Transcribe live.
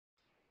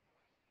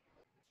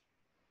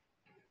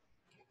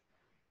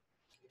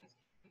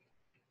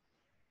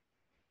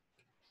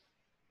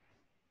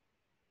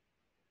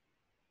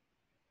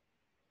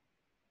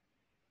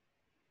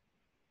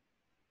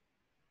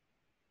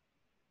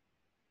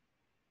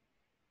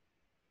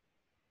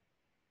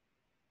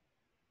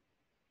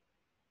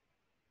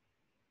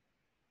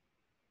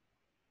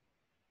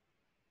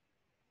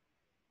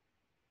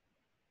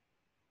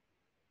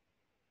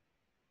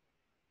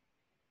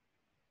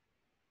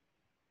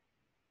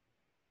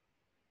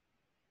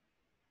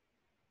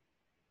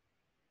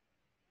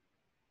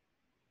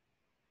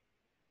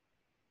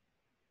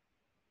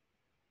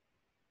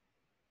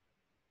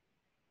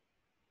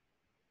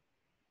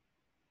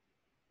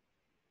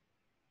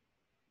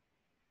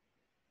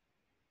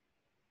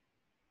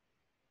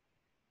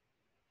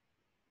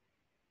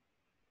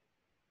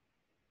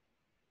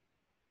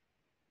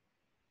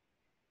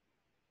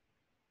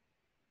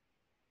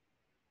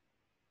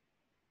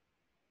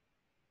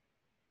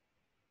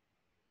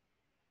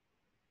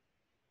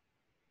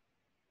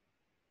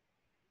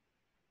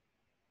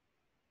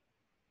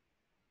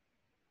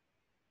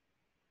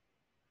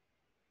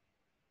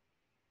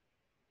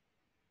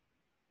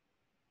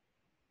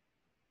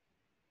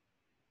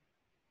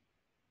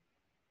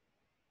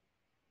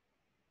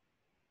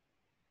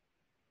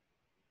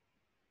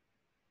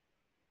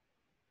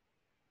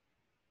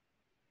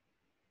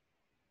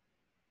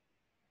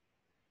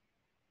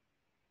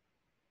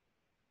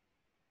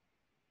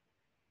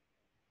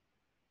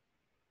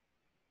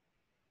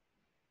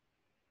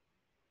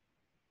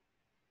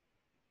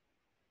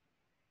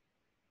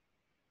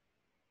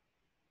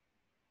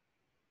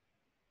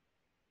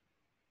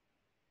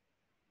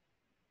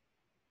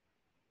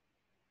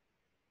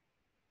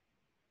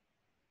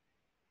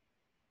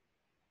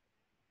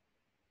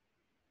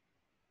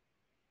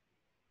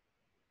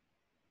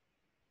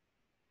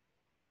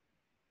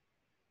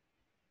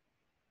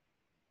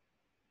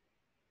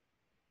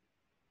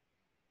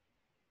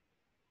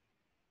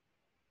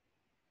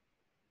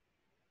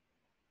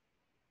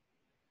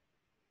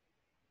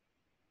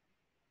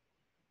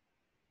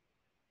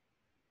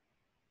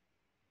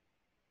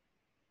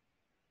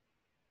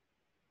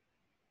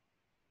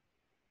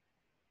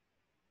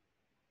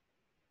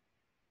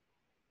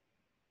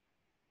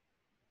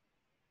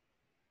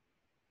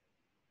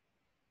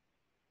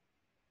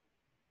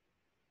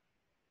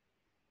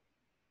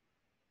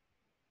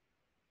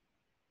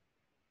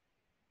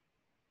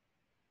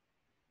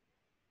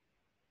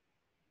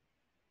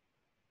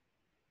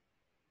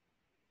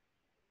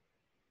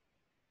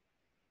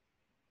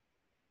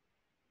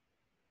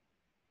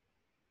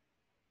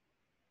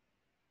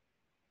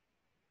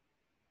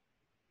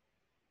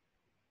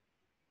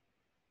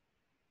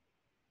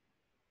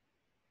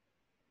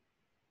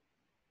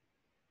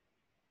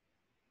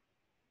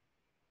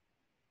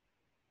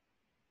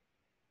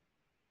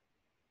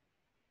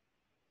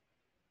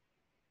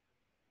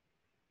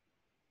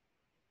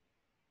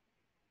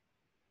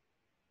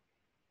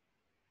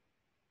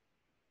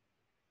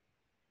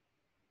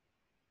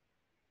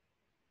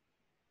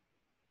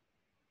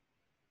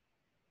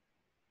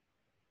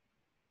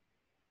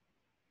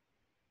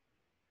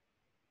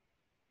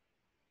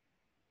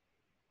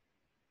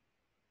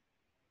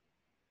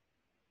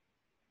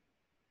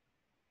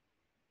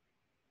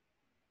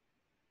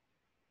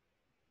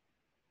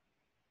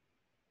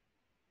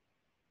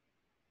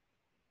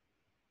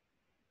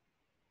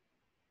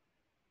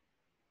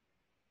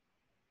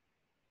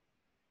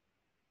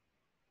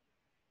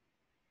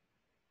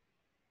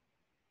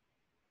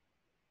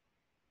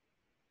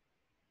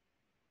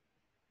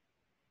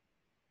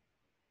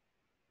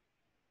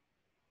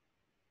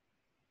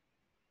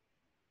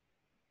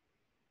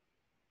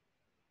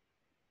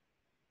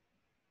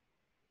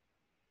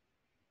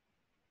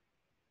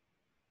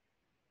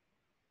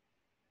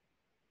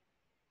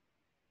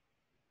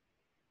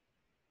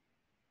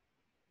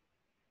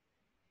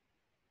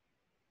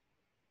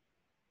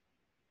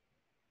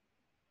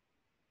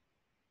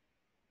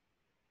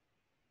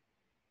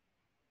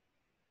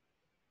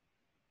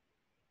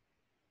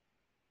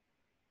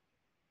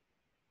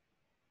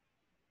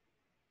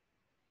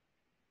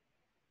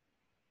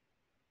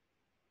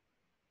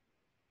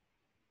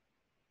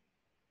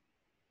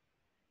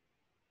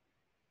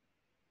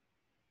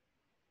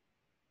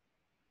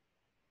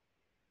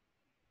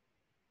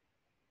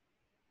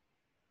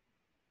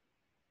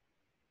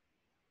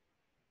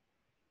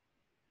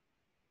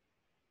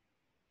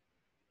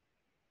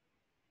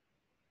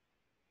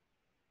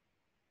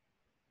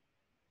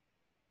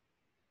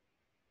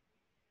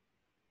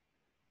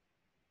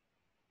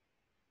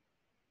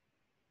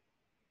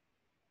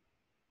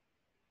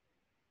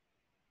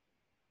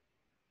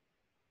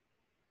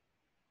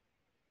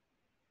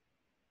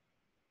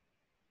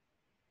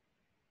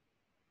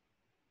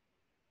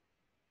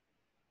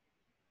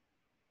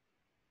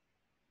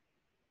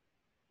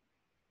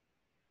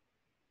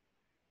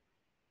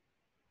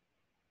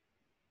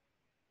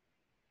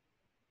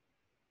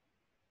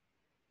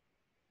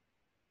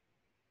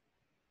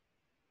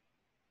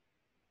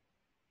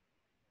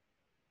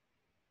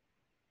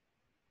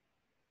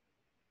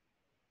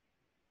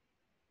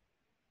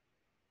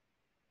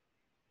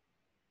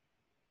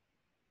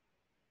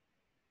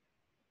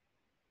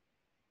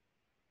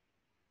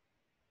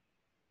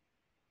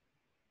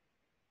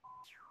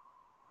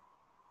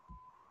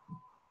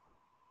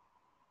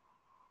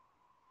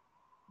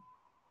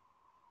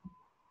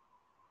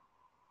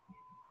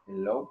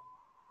Hello.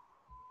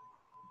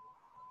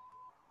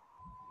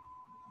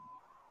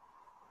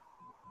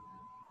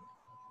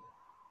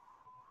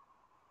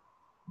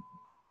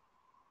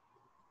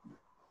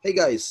 Hey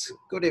guys,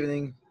 good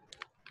evening.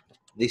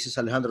 This is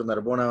Alejandro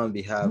Narbona on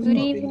behalf Good of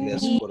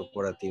Ingles evening.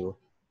 Corporativo.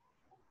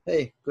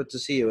 Hey, good to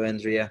see you,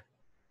 Andrea.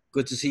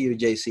 Good to see you,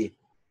 JC.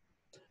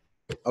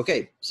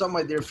 Okay, so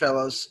my dear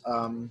fellows,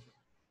 are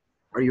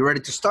you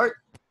ready to start?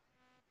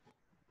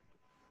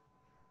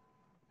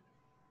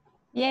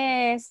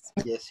 Yes.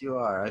 Yes, you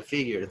are. I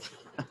figured.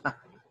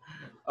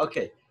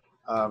 Okay,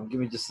 give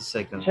me just a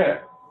second.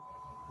 Sure.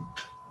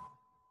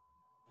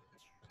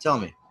 Tell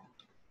me.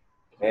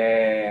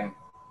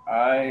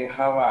 I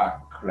have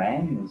a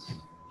claims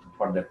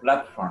for the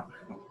platform.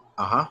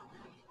 Uh-huh.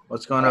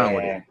 What's going on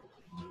with it?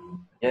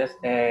 Yes,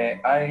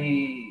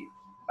 I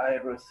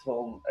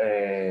resolved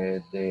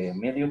the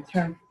medium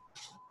term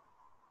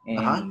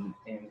in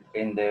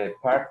the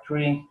part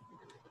 3.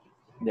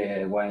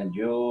 When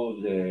you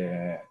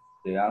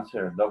the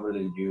answer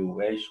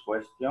WH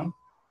question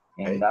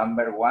in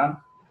number 1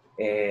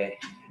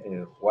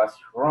 was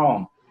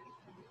wrong,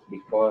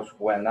 because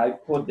when I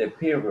put the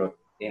period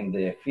in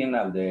the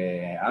final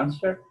the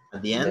answer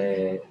At the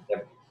end?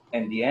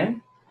 In the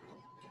end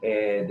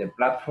the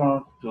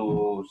platform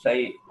to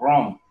say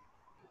wrong.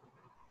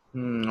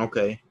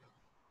 Okay.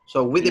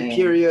 So with the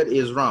period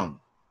is wrong.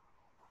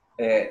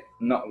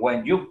 No,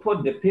 when you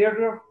put the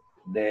period,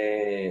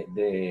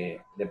 the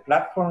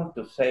platform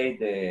to say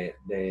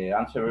the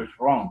answer is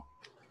wrong.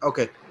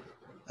 Okay.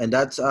 And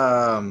that's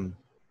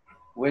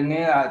we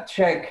need a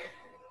check.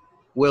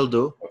 Will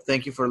do.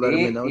 Thank you for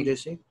letting me know,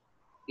 JC.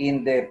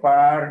 In the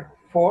part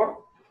 4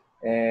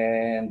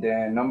 and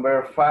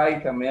number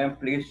 5,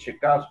 please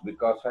check out,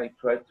 because I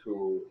try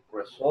to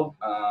resolve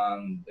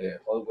and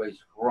always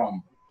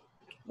wrong.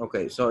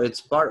 Okay, so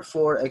it's part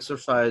 4,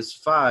 exercise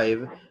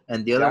 5,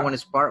 and the other one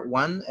is part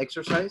 1,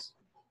 exercise?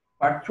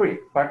 Part 3,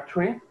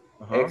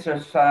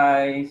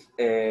 exercise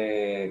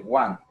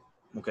 1.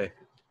 Okay,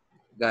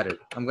 got it.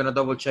 I'm gonna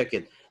double check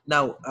it.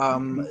 Now,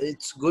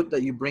 it's good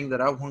that you bring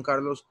that up, Juan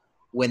Carlos.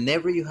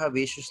 Whenever you have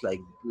issues like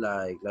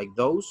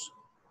those,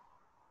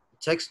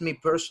 text me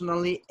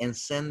personally and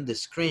send the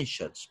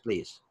screenshots,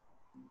 please.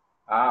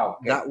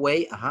 Okay. That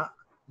way,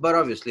 but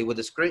obviously with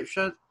the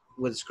screenshot,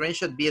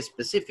 be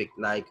specific.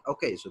 Like,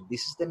 okay, so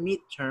this is the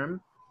midterm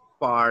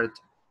part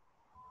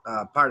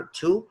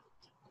 2,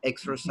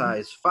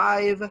 exercise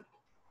 5,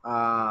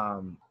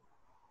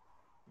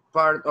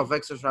 part of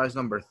exercise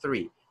number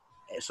 3.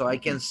 So I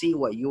can see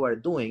what you are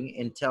doing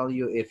and tell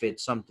you if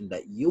it's something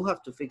that you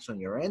have to fix on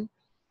your end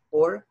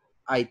or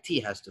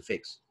IT has to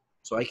fix.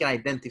 So I can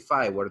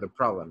identify where the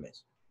problem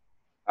is.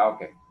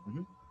 Okay.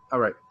 All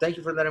right. Thank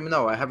you for letting me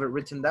know. I have it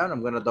written down. I'm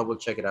going to double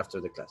check it after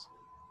the class.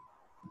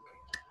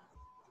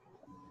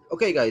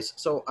 Okay, guys.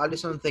 So,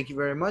 Alison, thank you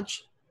very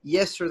much.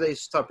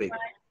 Yesterday's topic.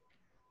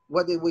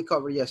 What did we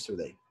cover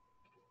yesterday?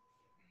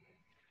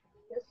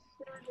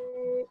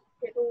 Yesterday,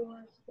 it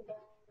was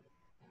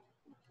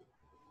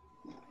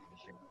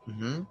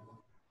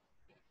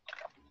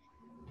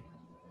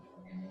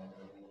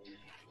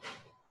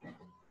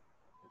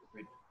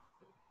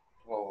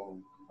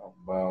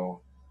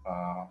about...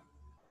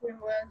 It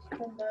was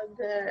about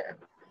the...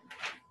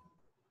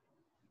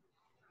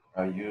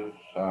 I use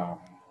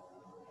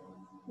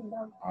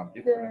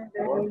different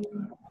words.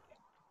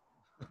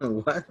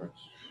 What?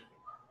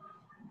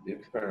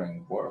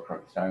 Different words, for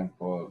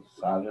example,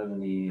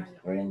 suddenly,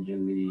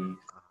 strangely,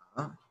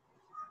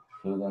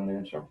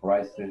 suddenly,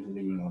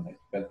 surprisingly,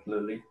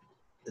 unexpectedly.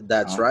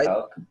 That's right.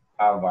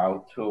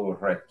 About to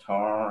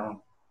return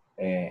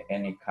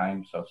any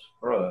kinds of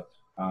products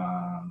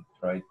and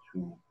try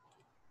to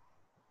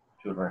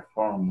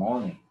reform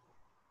money.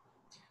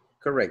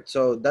 Correct.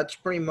 So that's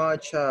pretty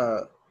much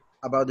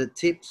about the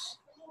tips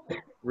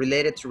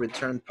related to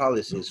return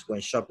policies when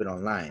shopping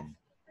online.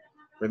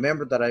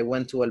 Remember that I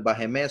went to El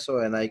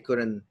Bajemeso and I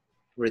couldn't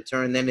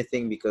return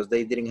anything because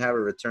they didn't have a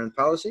return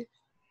policy?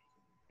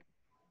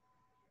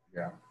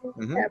 Yeah.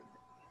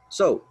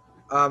 So,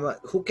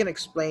 who can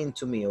explain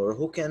to me or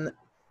who can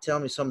tell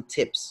me some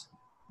tips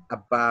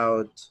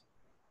about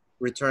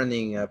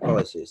returning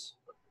policies?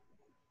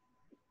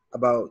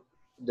 About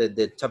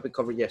the topic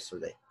covered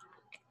yesterday?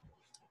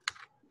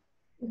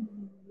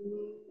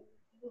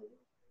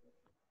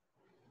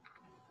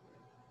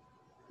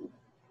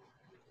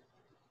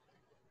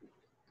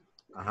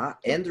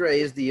 Andrea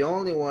is the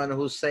only one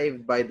who's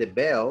saved by the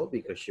bell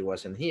because she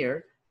wasn't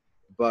here,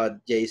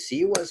 but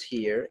JC was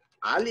here,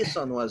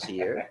 Allison was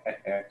here.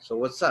 So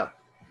what's up?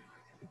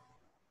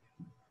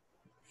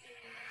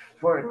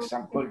 For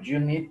example, you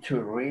need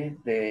to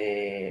read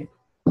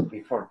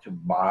before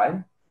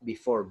buying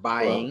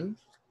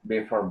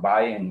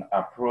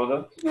a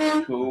product,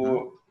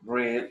 to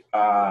read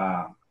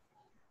a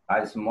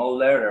small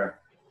letter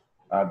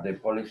at the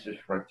policy's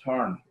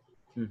return,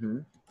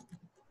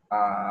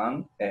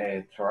 and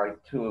try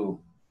to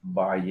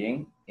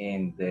buying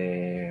in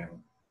the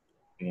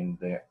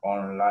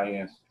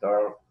online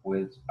store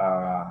with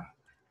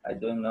I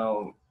don't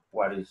know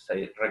what is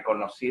say,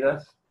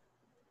 reconocidas.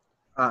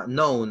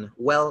 Known,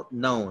 well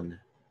known.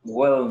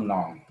 Well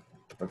known,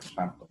 for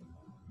example.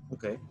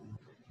 Okay.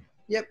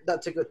 Yep,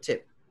 that's a good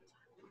tip.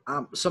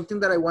 Something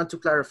that I want to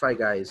clarify,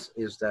 guys,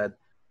 is that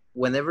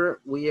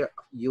whenever we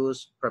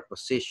use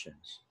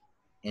prepositions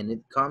and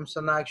it comes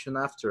an action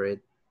after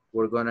it,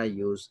 we're going to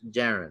use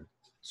gerund.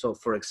 So,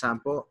 for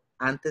example,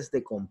 antes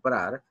de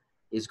comprar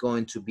is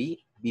going to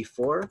be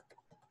before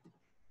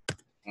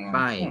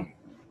buying.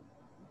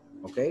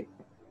 Okay?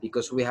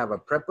 Because we have a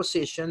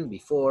preposition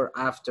before,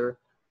 after,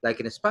 like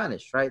in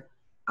Spanish, right?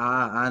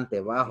 A, ante,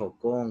 bajo,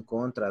 con,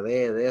 contra,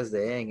 de,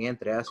 desde, en,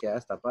 entre, hacia,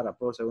 hasta, para,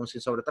 por, según,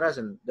 sin, sobre, tras,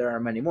 and there are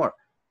many more,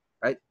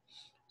 right?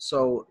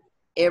 So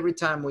every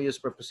time we use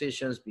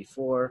prepositions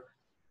before,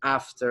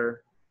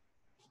 after,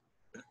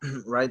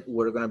 right,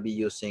 we're going to be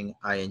using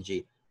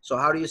ing. So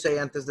how do you say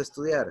antes de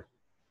estudiar?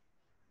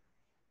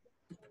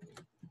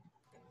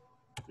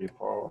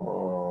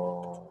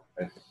 Before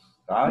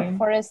studying.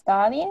 For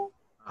studying.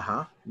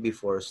 Ajá,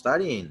 before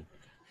studying.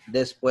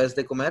 Después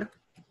de comer.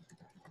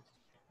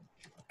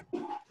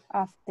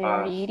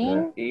 After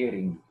eating.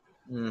 Eating.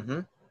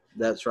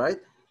 That's right.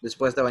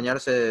 Después de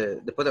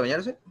bañarse. Después de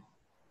bañarse.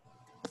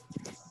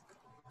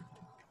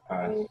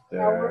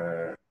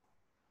 After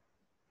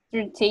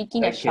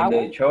taking a shower.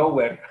 The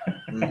shower.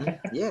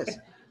 Yes.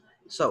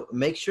 So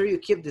make sure you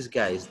keep this,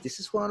 guys. This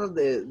is one of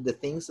the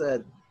things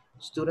that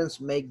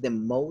students make the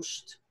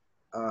most,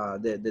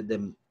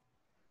 the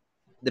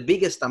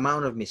biggest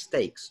amount of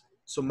mistakes.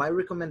 So my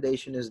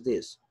recommendation is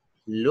this.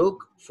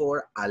 Look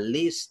for a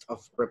list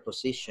of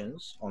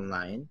prepositions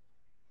online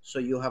so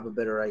you have a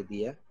better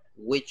idea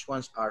which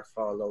ones are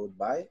followed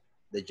by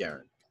the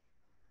gerund.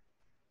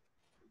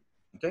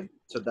 Okay,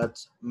 so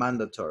that's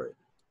mandatory.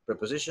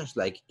 Prepositions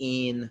like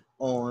in,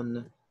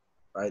 on,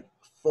 right,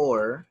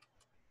 for,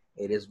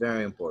 it is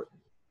very important.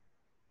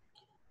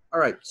 All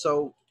right,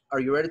 so are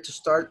you ready to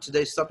start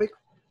today's topic?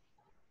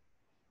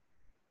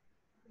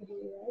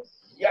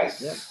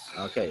 Yes.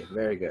 Yeah. Okay,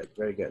 very good,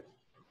 very good.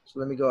 So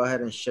let me go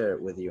ahead and share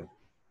it with you.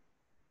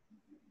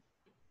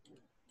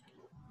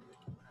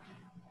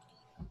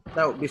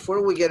 Now,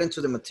 before we get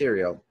into the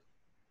material,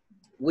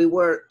 we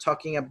were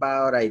talking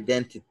about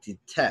identity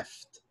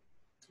theft.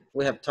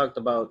 We have talked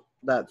about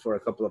that for a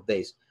couple of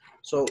days.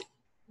 So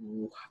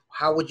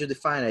how would you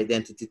define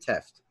identity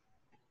theft?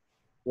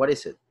 What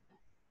is it?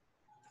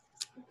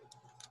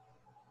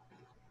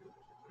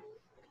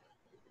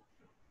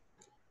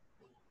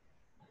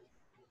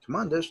 Come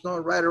on, there's no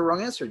right or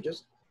wrong answer.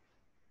 Just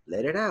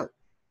let it out.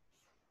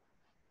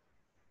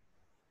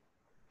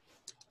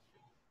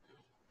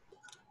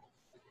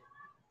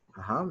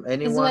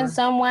 Anyone? It's when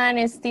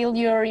someone steals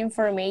your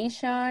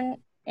information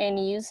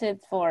and use it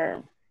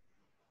for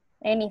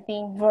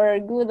anything, for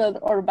good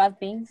or bad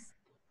things.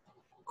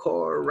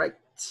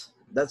 Correct.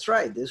 That's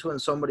right. This is when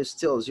somebody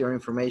steals your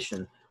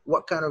information.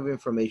 What kind of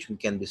information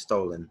can be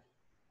stolen?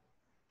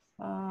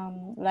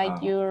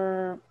 Like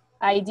your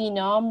ID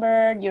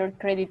number, your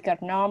credit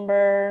card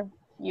number,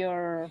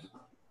 your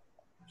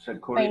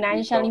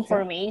financial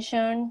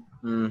information.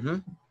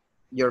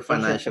 Your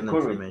financial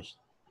information.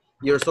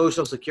 Your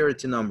social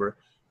security number.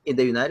 In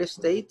the United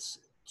States,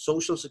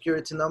 social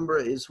security number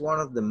is one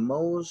of the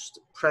most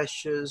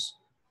precious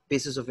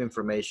pieces of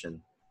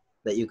information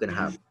that you can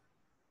have.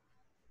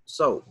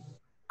 So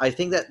I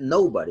think that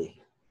nobody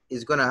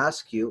is going to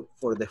ask you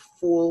for the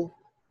full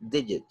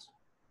digit.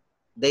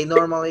 They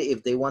normally,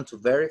 if they want to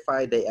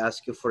verify, they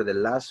ask you for the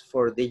last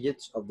 4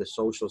 digits of the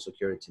social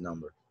security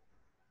number,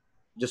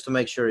 just to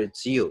make sure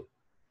it's you.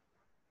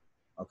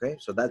 Okay,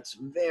 so that's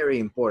very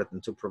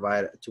important to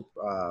provide,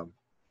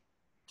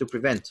 to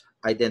prevent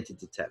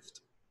identity theft.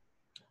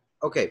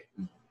 Okay,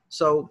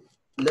 so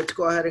let's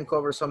go ahead and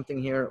cover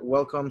something here.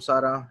 Welcome,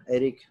 Sarah,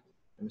 Eric.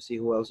 Let me see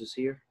who else is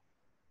here.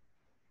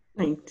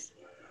 Thanks.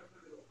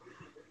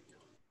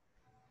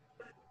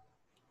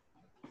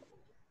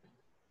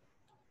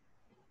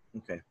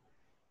 Okay.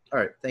 All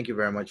right. Thank you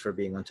very much for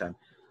being on time.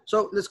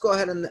 So let's go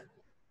ahead and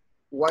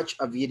watch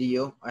a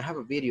video. I have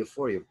a video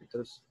for you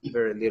because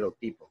very little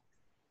people.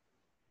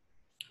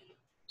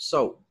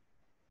 So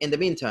in the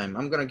meantime,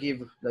 I'm going to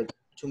give like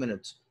 2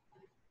 minutes.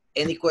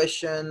 Any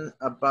question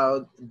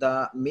about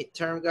the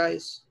midterm,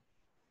 guys?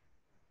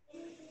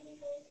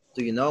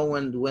 Do you know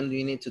when do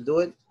you need to do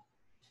it?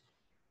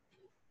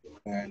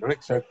 Not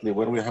exactly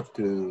when we have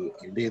to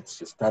indeed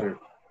start.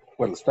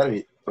 Well,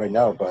 study right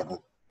now, but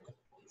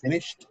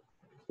finished.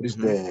 What is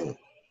the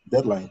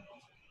deadline?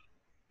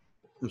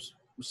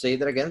 Say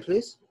that again,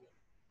 please.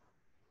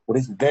 What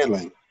is the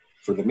deadline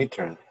for the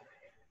midterm?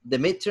 The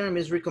midterm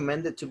is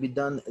recommended to be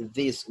done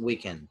this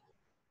weekend.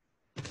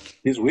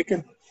 This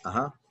weekend?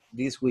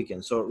 This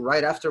weekend. So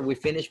right after we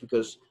finish,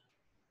 because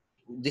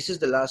this is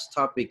the last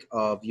topic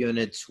of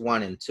units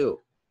 1 and 2.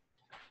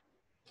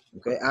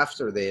 Okay,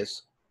 after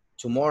this,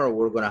 tomorrow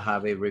we're going to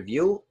have a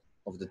review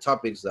of the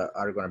topics that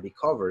are going to be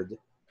covered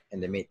in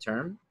the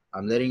midterm.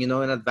 I'm letting you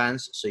know in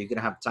advance so you can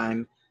have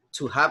time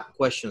to have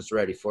questions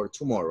ready for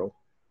tomorrow.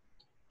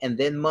 And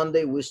then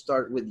Monday we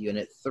start with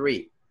unit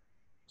 3.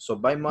 So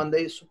by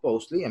Monday,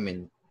 supposedly, I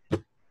mean,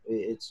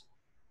 it's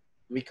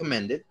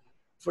recommended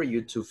for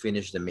you to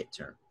finish the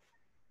midterm.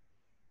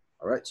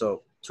 All right,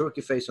 so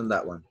turkey face on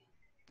that one.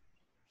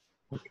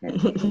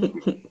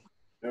 Okay.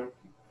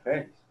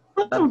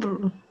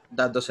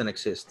 That doesn't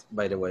exist,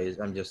 by the way.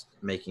 I'm just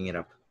making it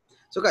up.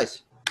 So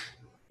guys,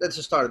 let's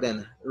start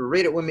then.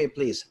 Read it with me,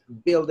 please.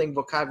 Building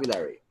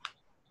vocabulary.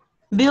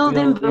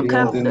 Building Building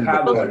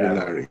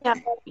vocabulary.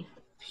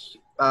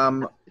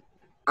 vocabulary.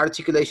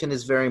 Articulation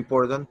is very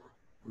important.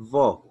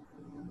 Vo,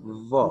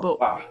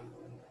 Wow.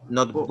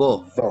 not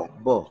Vo. bo,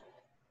 bo.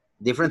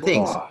 Different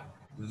things. Wow.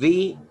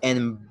 V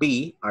and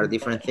B are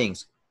different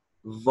things.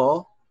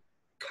 Vocabulary.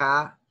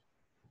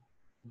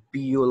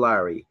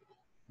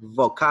 Vocabulary.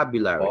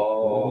 Vocabulary.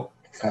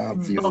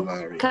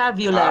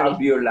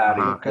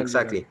 Vocabulary.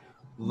 Exactly.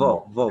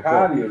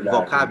 Vocabulary.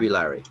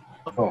 Vocabulary.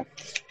 Oh,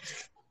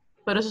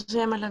 Por eso se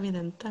llama la vida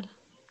dental.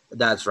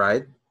 That's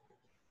right.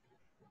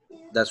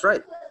 That's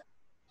right.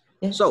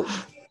 Yes. So,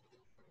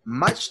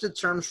 match the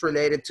terms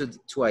related to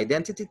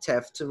identity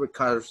theft to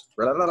recover.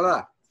 Blah, blah,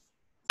 blah.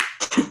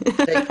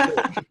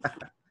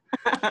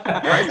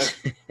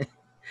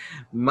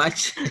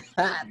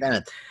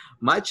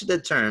 Match the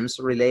terms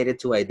related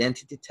to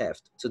identity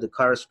theft to the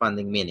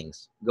corresponding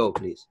meanings. Go,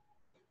 please.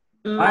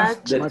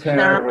 Match the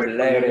term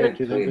related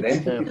to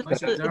identity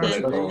theft to the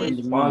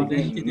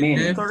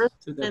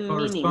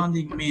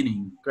corresponding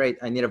meaning. Great.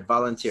 I need a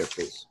volunteer,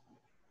 please.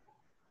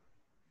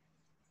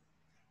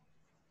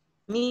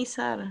 Me,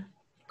 Sarah.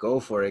 Go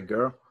for it,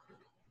 girl.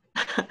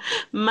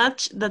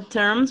 Match the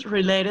terms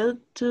related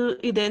to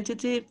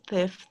identity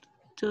theft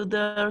to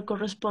their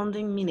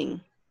corresponding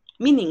meanings.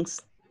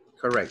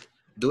 Correct.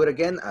 Do it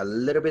again, a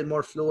little bit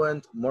more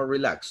fluent, more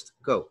relaxed.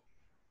 Go.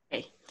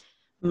 Okay.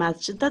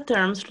 Match the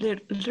terms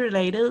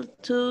related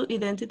to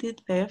identity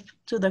theft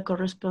to the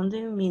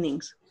corresponding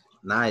meanings.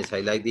 Nice. I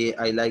like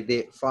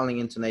the falling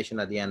intonation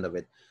at the end of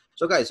it.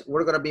 So guys,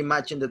 we're gonna be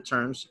matching the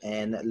terms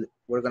and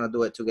we're gonna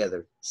do it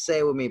together.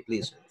 Say with me,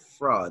 please.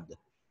 Fraud.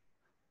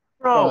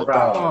 Fraud.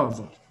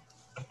 Fraud.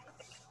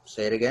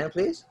 Say it again,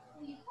 please.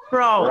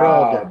 Fraud.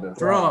 Fraud.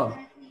 Fraud.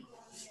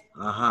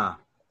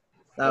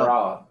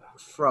 Now,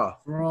 fraud.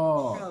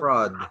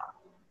 Fraud.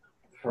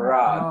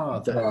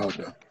 fraud.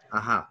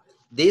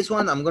 This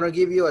one, I'm gonna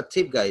give you a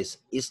tip, guys.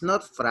 It's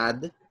not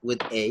frad with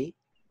A.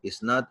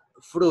 It's not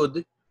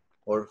frud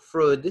or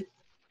frud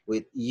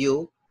with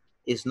U.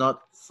 It's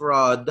not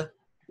fraud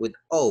with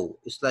O.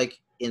 It's like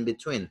in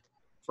between.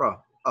 Fraud.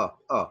 Fraud.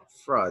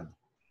 Fraud.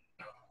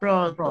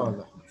 Fraud.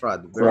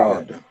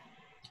 Very good.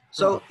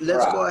 So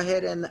let's go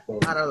ahead and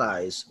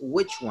analyze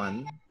which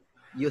one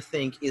you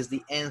think is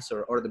the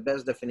answer or the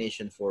best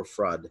definition for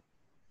fraud.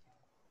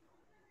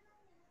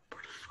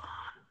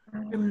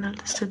 Criminal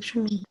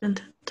deception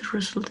intended to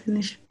result in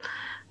an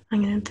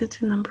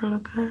identity number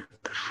of the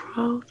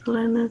fraud,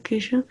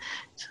 allocation,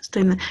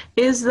 sustained.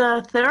 Is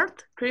the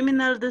third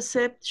criminal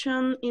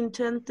deception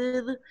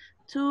intended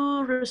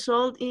to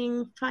result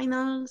in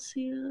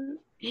financial?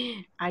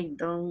 I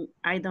don't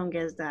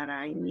guess that.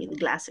 I need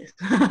glasses.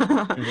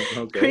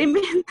 Okay.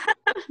 Criminal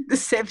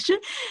deception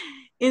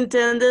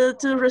intended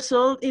to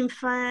result in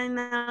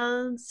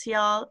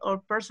financial or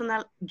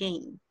personal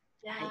gain.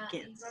 I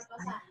guess.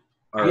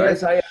 All right.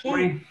 Yes, I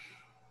agree.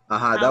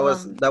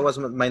 That was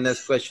my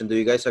next question. Do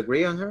you guys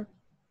agree on her?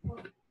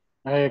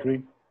 I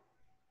agree.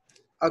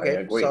 Okay,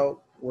 I agree.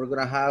 so we're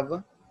gonna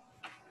have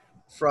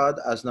fraud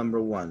as number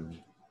one.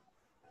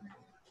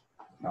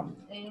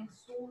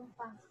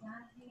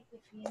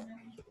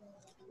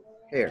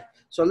 Here.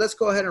 So let's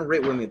go ahead and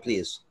read with me,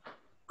 please.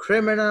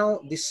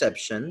 Criminal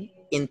deception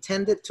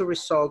intended to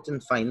result in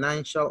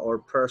financial or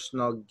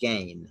personal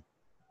gain.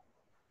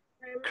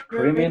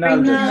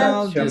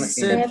 Criminal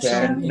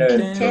deception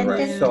intended to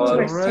result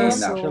in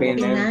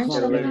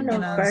financial or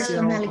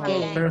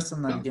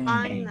personal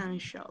gain.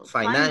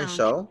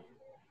 Financial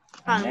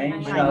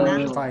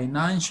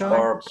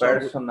or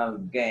personal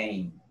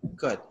gain.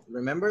 Good.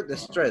 Remember the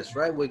stress,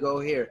 right? We go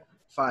here.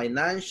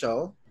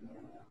 Financial.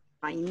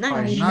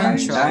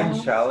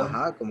 Financial.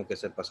 Ajá, como que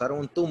se pasaron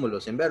un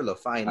túmulo sin verlo.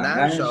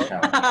 Financial.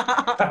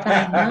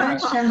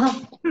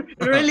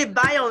 Really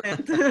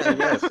violent.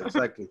 Yes,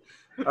 exactly.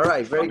 All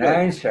right, very good.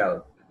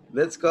 Financial.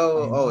 Let's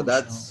go. Oh,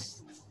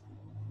 that's,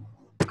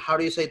 how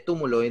do you say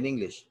túmulo in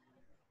English?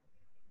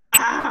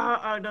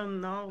 I don't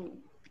know.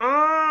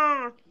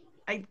 Oh,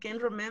 I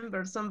can't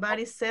remember.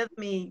 Somebody said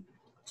me.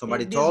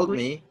 Somebody this told week.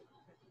 me.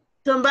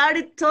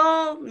 Somebody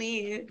told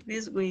me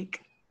this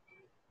week.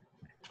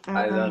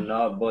 I don't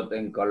know, but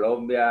in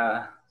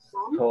Colombia,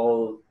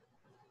 told.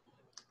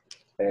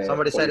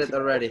 Somebody said it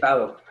already.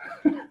 Costado.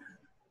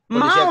 Policía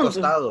Mount.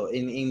 acostado.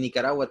 In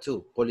Nicaragua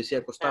too. Policía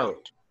acostado.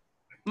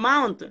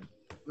 Mount.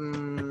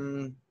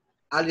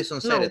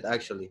 Allison said No. it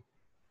actually.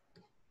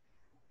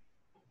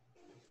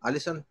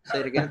 Allison, say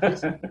it again,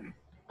 please.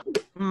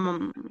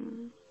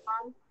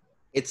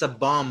 It's a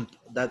bump.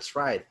 That's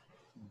right.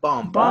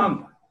 Bump.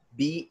 Bump.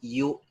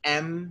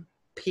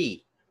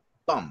 B-U-M-P.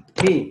 Bump.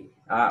 P.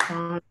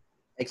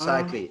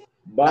 Exactly.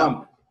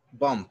 Bump.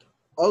 Bump.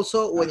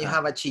 Also, when you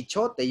have a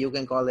chichote, you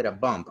can call it a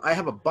bump. I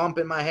have a bump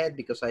in my head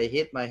because I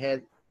hit my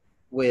head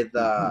with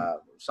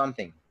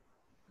something.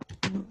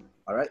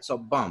 All right, so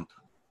bump.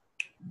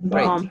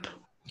 Great. Bump.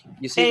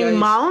 You see, And guys,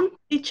 mount,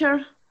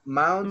 teacher.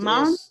 mount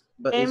Mount, is,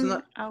 but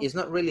it's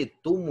not really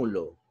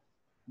túmulo.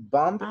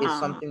 Bump is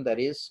something that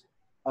is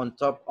on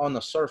top, on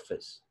a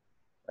surface,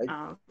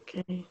 right?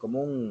 Okay.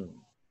 Como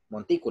un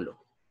montículo.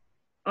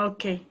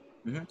 Okay.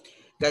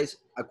 Guys,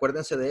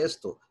 acuérdense de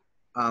esto.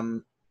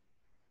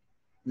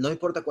 No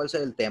importa cuál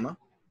sea el tema,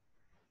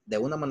 de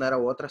una manera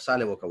u otra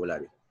sale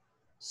vocabulario.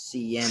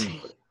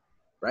 Siempre. Sí.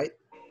 Right?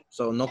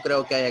 So, no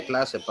creo que haya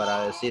clase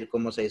para decir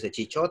cómo se dice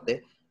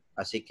chichote,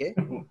 así que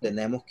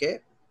tenemos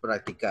que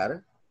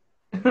practicar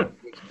y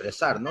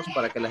expresarnos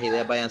para que las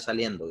ideas vayan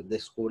saliendo.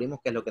 Descubrimos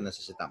qué es lo que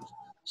necesitamos.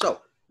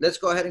 So, let's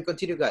go ahead and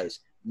continue,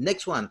 guys.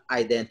 Next one,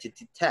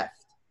 identity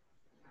theft.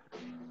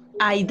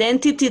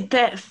 Identity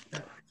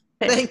theft.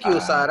 Thank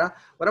you, Sarah.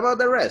 What about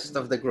the rest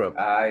of the group?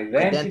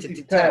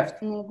 Identity theft.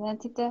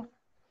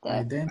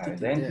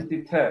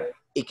 Identity theft.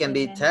 It can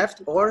be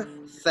theft or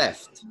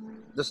theft.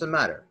 Doesn't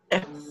matter.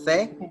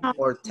 Theft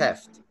or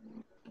theft.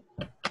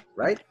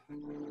 Right?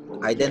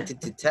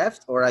 Identity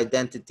theft or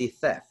identity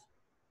theft.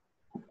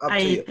 Up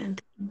to you.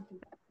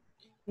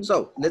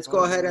 So let's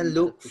go ahead and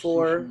look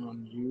for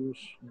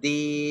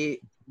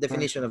the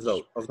definition of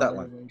that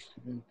one.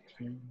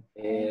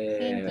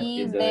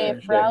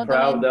 The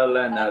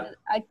fraudulent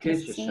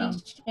acquisition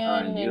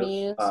and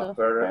use of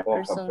a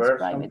person's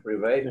private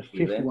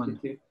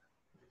identity,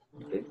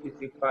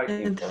 identify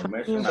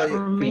information as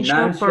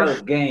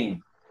financial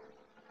gain.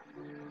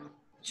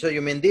 So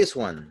you mean this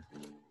one?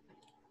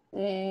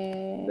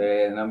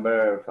 The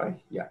number 5,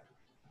 yeah.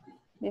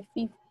 The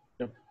fifth.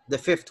 The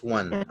fifth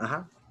one.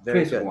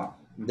 Very good.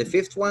 The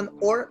fifth one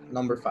or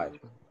number 5.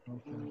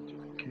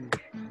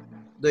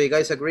 Do you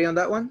guys agree on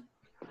that one?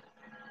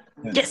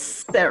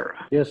 Yes, sir.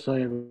 Yes, I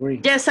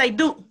agree. Yes, I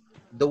do.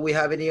 Do we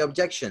have any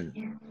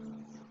objection?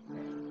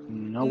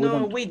 No,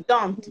 we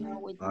don't.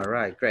 All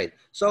right, great.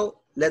 So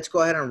let's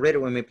go ahead and read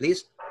it with me,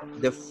 please.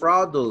 The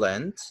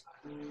fraudulent.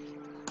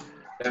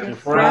 Here,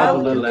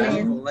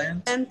 fraudulent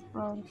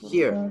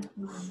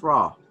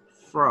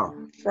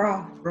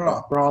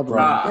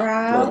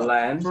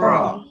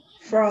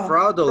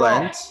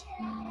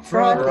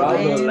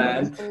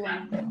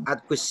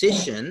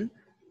acquisition.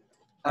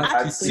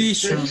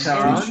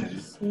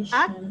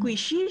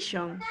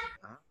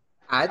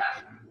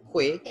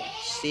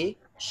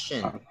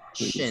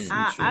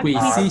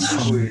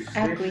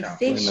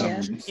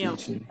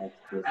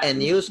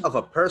 And use of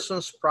a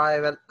person's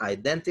private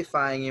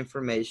identifying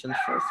information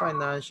for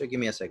financial,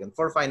 give me a second,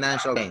 for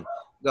financial gain.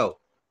 Go.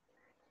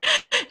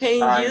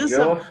 And use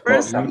of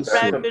person's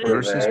private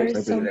identifying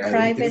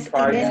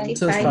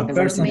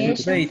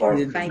information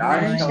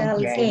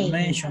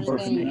for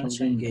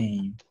financial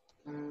gain.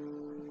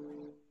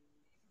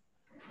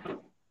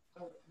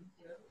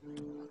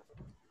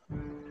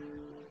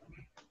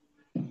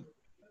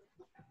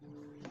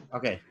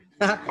 Okay,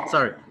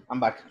 sorry, I'm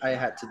back. I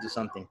had to do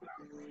something.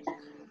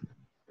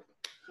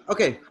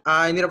 Okay,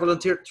 I need a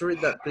volunteer to read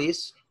that,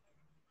 please.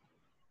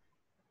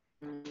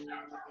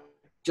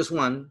 Just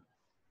one.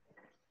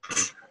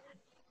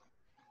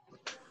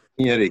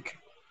 Eric.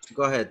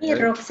 Go ahead,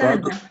 Eric.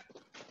 Roxana.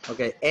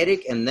 Okay,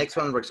 Eric, and next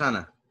one,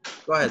 Roxana.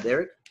 Go ahead,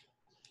 Eric.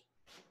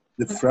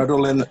 The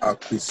fraudulent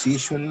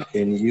acquisition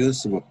and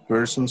use of a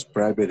person's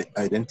private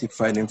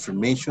identified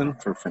information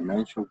for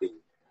financial gain.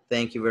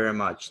 Thank you very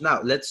much.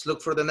 Now, let's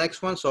look for the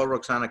next one so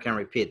Roxana can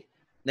repeat.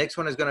 Next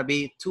one is going to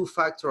be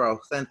two-factor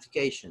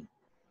authentication.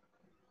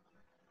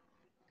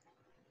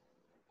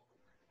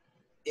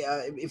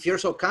 Yeah, if you're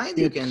so kind,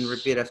 you can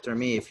repeat after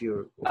me if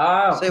you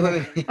say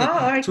with me.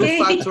 Okay.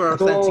 Two-factor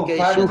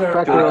authentication.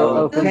 Two-factor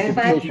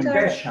authentication.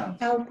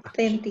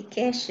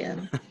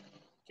 Authentication.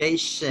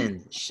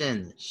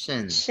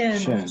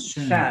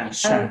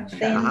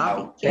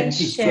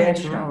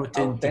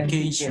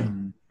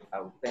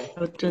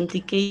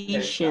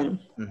 Authentication.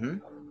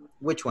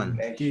 Which one?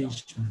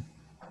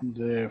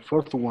 The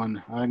fourth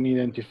one, an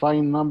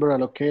identifying number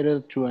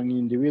allocated to an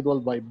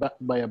individual by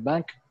a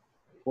bank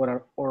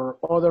or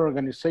other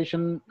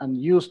organization and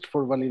used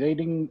for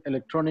validating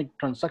electronic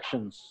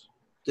transactions.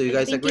 Do you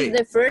guys agree?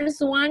 The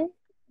first one.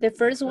 The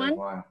first one.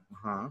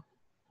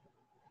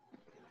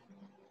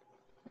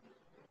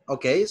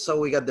 Okay, so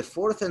we got the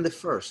fourth and the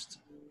first.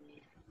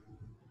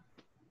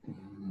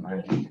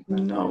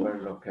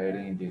 Number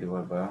located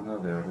individual bank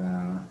of the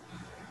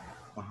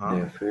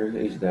The first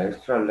is the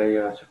extra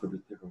layer of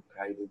security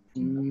located.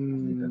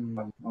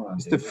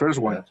 It's the first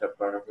one.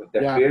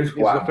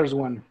 The first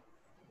one.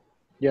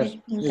 Yes,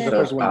 it's the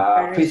first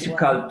one.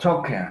 Physical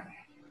token.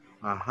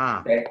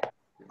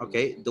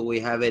 Okay, do we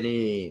have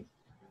any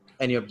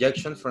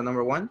objection for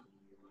number 1?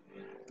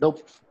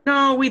 Nope.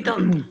 No, we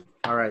don't.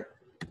 All right,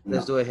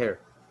 let's do it here.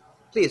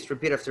 Please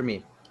repeat after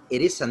me.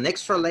 It is an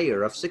extra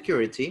layer of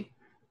security.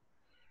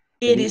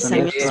 It is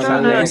an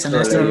extra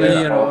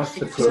layer of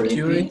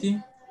security.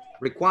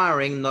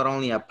 Requiring not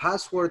only a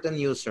password and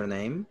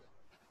username.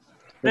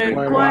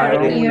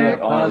 Requiring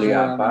not only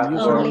a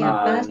password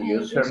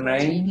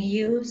and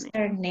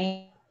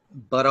username.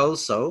 But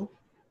also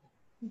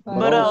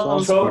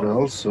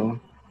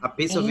a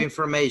piece of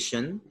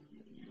information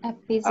A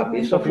piece A of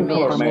piece of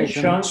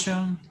information.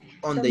 information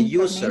on Some the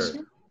user,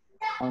 information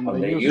On on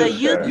the the user.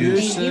 user, the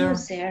User.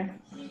 user,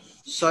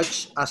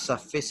 such as a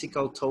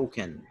physical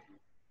token.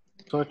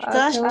 Such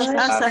Such such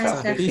as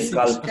as a a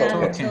physical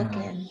physical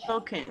token.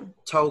 token.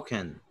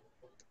 Token.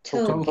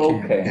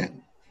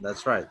 Token.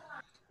 That's right.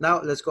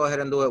 Now let's go ahead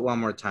and do it one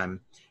more time.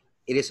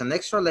 It is an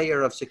extra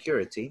layer of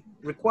security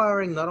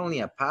requiring not only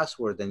a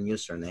password and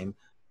username,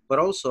 but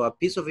also a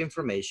piece of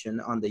information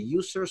on the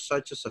user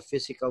such as a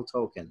physical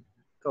token.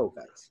 Go,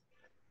 guys.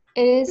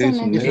 It is It is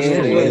an an It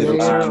extra is layer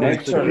an of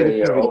extra security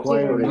layer of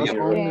requiring not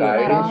security only a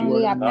not regarding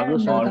only password a and not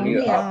not only only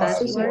a a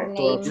password,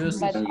 password, username,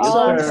 but and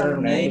also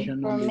username,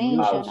 information on the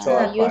information also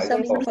on a the piece outside of user. of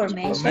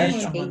information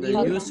information on On the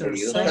the user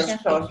user such such as a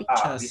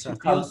as a,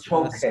 physical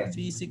token.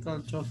 physical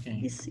token.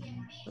 Easy.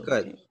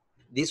 Good. Okay.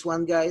 This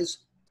one, guys,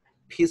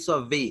 piece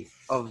of V.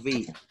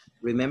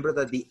 Remember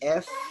that the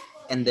F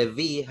and the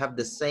V have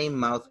the same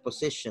mouth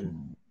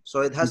position.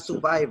 So it has to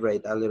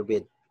vibrate a little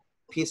bit.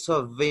 Piece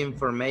of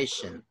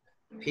information.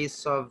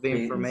 Piece of Piece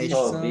information.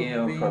 of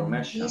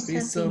information.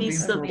 piece of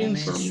Piece of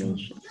information.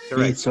 information.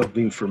 Correct. piece of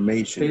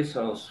information. Piece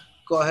of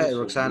Go ahead, piece of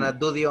Roxana.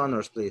 Do the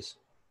honors, please.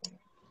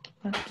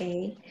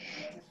 Okay.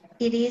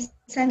 It is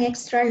an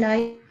extra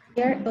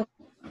layer of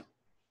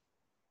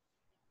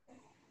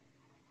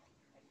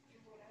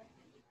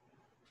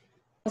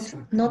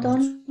not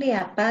only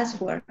a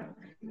password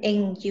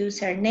and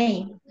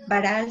username,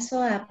 but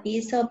also a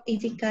piece of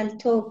physical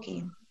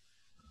token.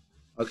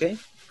 Okay,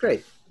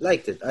 great.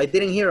 Liked it. I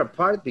didn't hear a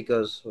part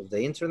because of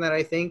the internet,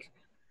 I think.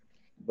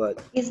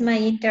 But It's my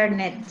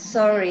internet,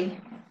 sorry.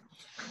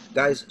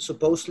 guys,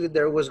 supposedly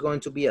there was going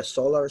to be a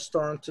solar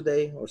storm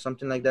today or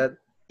something like that.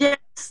 Yes.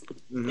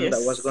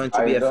 That was Yes. going to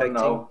I be don't affecting.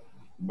 know,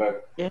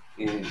 but Yeah.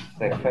 it's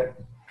effect.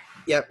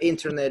 Yeah,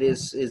 internet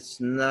is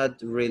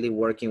not really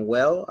working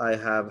well. I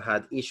have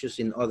had issues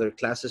in other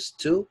classes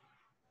too,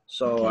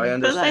 so I Okay. But I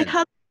understand.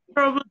 had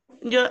problem.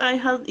 Yeah, I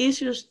had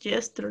issues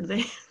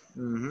yesterday.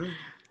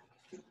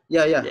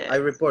 Yeah, Yes. I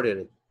reported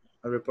it.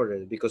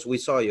 Because we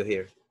saw you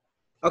here.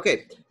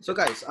 Okay, so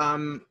guys,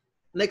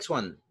 next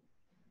one,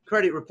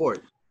 credit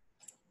report.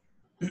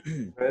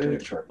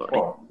 Credit report.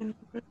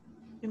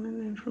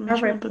 A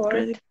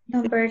report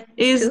number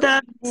Is 2.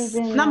 that Is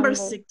in number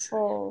 6?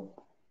 4.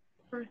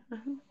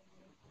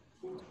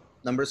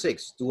 Number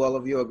 6. Do all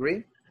of you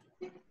agree?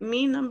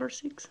 Me, number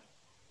 6.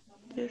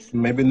 Yes.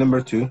 Maybe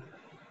number 2.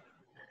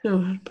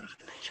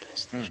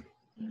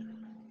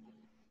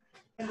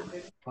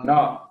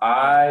 No,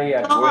 I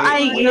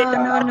agree with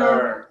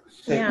number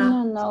 6.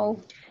 Yeah,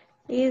 No.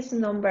 it's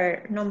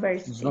number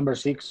 6. It's number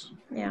 6.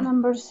 Yeah.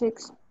 Number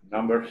 6.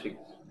 Number 6.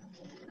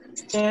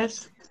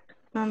 Yes.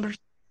 Number.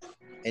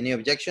 Any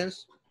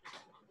objections?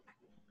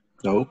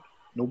 No.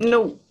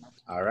 No.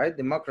 All right,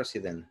 democracy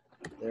then.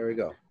 There we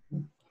go.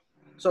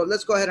 So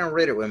let's go ahead and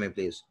read it with me,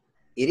 please.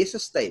 It is a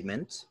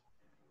statement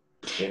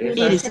It It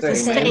is a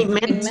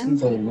statement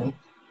Statement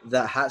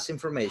that has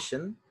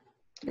information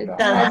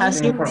that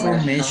has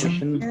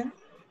information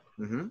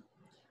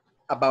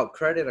about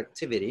credit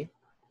activity.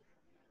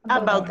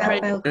 about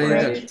credit. About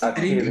Credit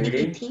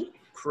activity.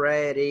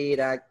 Credit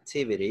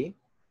activity.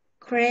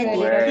 Credit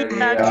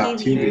Credit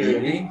activity.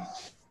 activity.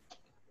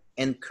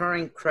 And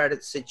current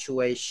credit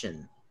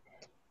situation.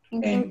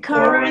 In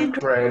Current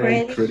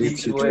credit credit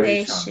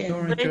situation.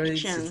 Current credit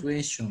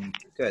situation.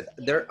 Good.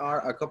 There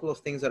are a couple of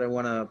things that I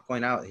want to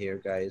point out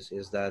here, guys,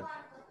 is that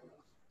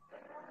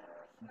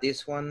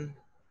this one,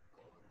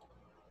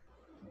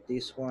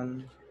 this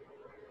one,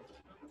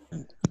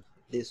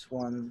 this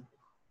one,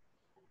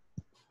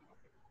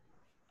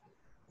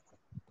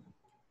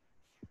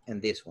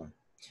 and this one.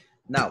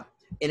 Now,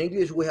 in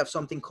English, we have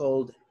something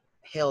called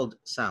held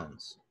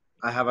sounds.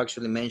 I have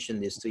actually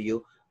mentioned this to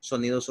you,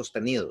 sonidos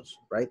sostenidos,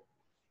 right?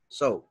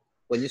 So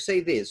when you say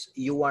this,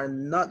 you are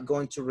not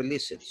going to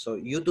release it. So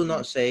you do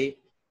not say,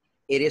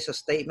 it is a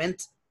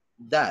statement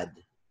that.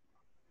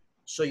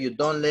 So you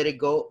don't let it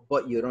go,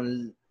 but you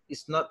don't,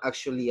 it's not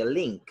actually a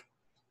link.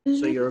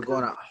 So you're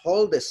gonna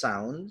hold the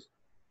sound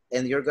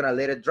and you're gonna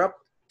let it drop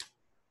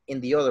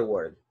in the other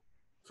word.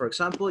 For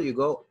example, you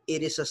go,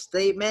 it is a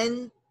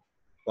statement,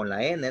 con la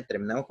N,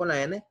 terminamos con la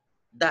N,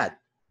 that,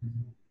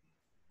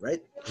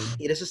 right?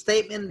 It is a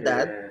statement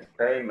that.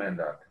 Statement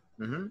that.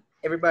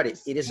 Everybody,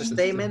 it is a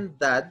statement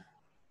that.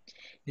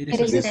 It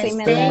is a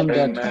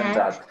statement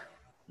that.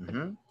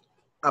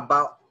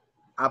 About,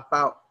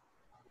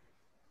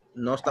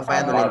 no está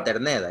fallando el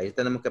internet, ahí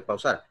tenemos que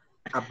pausar.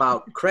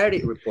 About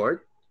credit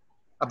report.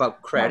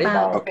 About credit.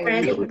 About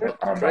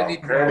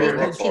credit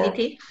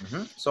activity.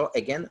 So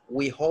again,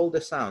 we hold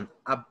the sound.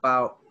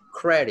 About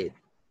credit.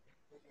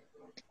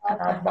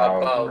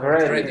 About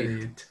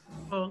credit.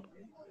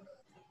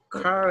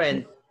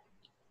 Current.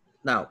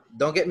 Now,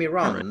 don't get me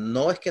wrong.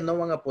 No es que no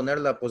van a poner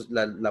la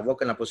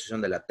boca en la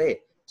posición de la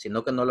T,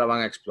 sino que no la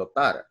van a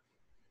explotar.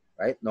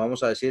 Right? No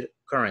vamos a decir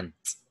current,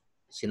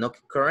 sino que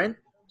current,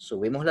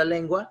 subimos la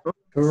lengua.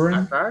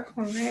 Current.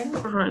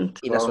 Current.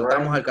 Y la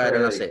soltamos al caer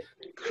en la C.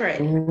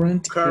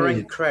 Current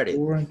credit. credit.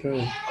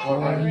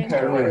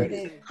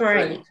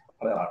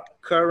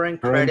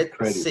 Current credit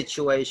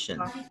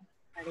situation.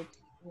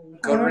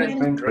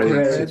 Current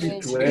credit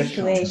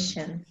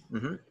situation.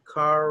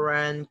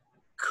 Current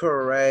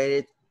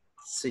credit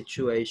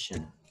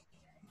situation.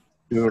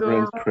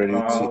 Current credit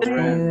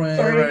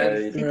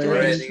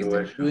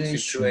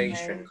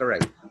Situation.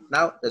 Correct.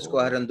 Now, let's go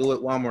ahead and do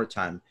it one more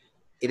time.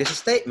 It is a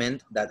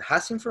statement that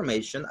has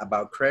information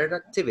about credit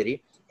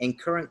activity and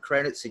current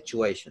credit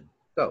situation.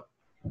 Go.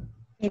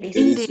 It is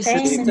It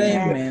a is a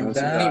statement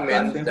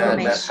That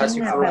has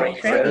information about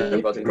credit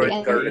about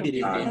credit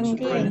activity and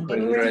and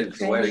current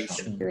credit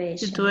situation.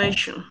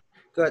 situation.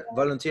 Good.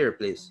 Volunteer,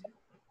 please.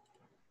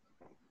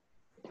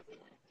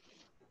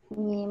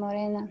 Mi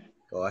Morena.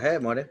 Go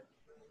ahead, More.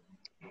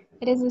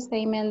 It is a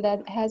statement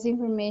that has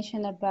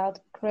information about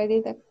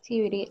credit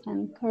activity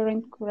and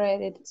current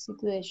credit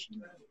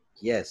situation.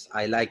 Yes,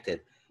 I liked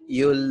it.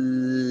 You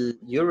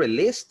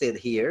released it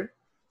here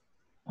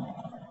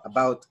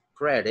about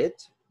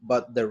credit,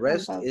 but the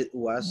rest, it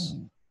was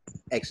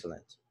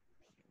excellent.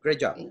 Great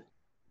job. Okay.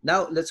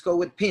 Now, let's go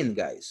with PIN,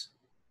 guys.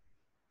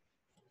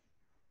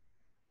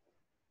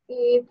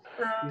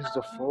 It's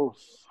the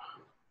fourth.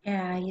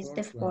 Yeah, it's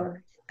the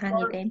fourth. An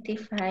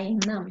identifying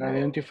number.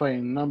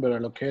 Identifying number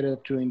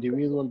allocated to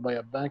individual by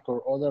a bank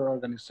or other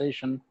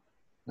organization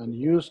and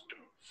used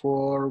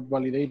for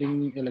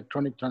validating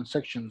electronic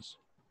transactions.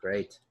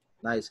 Great,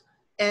 nice.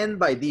 And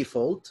by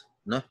default,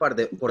 no es por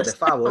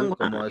default,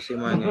 como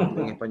decimos en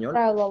español.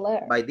 Fraud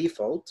alert. By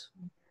default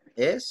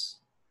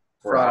is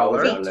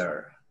fraud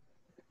alert.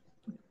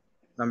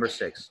 Number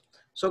 6.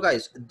 So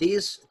guys,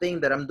 this thing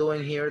that I'm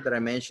doing here that I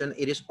mentioned,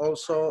 it is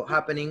also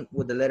happening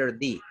with the letter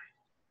D.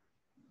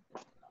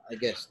 I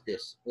guess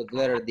this, with the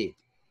letter D.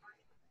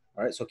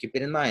 All right, so keep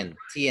it in mind.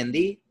 T and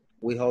D,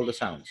 we hold the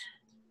sounds.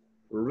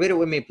 Read it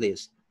with me,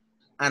 please.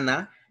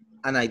 An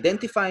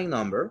identifying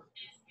number.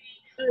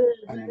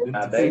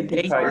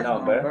 Identified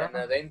number.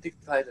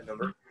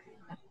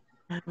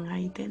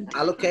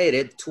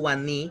 Allocated to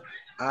an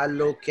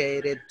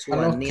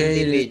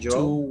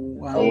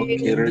individual.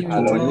 Allocated to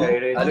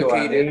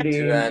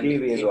an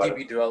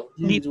individual.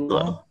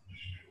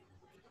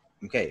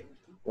 Okay,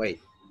 wait.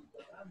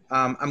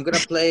 I'm gonna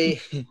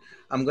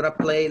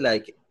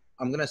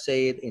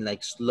say it in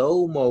like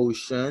slow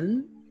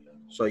motion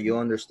so you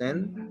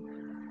understand.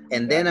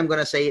 And then I'm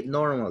gonna say it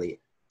normally.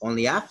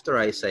 Only after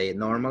I say it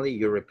normally,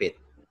 you repeat.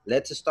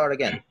 Let's start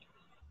again.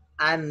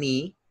 An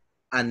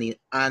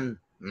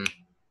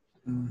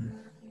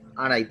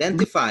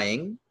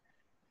identifying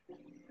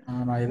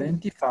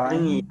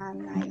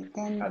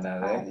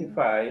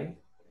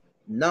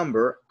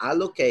number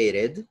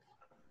allocated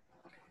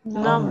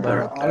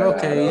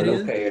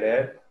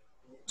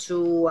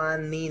to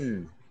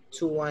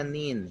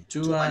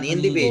an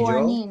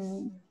individual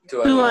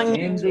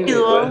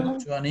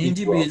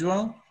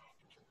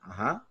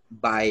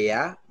by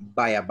a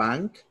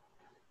bank.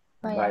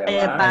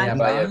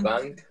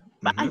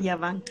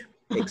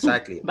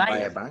 Exactly. By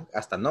a bank.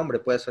 Hasta nombre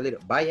puede salir.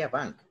 By a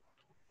bank.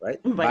 Right?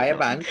 By a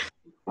bank.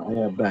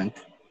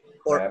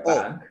 Or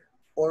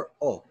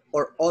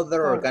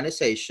other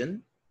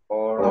organization.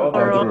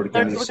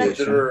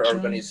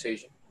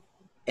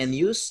 And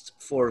used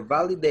for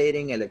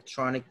validating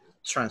electronic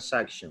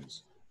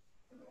transactions.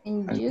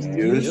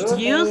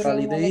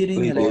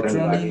 Validating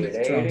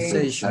electronic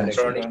transactions.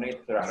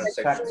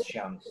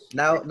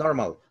 Now,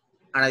 normal.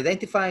 An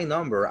identifying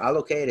number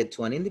allocated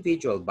to an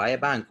individual by a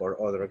bank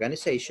or other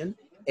organization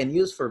and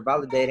used for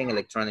validating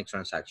electronic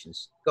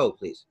transactions. Go,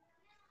 please.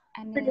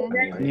 An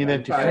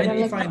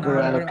identifying number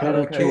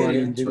allocated to an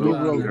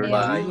individual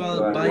by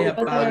a bank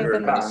or other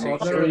organization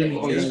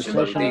used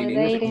for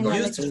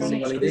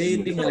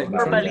validating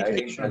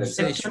electronic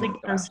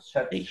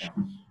transactions.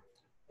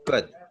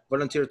 Good.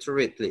 Volunteer to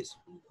read, please.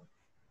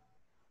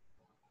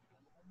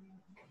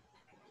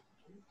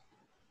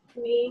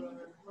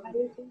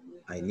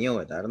 I knew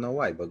it. I don't know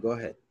why, but go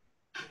ahead.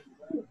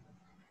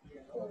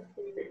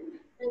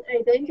 An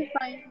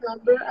identifying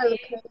number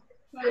allocated to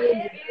an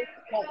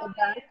individual by a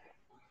bank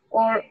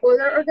or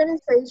other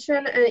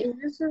organization and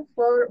used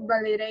for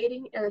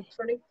validating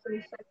electronic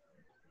transactions.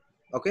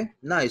 Okay,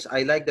 nice.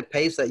 I like the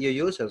pace that you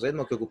use, el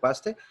ritmo que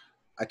ocupaste.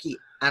 Aquí,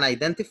 an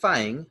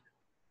identifying.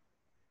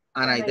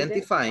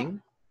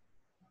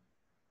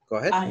 Go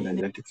ahead.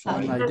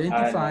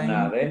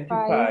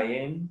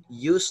 Identifying.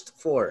 Used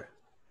for.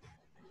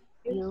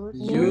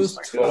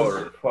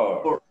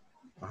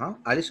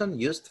 Alison,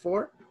 used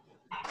for?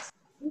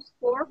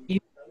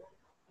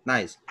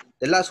 Nice.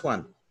 The last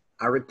one,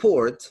 a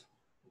report.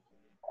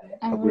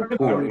 A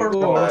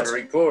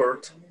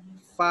report.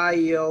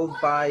 Filed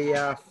by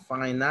a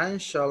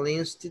financial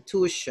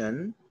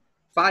institution.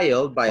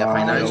 Filed by a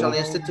financial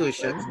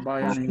institution.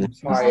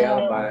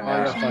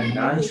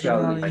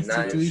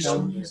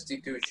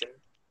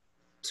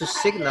 To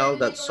signal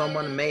that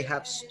someone may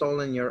have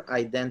stolen your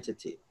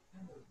identity.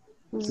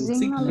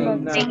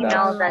 Someone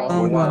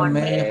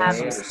may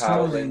have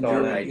stolen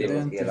your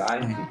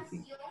identity.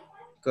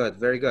 Good,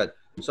 very good.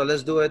 So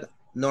let's do it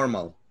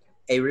normal.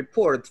 A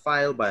report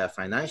filed by a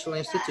financial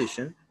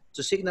institution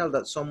to signal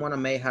that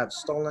someone may have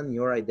stolen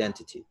your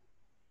identity.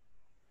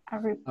 A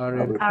report. A A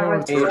report A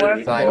report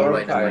report filed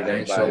filed by by an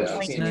opinion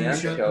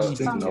financial shall institute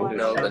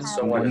signal that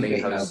someone may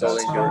have stolen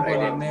your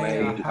someone may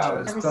may have have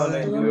Have stolen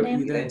stolen your your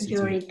stolen identity.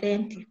 your identity.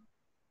 identity.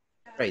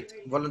 Great.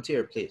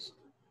 Volunteer, please.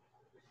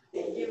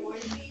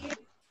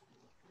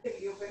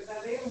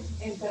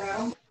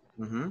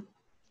 Mm-hmm.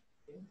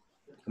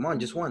 Come on,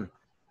 just one.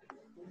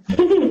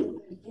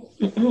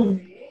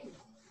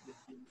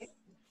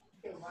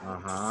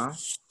 Uh-huh.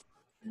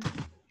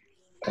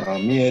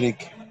 Me,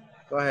 Eric.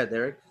 Go ahead,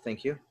 Eric.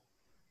 Thank you.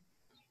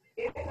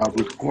 A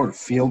record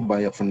filed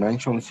by a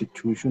financial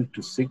institution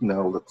to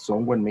signal that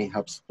someone may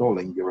have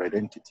stolen your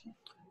identity.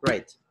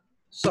 Right.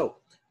 So,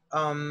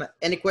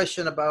 any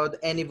question about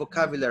any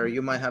vocabulary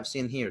you might have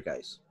seen here,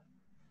 guys?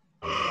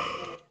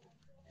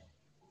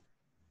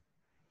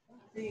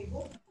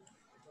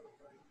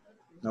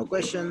 No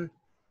question?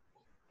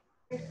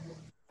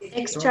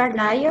 Extra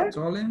layer.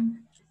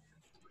 Stolen?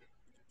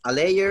 A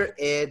layer,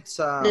 it's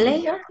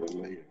Layer.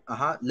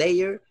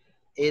 layer.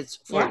 It's,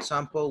 for Yeah.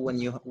 example, when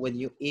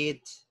you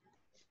eat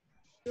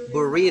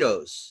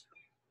burritos,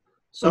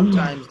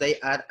 sometimes they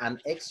add an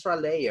extra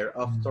layer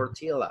of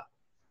tortilla.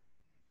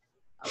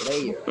 A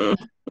layer,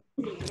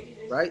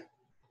 right?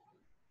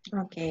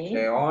 Okay.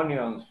 The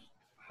onions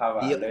have a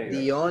layer.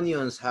 The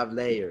onions have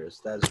layers.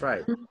 That's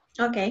right.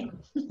 Okay.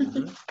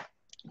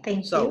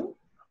 Thank So, you.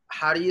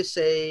 how do you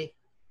say?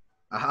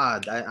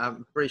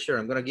 I'm pretty sure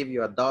I'm gonna give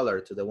you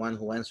 $1 to the one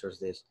who answers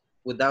this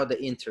without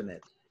the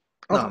internet.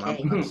 No,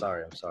 Okay. I'm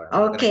sorry.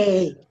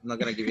 Okay. I'm not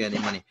gonna give you any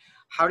money.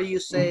 How do you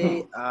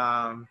say?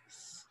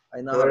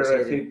 I know We how to say it.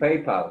 receive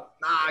PayPal.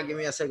 Nah, give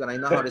me a second. I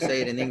know how to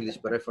say it in English,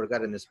 but I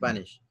forgot in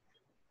Spanish.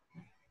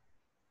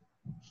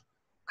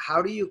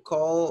 How do you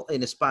call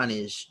in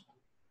Spanish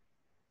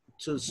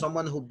to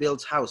someone who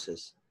builds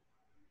houses?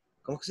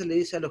 ¿Cómo que se le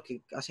dice a los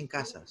que hacen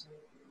casas?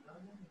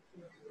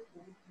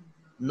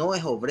 No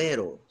es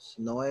obrero,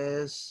 no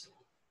es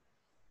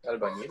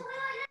Albañil.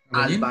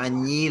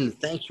 albañil.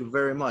 Thank you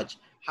very much.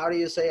 How do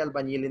you say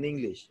albañil in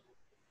English?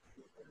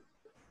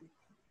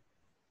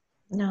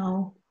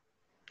 No.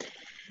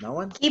 No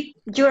one? Keep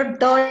your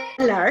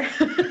dollar.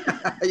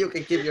 You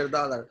can keep your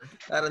 $1.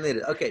 I don't need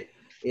it. Okay.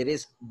 It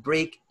is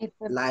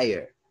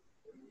bricklayer.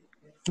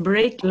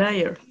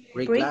 Bricklayer.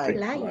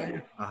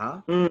 Bricklayer.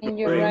 Uh-huh. Can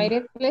you write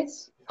it,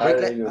 please?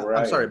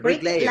 I'm sorry,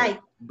 bricklayer.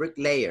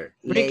 Bricklayer.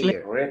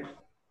 Layer.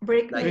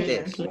 Bricklayer. Like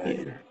this.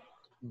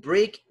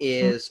 Brick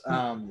is,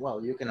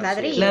 well, you cannot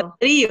see it.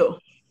 Ladrillo.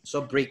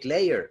 So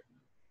bricklayer.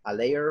 A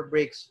layer of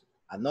bricks,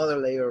 another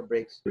layer of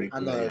bricks,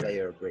 another Bricklayer.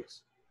 layer of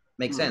bricks.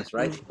 Makes sense,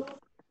 right?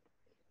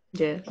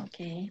 Yes.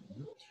 Okay.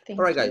 Thank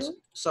All right, guys. you.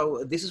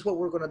 So this is what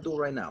we're going to do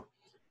right now.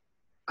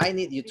 I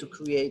need you to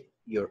create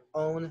your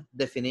own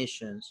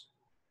definitions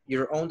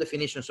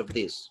of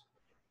this.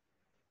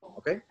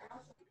 Okay?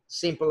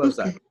 Simple as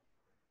that.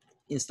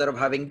 Instead of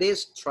having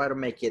this, try to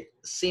make it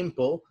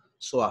simple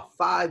so a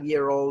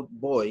 5-year-old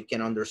boy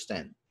can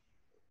understand.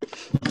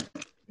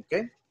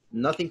 Okay?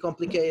 Nothing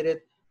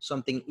complicated,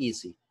 something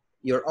easy.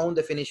 Your own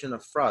definition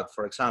of fraud,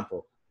 for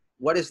example.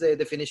 What is the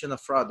definition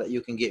of fraud that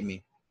you can give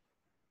me?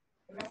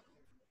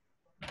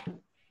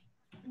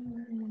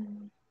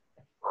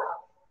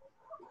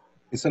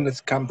 Isn't it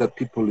a scam that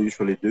people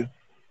usually do?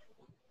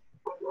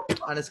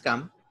 An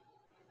scam.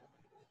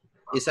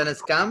 It's an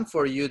scam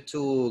for you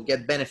to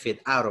get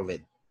benefit out of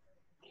it.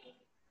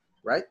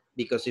 Right?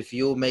 Because if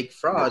you make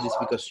fraud, it's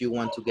because you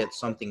want to get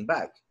something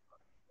back.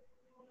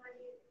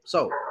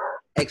 So,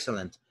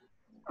 excellent.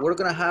 We're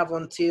going to have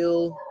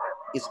until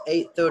it's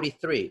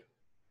 8:33.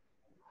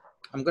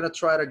 I'm going to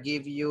try to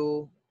give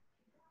you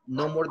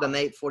no more than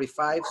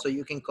 8:45 so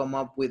you can come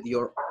up with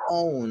your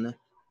own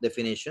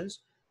definitions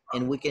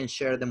and we can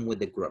share them with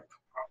the group.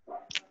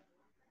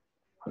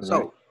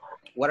 So,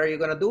 what are you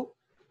going to do?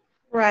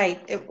 Right.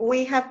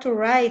 We have to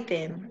write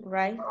them,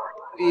 right?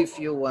 If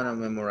you want to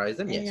memorize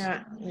them,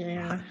 yes.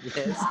 Yeah.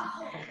 Yes.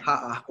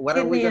 What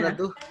are we going to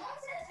do?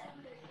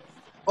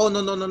 Oh,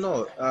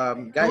 no.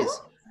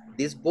 Guys,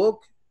 this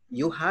book,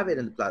 you have it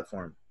on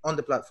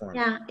the platform.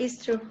 Yeah,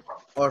 it's true.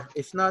 Or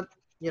if not,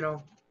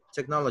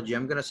 technology,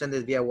 I'm going to send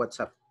it via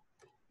WhatsApp.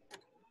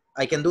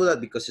 I can do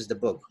that because it's the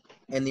book.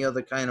 Any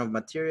other kind of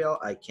material,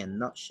 I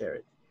cannot share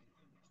it.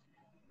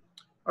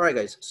 All right,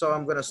 guys. So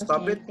I'm going to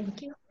stop it.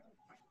 Thank you.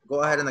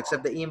 Go ahead and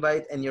accept the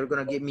invite, and you're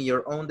going to give me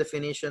your own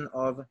definition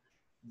of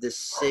the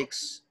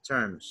 6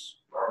 terms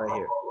right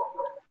here.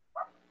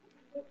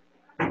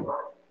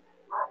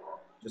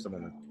 Just a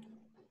moment.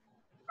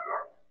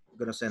 I'm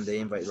going to send the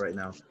invite right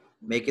now.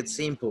 Make it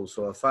simple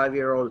so a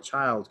 5-year-old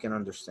child can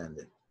understand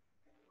it.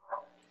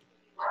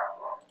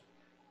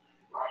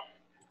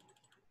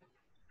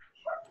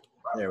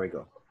 There we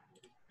go.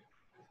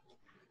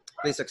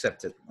 Please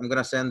accept it. I'm going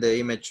to send the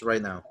image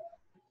right now.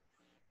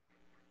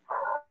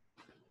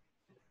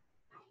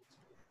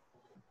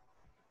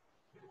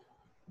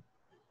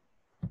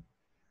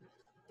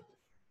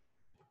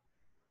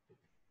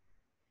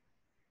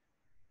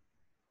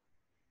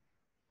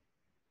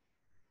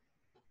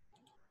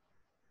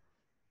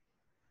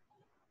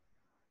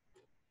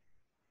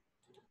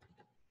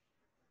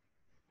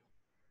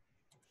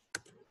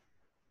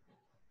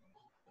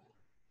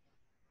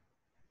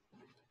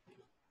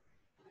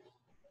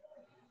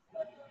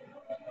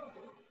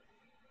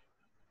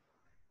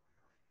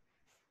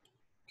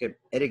 Okay,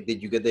 Eric,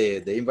 did you get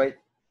the invite?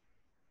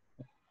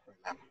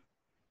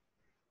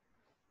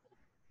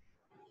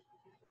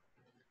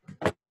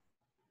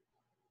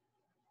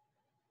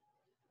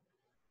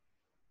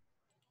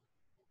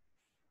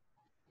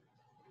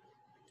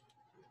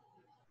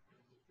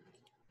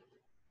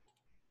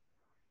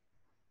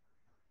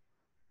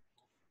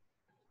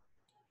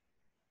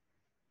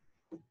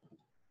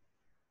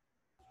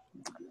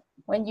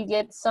 When you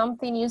get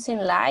something using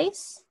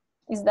lies,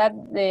 is that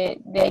the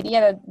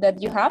idea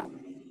that you have?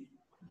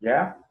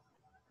 Yeah.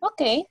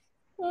 Okay.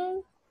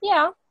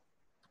 Yeah.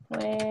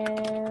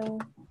 When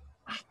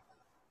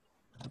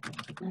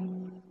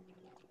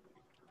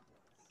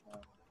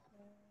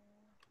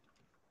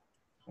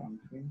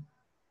Something.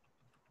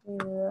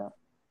 yeah.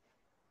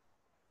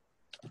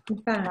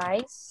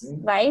 Bad.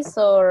 Lies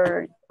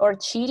or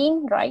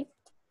cheating, right?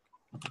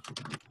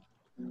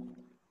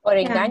 Or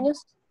Yeah.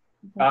 engaños.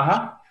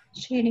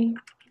 Cheating.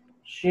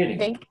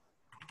 Cheating. Okay.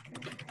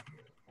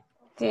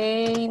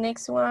 Okay,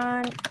 next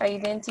one,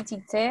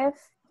 identity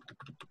theft.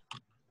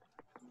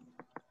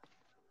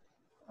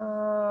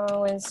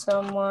 When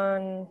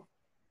someone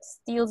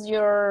steals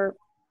your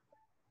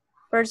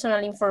personal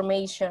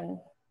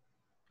information.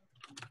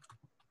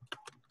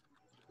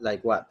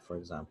 Like what, for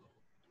example?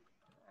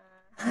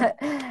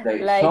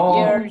 Like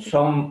your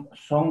someone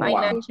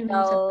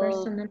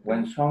financial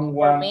when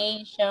someone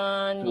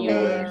information, to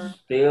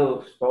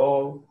your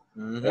stole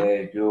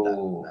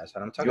That's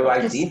what I'm talking your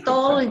about. ID.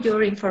 Stole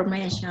your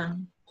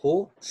information.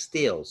 Who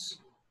steals?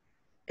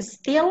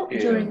 Steal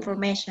your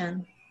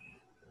information.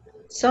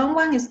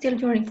 Someone steal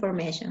your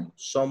information.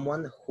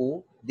 Someone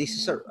who, this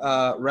is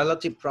a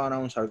relative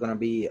pronouns are gonna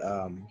be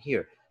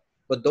here.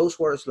 But those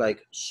words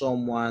like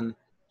someone,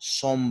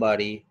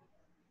 somebody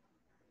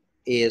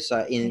is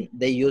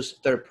they use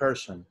third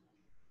person.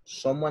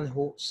 Someone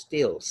who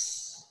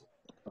steals.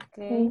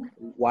 Okay.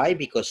 Why?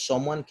 Because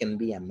someone can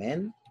be a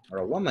man or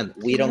a woman.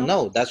 We don't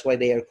know. That's why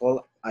they are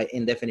called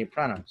indefinite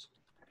pronouns.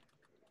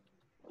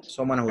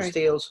 Someone who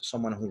steals,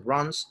 someone who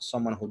runs,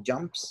 someone who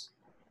jumps.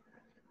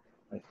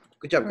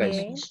 Good job, guys.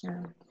 Okay.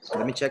 So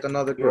let me check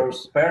another Your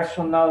groups.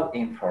 personal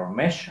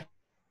information.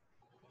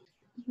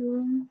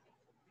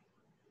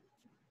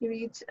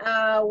 It's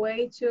a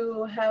way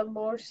to have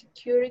more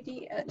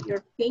security at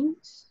your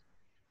things.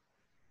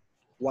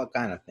 What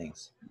kind of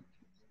things?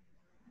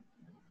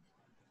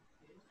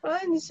 Well,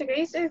 in this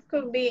case, it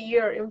could be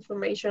your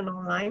information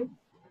online.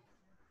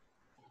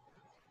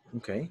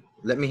 Okay.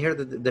 Let me hear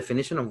the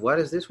definition of what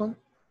is this one?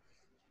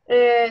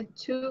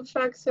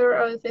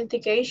 Two-factor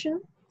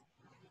authentication.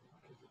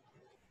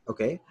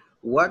 Okay.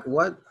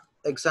 What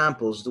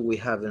examples do we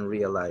have in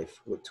real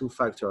life with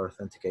two-factor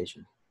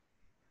authentication?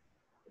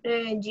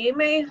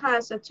 Gmail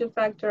has a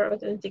two-factor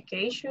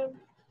authentication.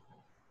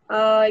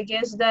 I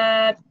guess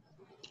that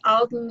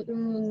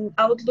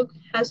Outlook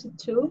has it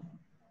too.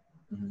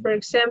 For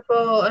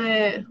example,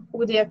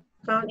 with the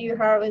account you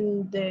have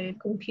in the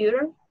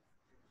computer,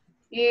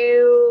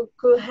 you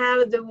could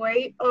have the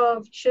way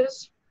of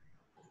just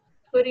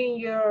putting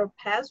your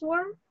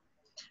password,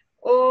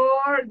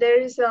 or there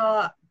is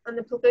an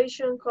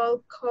application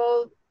called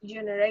Code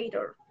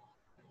Generator,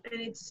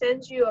 and it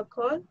sends you a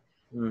code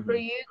for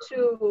you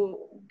to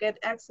get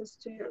access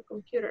to your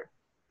computer.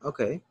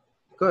 Okay,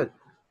 good.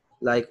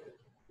 Like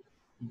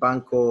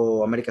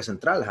Banco America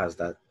Central has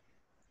that.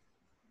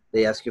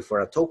 They ask you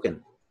for a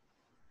token.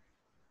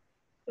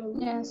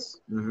 Yes.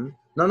 No,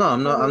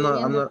 I'm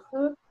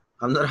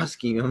not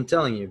asking you. I'm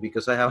telling you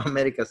because I have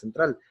America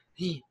Central.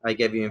 I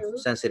gave you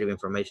sensitive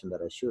information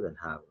that I shouldn't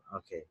have.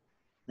 Okay,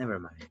 never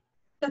mind.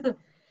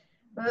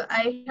 Well,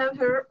 I have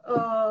heard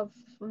of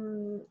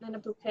an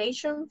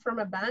application from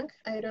a bank.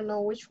 I don't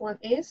know which one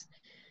is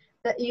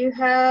that you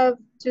have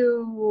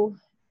to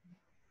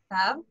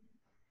have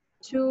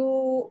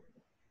two.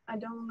 I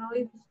don't know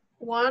if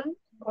one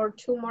or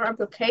two more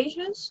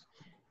applications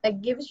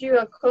that gives you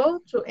a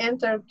code to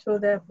enter to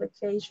the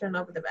application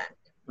of the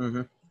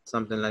bank.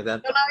 Something like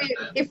that. I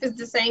don't know if it's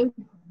the same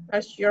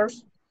as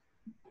yours.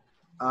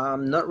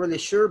 I'm not really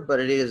sure, but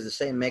it is the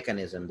same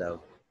mechanism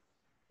though.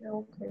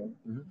 Okay.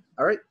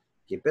 All right,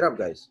 keep it up,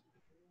 guys.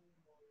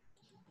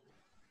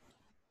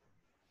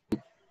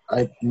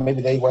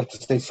 Maybe they want to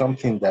say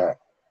something that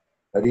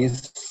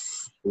is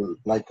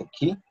like a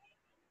key.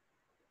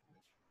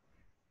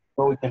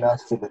 So we can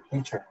ask to the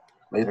teacher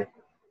later.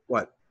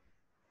 What?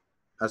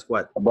 Ask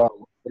what? About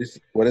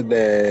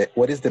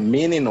what is the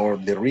meaning or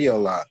the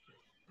real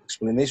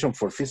explanation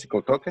for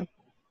physical token?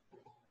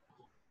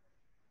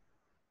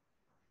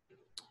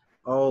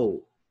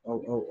 Oh.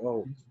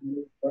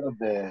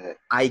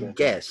 I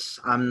guess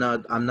I'm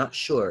not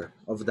sure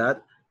of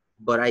that,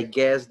 but I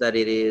guess that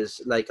it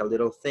is like a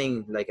little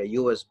thing, like a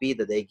USB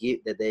that they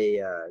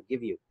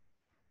give you.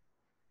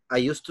 I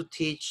used to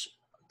teach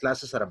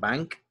classes at a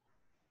bank,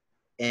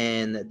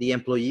 and the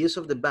employees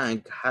of the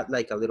bank had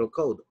like a little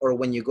code. Or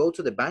when you go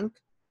to the bank,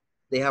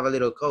 they have a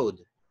little code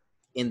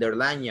in their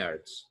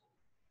lanyards.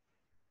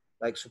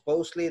 Like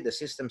supposedly the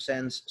system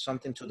sends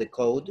something to the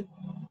code,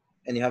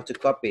 and you have to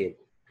copy it.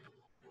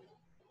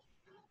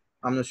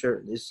 I'm not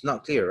sure. It's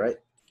not clear, right?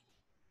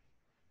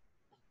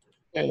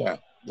 Yeah,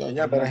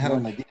 but I had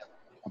an idea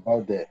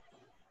about the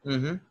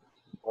Mm-hmm.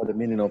 or the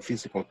meaning of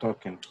physical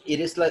token.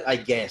 It is like, I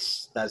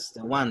guess that's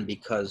the one,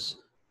 because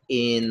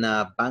in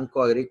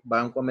Banco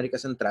América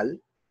Central,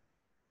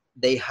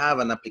 they have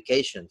an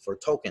application for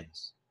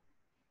tokens.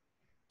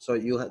 So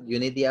you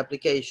need the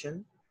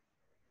application,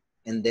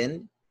 and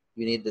then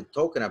you need the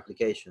token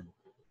application.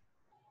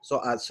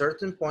 So at a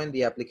certain point,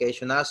 the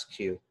application asks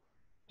you,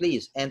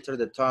 please enter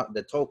the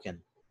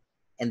token.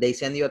 And they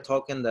send you a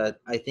token that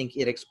I think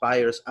it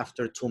expires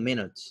after 2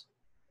 minutes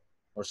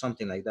or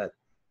something like that.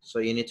 So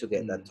you need to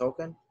get that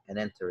token and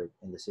enter it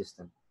in the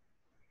system.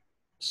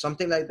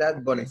 Something like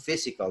that, but in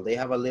physical. They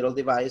have a little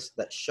device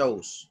that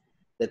shows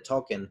the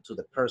token to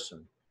the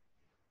person.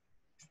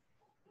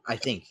 I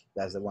think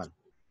that's the one,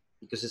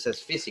 because it says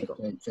physical.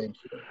 Okay, thank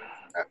you.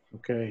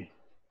 Okay.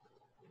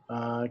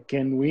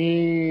 Can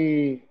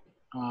we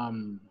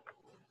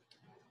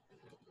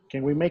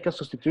make a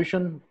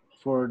substitution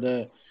for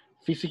the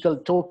physical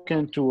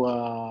token to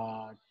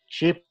a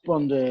chip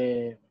on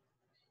the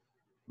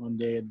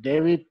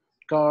debit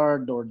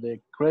card or the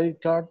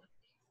credit card?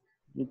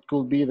 It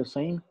could be the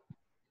same.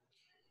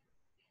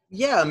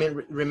 Yeah, I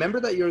mean, remember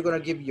that you're going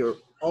to give your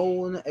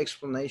own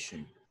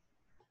explanation.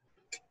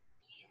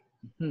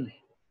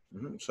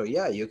 So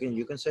yeah, you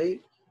can say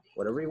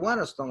whatever you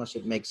want, as long as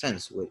it makes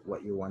sense with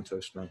what you want to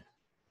explain.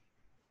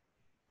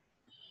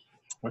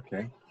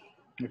 Okay.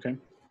 Okay.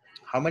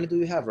 How many do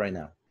you have right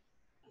now?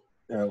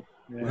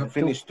 We have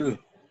finished 2.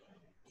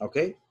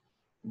 Okay,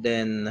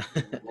 then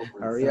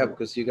hurry up,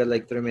 because you got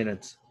like 3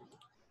 minutes.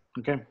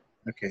 Okay.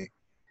 Okay.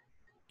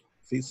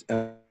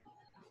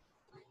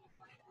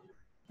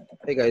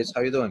 Hey guys,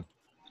 how you doing?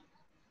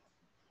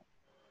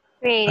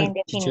 Creating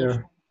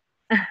definition.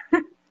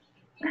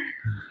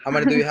 How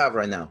many do you have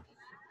right now?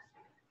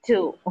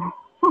 2.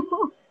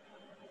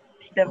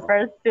 The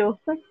first 2.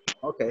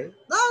 Okay,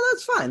 no,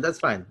 that's fine. That's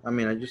fine. I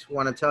mean, I just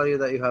want to tell you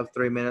that you have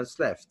 3 minutes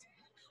left.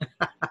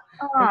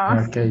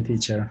 Okay,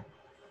 teacher.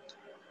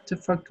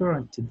 Two-factor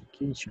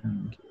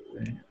authentication.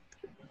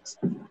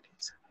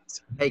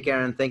 Hey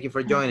Karen, thank you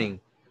for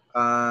joining.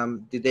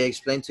 Did they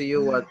explain to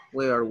you what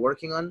we are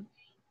working on?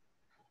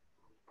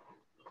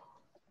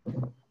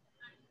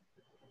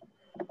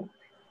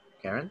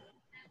 Karen?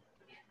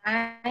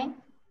 Hi,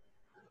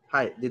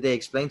 Hi, did they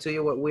explain to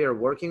you what we are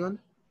working on?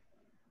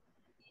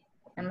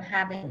 I'm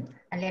having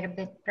a little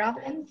bit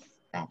problems,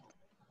 but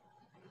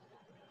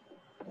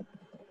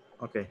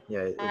Okay,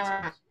 yeah.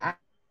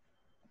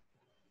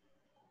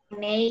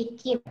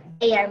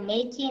 they are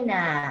making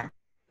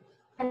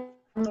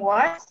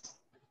words.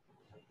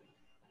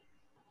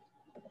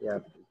 Yeah,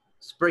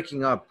 it's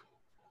breaking up,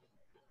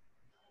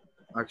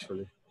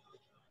 actually.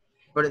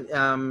 But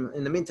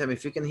in the meantime,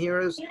 if you can hear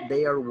us,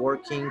 they are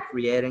working,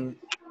 creating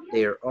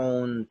their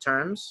own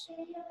terms,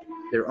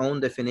 their own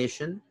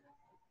definition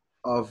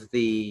of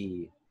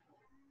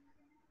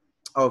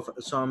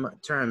some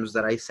terms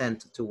that I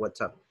sent to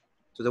WhatsApp,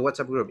 to the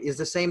WhatsApp group. It's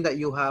the same that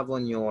you have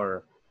on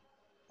your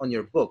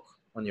book,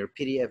 on your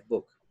PDF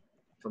book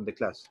from the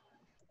class.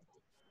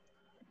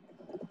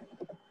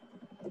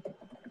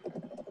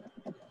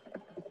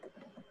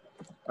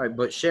 All right,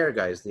 but share,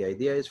 guys. The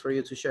idea is for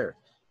you to share.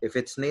 If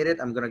it's needed,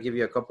 I'm gonna give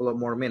you a couple of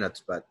more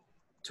minutes, but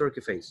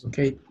turkey face.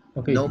 Okay.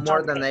 Okay. No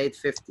more than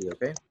 8:50.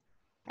 Okay.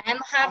 I'm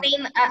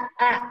having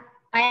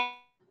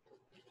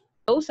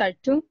Those are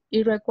 2.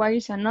 It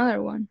requires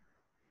another one.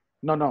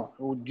 No.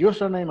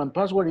 Username and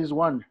password is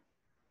 1.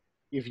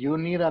 If you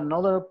need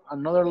another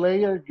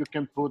layer, you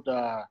can put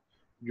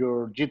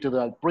your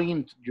digital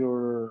print,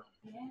 your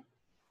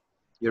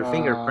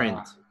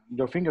fingerprint.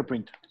 Your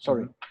fingerprint.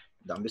 Sorry.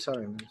 Don't be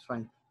sorry, man. It's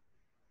fine.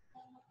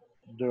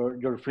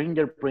 Your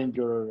fingerprint,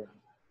 your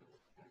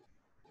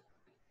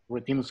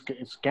retina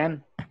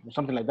scan, or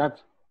something like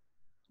that.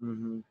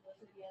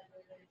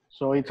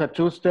 So it's a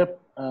 2-step,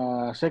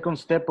 second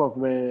step of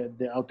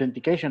the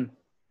authentication.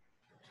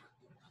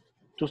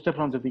 2-step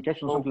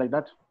authentication, something like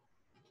that.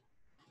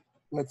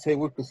 Let's say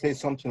we could say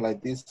something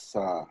like this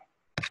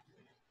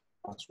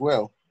as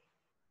well.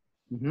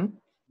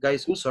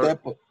 Guys,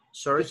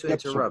 sorry to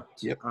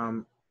interrupt. Yep.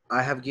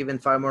 I have given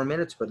 5 more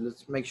minutes, but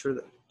let's make sure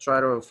that try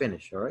to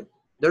finish. All right.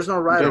 There's no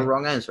right or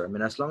wrong answer. I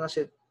mean, as long as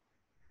it,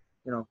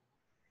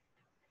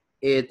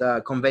 it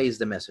conveys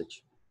the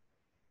message.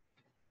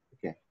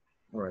 Okay.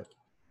 All right.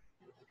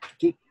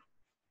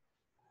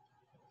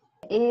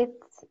 It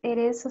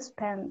is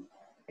suspend.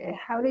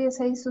 How do you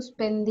say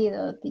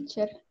suspendido,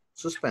 teacher?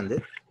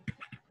 Suspended.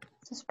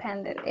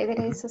 Suspended. It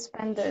is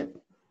suspended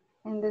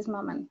in this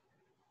moment.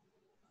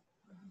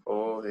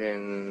 Oh,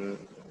 and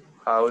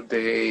how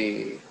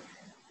they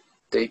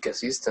take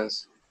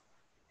assistance?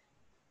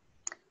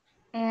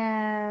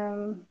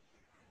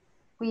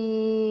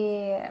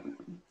 We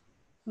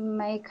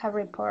make a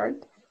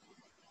report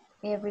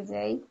every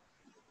day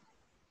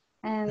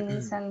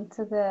and send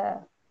to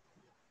the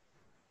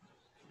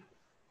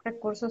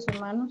recursos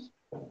humanos.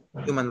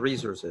 Human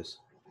resources.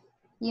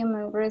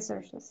 Human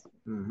resources.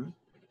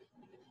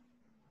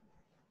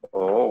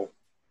 Oh,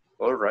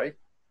 all right.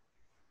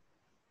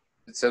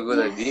 It's a good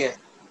idea.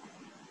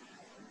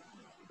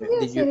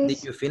 Yes,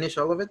 Did you finish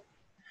all of it?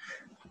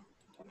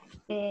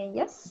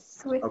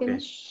 Yes, we Okay.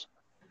 finished.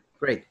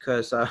 Great,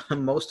 because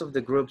most of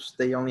the groups,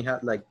 they only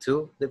had like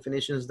 2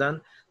 definitions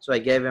done. So I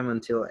gave them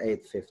until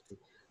 8:50.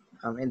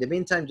 In the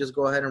meantime, just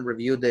go ahead and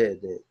review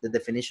the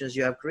definitions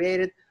you have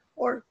created,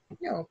 or,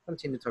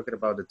 continue talking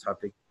about the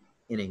topic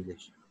in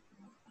English.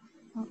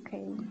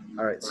 Okay.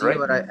 All right, see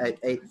you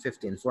at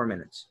 8:50 in 4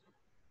 minutes.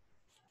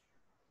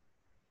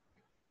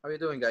 How are you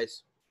doing,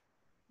 guys?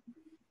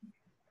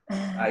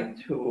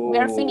 We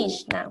are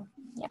finished now.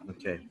 Yeah.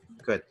 Okay,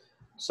 good.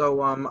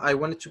 So I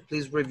wanted to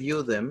please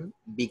review them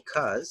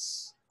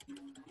because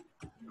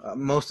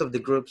most of the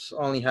groups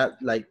only had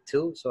like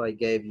 2, so I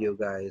gave you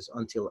guys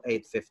until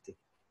 8:50.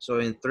 So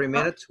in 3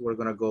 minutes, we're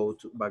gonna go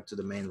back to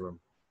the main room.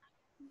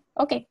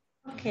 Okay.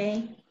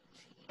 Okay.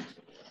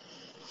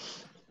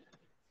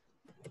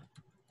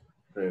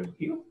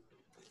 Review.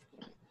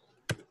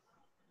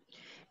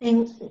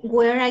 And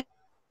where I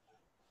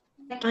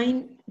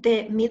find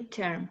the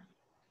midterm?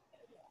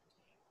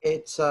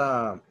 It's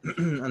on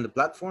the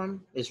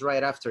platform. It's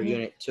right after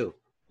Unit 2.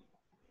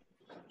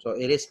 So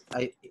it is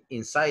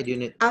inside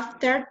Unit.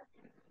 After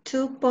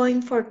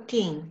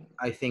 2.14.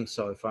 I think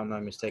so, if I'm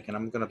not mistaken.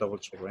 I'm gonna double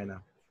check right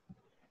now.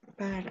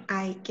 But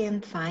I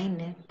can't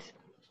find it.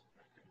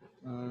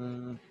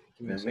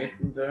 Give me a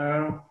second.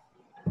 There,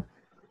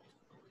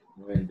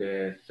 with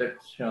the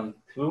section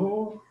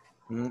 2.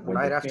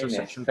 Right after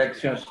section 2.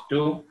 Sections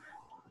 2.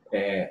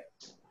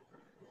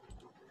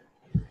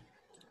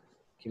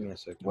 Give me a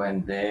second.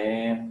 When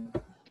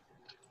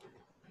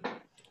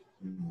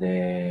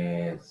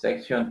the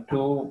section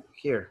 2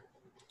 here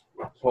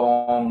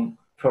from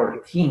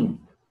 13.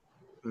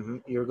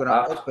 You're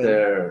gonna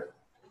open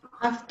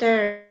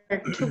after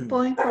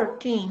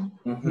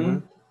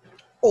 2.14.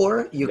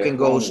 Or you can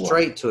go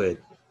straight to it.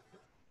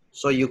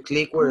 So you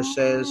click where it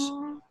says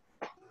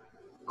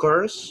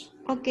course.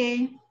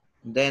 Okay.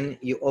 Then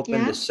you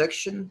open the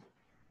section,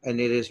 and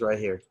it is right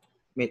here,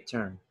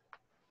 midterm.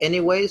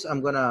 Anyways,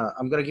 I'm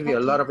gonna give you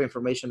a lot of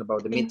information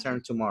about the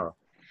midterm tomorrow.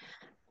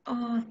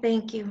 Oh,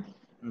 thank you.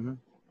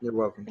 You're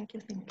welcome. Thank you.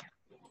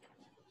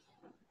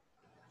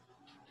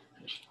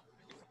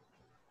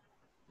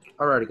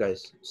 All right,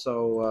 guys.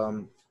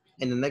 So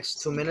in the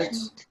next 2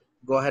 minutes,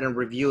 go ahead and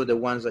review the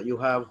ones that you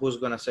have. Who's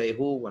gonna say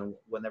who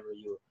whenever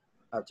you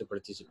have to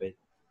participate.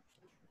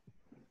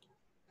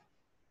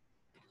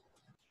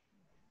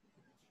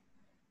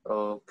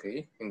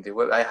 Okay, in the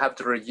web, I have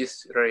to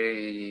register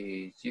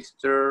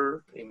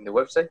in the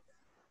website.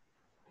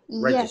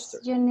 Yes,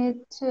 you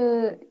need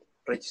to.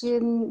 Register.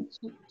 You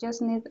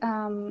just need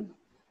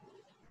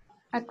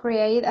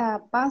create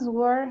a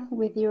password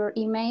with your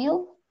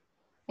email,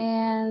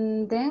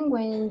 and then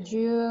when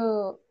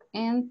you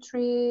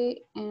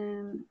entry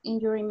in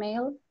your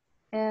email,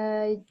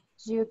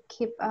 you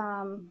keep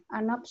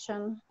an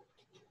option,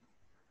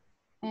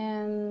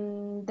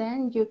 and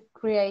then you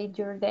create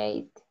your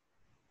date.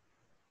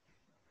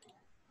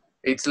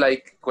 It's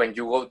like when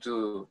you go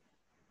to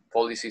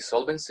policy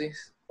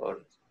solvencies,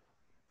 or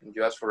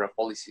you ask for a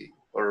policy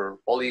or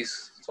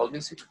police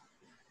solvency.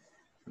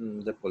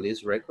 The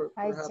police record,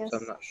 perhaps?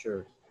 I'm not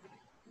sure.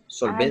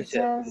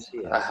 Solvencia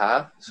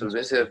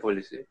de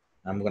policía.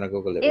 I'm gonna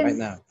Google it right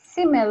now.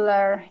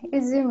 Similar.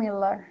 It's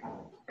similar.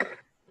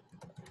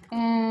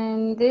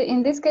 And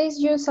in this case,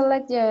 you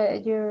select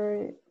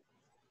your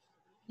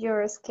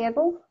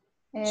schedule.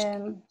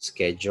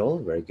 Schedule,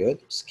 very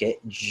good.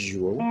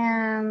 Schedule.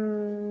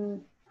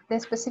 And the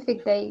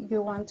specific day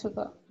you want to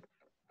go.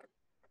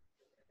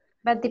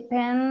 But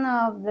depend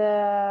of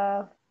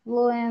the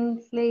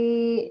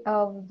fluently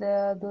of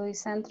the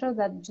centro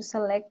that you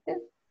selected.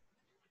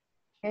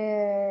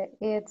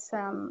 It's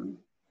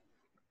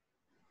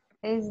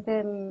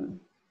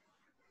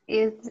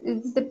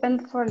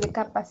depend for the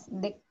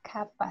capacity.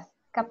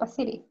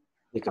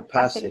 The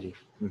capacity.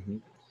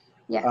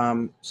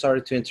 Yeah.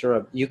 Sorry to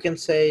interrupt. You can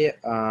say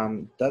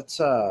that's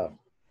a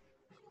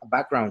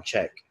background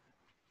check.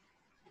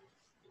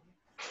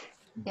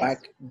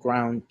 Yes.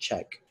 Background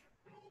check.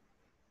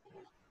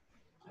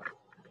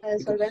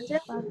 Solvencia?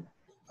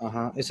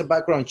 It's a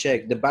background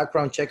check. The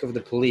background check of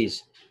the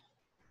police.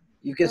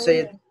 You can say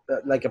it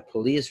like a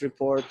police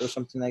report or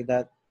something like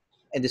that.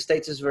 In the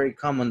States, it's very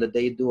common that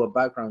they do a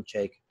background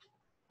check.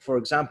 For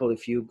example,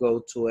 if you go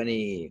to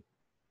any,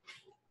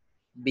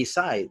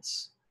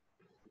 besides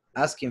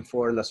asking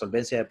for la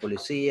solvencia de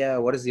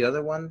policía, what is the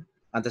other one?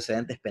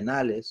 Antecedentes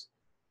penales.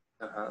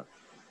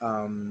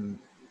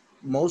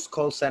 Most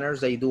call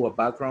centers, they do a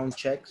background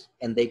checks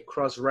and they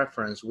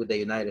cross-reference with the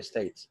United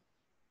States.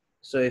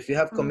 So if you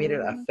have committed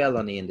a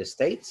felony in the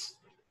States,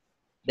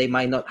 they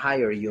might not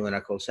hire you in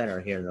a call center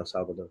here in El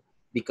Salvador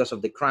because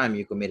of the crime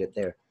you committed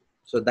there.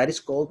 So that is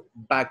called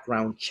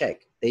background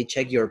check. They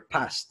check your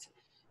past,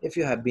 if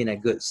you have been a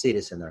good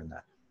citizen or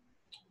not.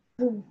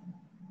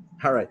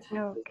 All right,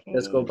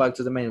 let's go back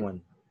to the main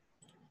one.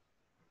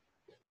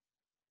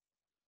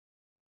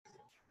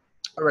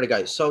 All right,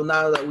 guys, so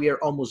now that we are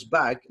almost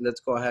back, let's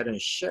go ahead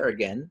and share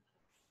again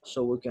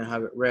so we can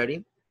have it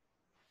ready.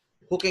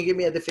 Who can give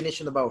me a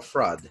definition about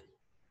fraud?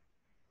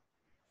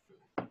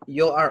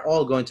 you are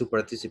all going to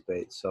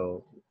participate.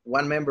 So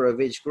one member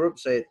of each group,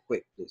 say it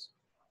quick, please.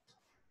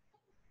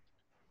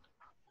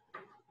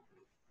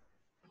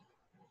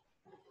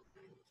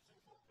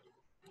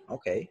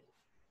 Okay.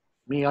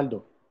 Me,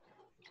 Aldo.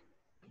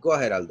 Go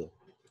ahead, Aldo.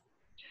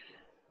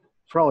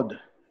 Fraud.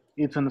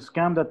 It's a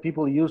scam that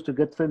people use to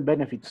get some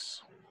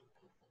benefits.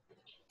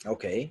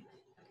 Okay.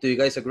 Do you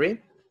guys agree?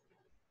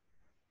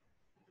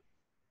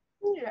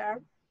 Yeah.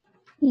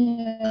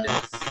 Yeah.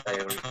 Yes, I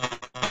agree.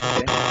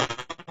 Okay.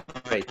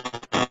 Great.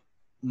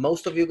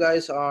 Most of you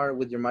guys are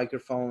with your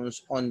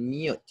microphones on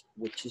mute,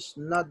 which is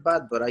not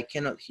bad, but I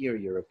cannot hear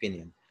your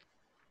opinion.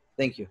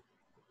 Thank you.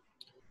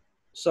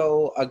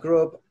 So a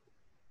group,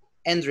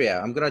 Andrea,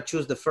 I'm gonna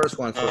choose the first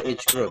one for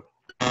each group.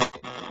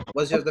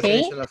 What's your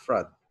definition of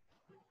fraud?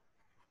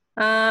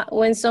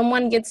 When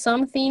someone gets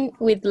something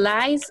with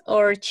lies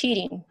or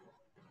cheating.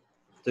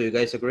 Do you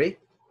guys agree?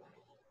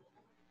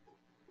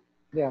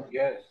 Yeah.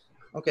 Yes.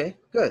 Okay,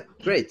 good,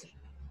 great.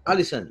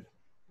 Allison.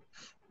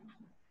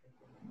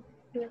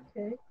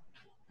 Okay.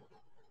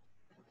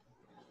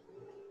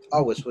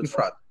 Always with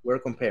fraud, we're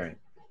comparing.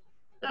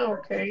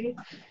 Okay.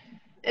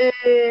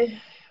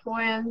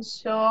 When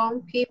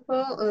some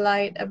people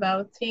lie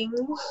about things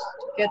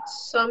to get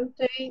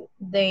something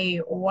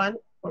they want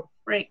for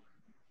free,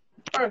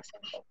 for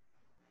example.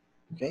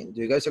 Okay,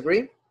 do you guys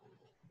agree?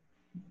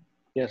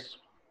 Yes.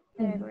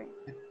 I agree.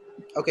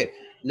 Okay,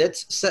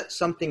 let's set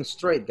something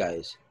straight,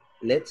 guys.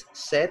 Let's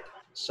set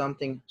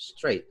something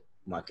straight.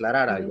 Vamos a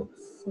aclarar algo.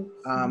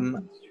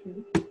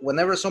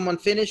 Whenever someone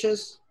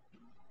finishes,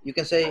 you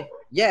can say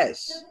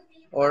yes,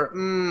 or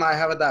I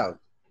have a doubt,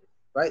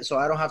 right? So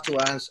I don't have to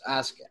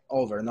ask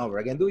over and over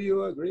again, do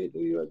you agree? Do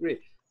you agree?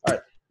 All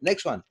right,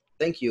 next one.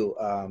 Thank you,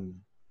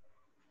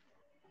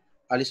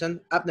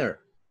 Alison. Abner,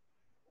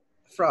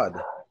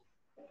 fraud.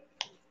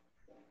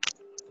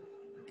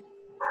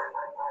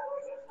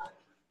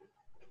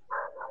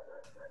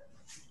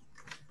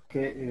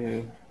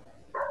 Okay,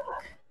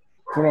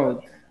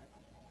 fraud.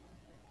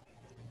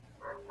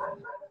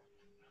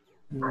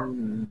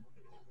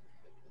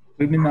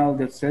 Criminal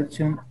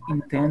deception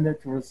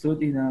intended to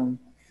result in a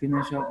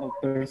financial or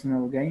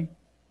personal gain.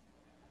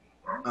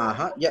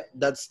 Yeah,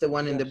 that's the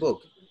one in the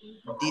book.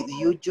 Did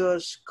you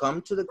just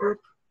come to the group?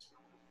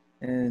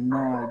 No,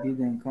 I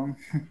didn't come.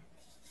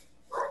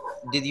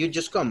 Did you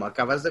just come?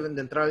 ¿Acabas de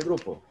entrar al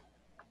grupo?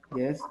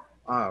 Yes.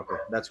 Okay,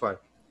 that's why.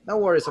 No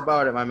worries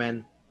about it, my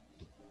man.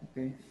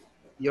 Okay.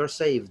 You're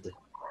saved.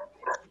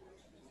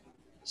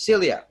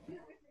 Celia.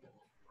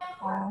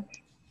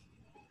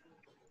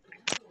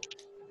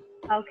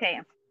 Okay.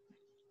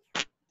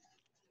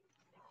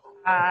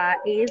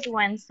 Is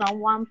when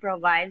someone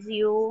provides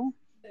you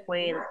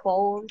with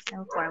false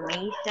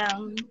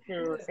information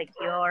to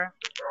secure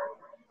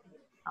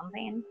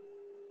something,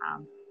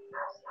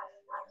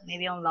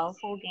 maybe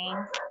unlawful gain.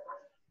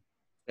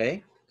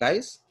 Okay,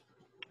 guys?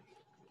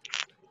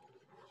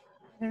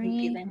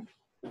 Agree.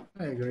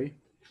 I agree.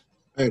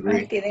 I agree.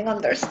 I didn't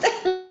understand.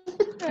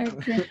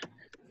 Okay.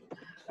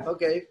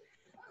 Okay,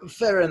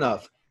 fair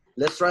enough.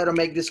 Let's try to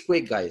make this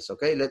quick, guys,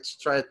 okay? Let's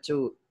try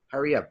to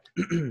hurry up.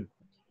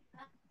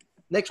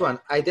 Next one,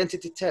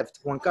 identity theft.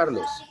 Juan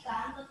Carlos.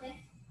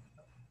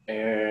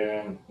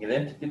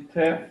 Identity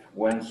theft,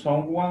 when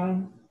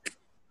someone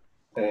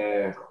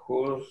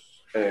who's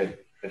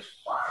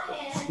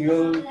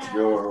steal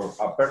your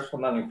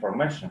personal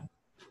information.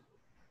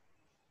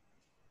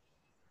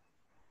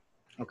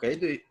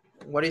 Okay,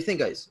 what do you think,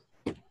 guys?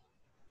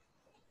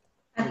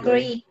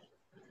 Agree.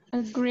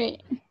 Agree.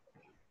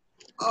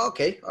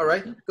 Okay, all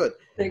right, good.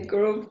 The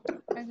group.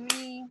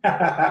 Agree.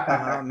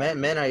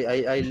 Man,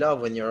 I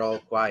love when you're all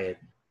quiet.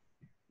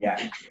 Yeah.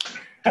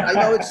 I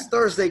know it's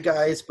Thursday,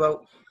 guys,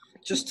 but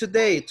just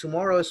today.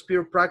 Tomorrow is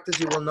pure practice.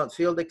 You will not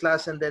feel the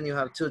class, and then you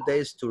have 2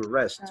 days to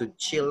rest, to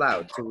chill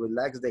out, to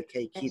relax the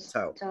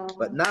quito.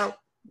 But now,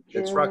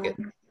 let's rock it.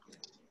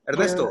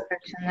 Ernesto.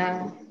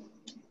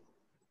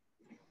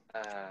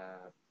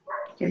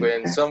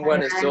 When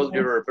someone stole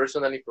your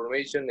personal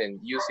information and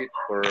use it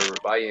for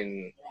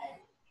buying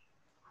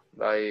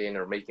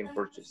or making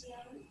purchase.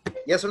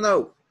 Yes or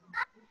no?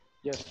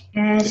 Yes.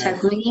 Yes,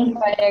 agree.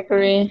 I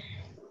agree.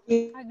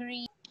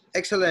 Agree.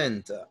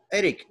 Excellent.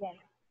 Eric.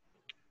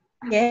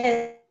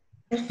 Yes.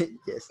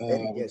 Yes,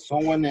 Eric, yes.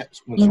 Someone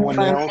else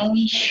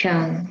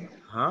Information.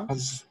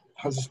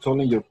 has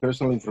stolen your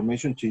personal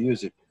information to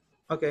use it.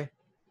 Okay.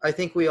 I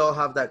think we all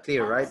have that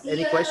clear, right?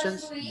 Any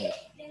questions?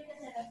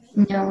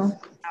 No.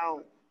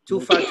 No.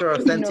 Two-factor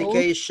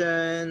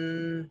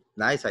authentication.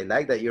 Nice, I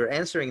like that. You're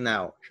answering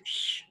now.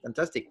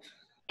 Fantastic.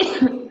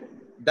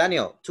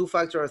 Daniel,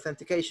 two-factor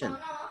authentication.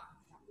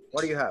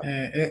 What do you have?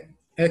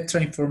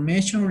 Extra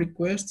information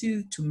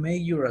requested to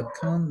make your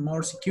account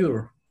more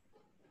secure.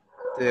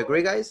 Do you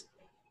agree, guys?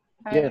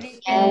 Yes.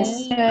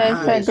 Yes. Yes,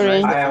 I Nice,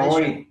 agree. nice I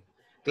definition. agree.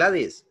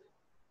 Gladys.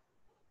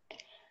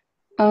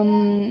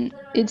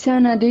 It's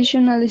an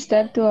additional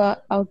step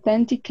to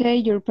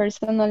authenticate your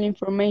personal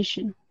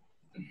information.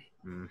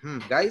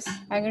 Guys?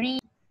 Agree.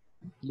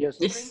 Yes.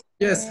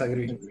 Yes, I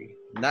agree.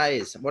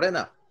 Nice.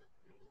 Morena.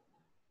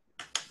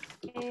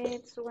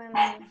 It's when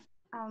a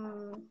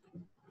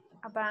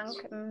bank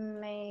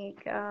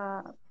make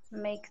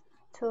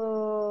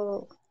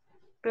two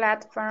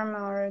platform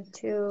or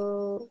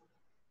two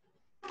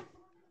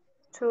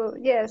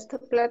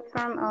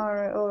platform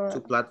or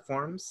Two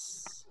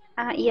platforms.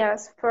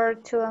 yes, for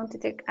to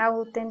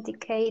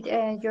authenticate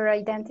your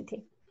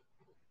identity.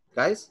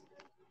 Guys?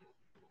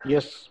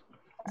 Yes.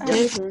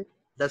 Yes.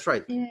 That's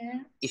right. Yeah.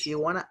 If you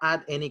want to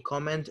add any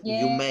comment,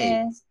 you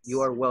may.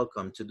 You are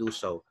welcome to do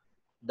so.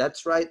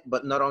 That's right,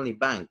 but not only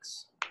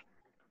banks.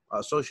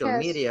 Social Yes.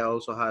 media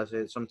also has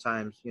it.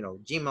 Sometimes, you know,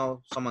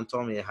 Gmail, someone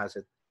told me it has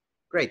it.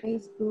 Great.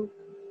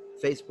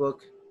 Facebook.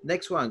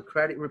 Next one,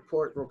 credit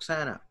report,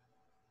 Roxana.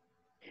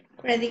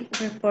 Credit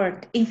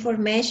report.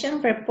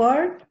 Information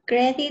report,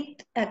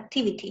 credit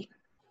activity.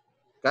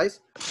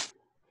 Guys?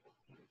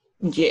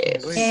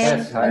 Yes.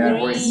 Yes, I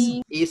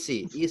agree.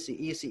 Easy, easy,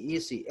 easy,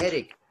 easy.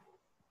 Eric.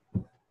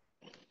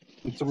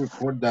 It's a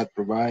report that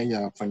provides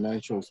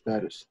financial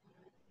status.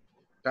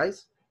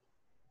 Guys?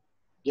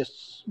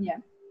 Yes. Yeah.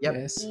 Yep.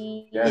 Yes.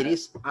 It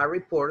is a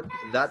report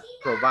that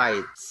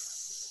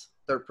provides,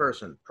 third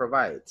person,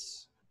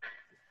 provides.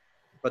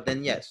 But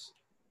then yes.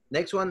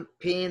 Next one,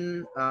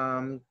 PIN,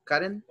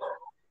 Karen.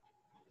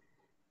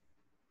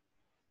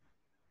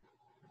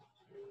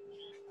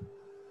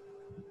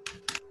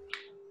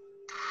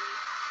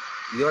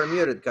 You're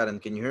muted, Karen.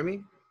 Can you hear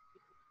me?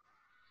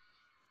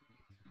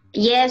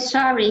 Yes,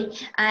 sorry.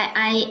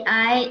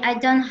 I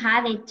don't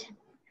have it.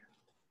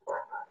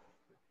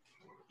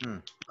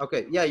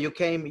 Okay. Yeah, you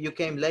came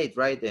late,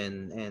 right?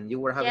 And you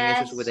were having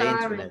issues Yes, with the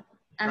sorry. internet.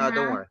 No,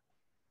 don't worry.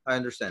 I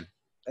understand.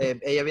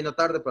 Ella vino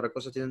tarde para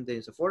cosas tienen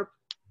Insafor.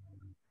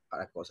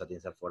 Para cosas de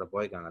Insafor,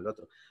 oigan al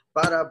otro.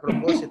 Para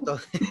propósito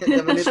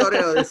de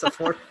monitoreo de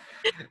Insafor.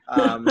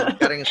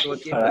 Karen estuvo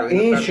aquí, pero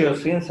vino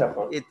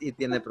tarde y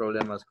tiene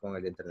problemas con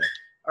el internet.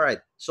 All right.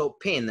 So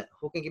PIN.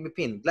 Who can give me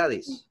PIN?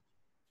 Gladys.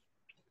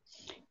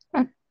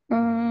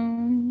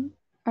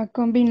 A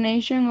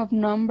combination of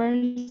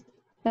numbers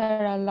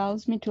that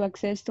allows me to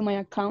access to my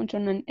account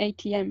on an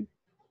ATM.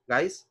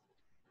 Guys?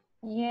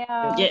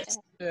 Yeah. Yes.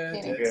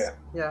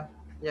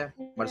 Yeah.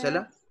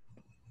 Marcela?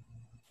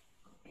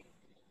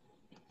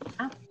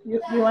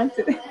 You want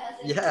to?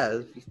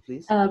 Yeah,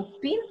 please.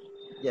 PIN?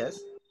 Yes.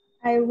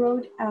 I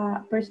wrote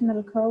a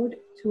personal code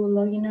to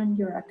log in on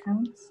your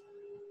accounts.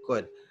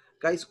 Good.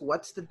 Guys,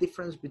 what's the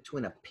difference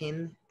between a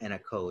PIN and a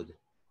code?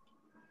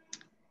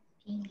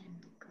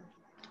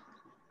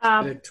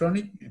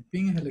 Electronic,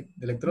 PIN es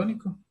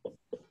electrónico.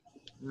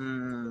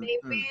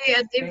 Maybe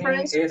a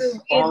difference Is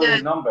could be only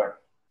that number.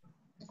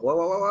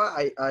 Whoa.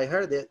 I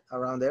heard it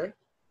around there.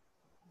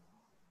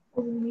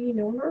 Only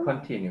number?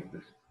 Continue,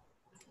 please.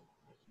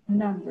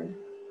 Number.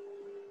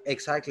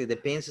 Exactly. The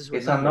PIN is with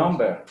It's a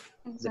number.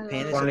 The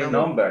PIN is a Only number.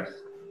 numbers.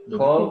 It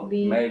Code could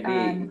be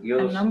maybe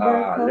use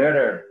number code.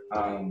 letter.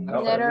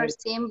 Letters,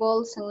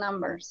 symbols, and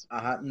numbers.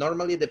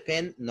 Normally the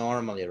PIN,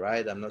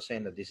 right? I'm not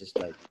saying that this is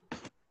like,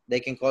 they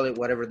can call it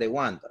whatever they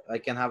want. I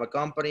can have a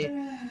company.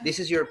 This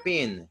is your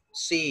PIN,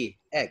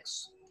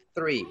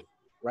 CX3,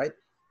 right?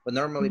 But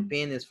normally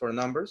PIN is for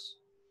numbers.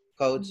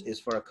 Codes is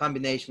for a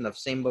combination of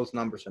symbols,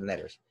 numbers, and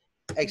letters.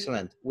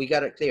 Excellent. We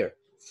got it clear.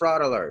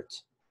 Fraud alert.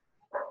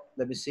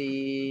 Let me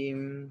see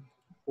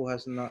who I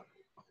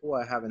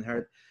haven't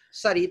heard.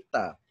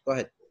 Sarita, go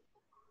ahead.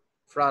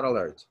 Fraud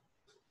alert.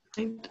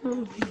 I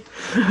don't.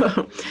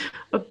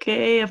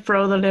 Okay, a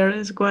fraud alert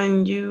is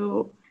when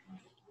you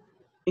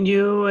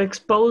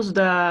expose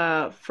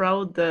the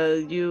fraud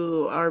that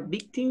you are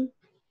victim.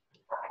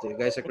 Do you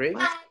guys agree?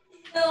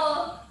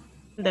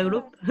 The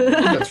group.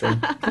 That's right.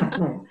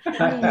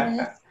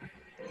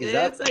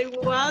 Yes, I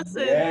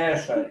wasn't.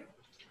 Yes,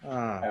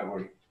 I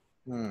agree.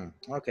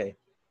 Okay.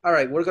 All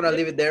right, we're gonna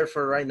leave it there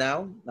for right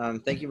now.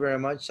 Thank you very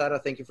much, Sarah.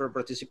 Thank you for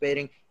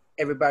participating.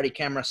 Everybody,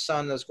 camera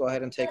on. Let's go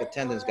ahead and take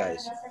attendance,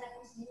 guys.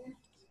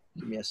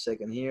 Give me a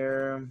second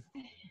here.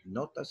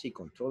 Notas y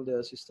control de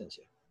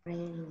asistencia.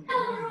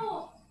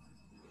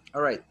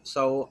 All right,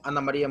 so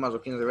Ana María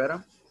Mazoquín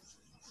Rivera.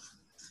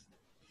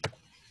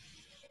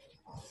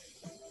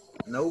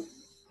 No.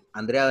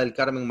 Andrea del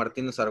Carmen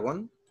Martínez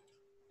Aragón.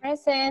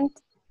 Present.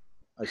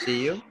 I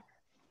see you.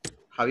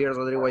 Javier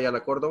Rodrigo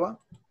Ayala Córdoba.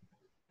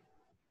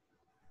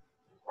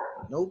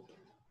 Nope.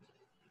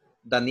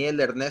 Daniel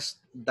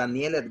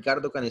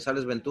Edgardo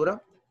Canizales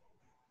Ventura.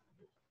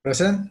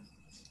 Present.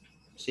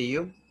 See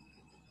you.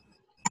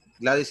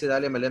 Gladys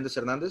Idalia Meléndez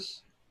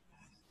Hernández.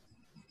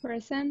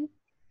 Present.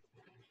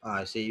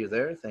 I see you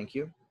there. Thank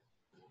you.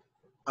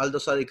 Aldo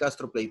Sadi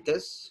Castro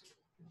Pleites.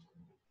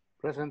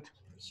 Present.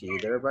 See you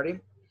there, buddy.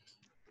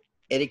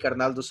 Eric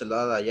Arnaldo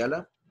Celada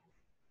Ayala.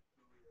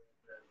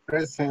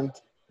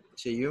 Present.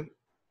 See you.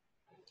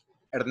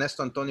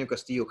 Ernesto Antonio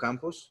Castillo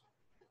Campos.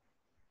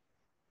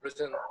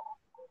 Present.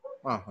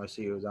 Oh, I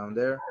see you down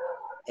there.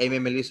 Amy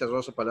Melissa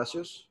Rosa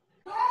Palacios.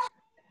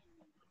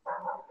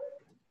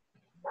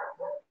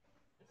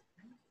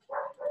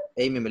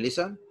 Amy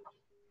Melissa.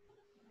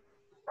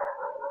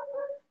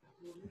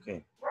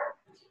 Okay.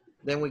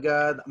 Then we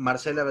got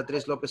Marcela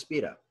Beatriz Lopez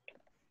Pira.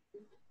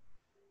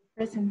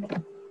 Present.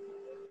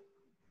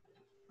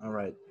 All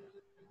right.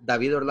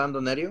 David Orlando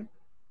Nerio.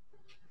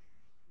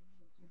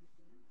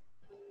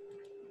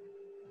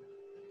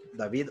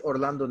 David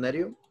Orlando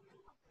Nerio.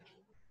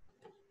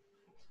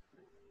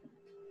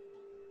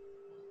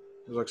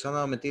 Roxana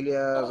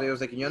Dometilia Ríos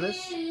de Quiñones.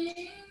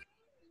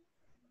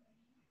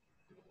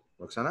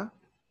 Roxana.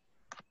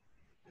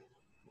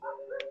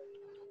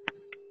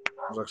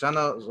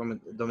 Roxana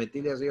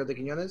Dometilia Ríos de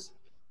Quiñones.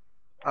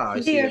 Ah,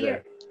 I see you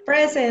there.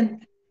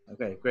 Present.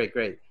 Okay, great,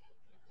 great.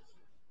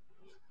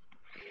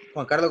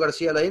 Juan Carlos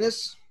García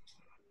Laínez.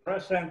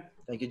 Present.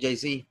 Thank you,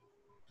 JC.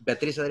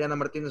 Beatriz Adriana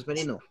Martínez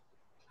Benino.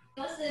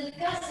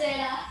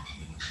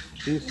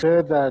 She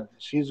said that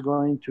she's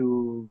going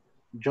to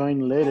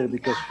join later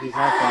because she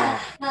has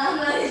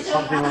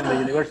something on the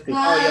university. Oh,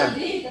 yeah.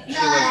 She was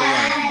the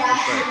one.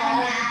 That's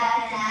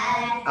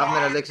right.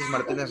 Abner Alexis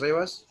Martínez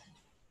Rivas.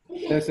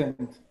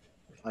 Present.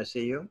 I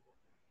see you.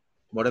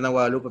 Morena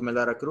Guadalupe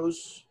Melara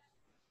Cruz.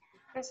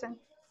 Present.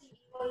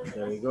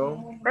 There we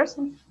go.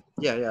 Present.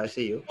 Yeah, I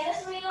see you.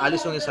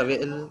 Alison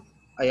Isabel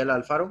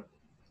Ayala Alfaro.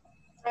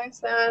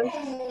 Present.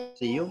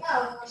 See you.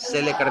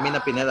 Cele Carmina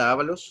Pineda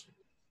Ábalos.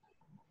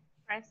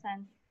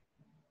 Present.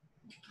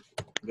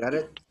 Got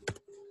it.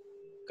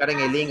 Karen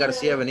Eileen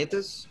García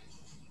Benítez.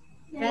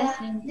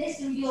 Present.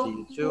 See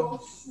you too.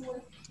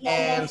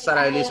 And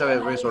Sara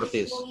Elizabeth Ruiz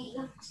Ortiz.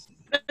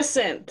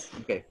 Present.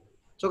 Okay.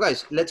 So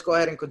guys, let's go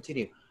ahead and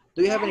continue.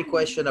 Do you have any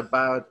question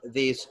about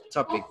this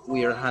topic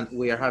we are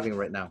having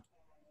right now?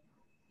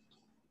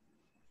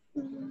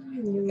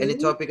 Any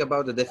topic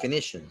about the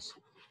definitions?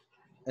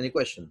 Any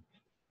question?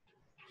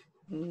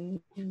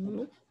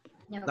 No?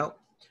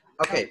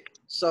 Okay,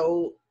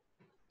 so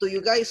do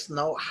you guys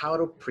know how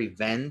to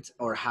prevent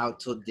or how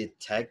to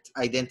detect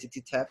identity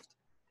theft?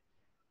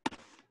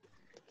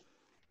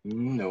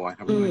 No, I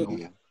have no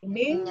idea.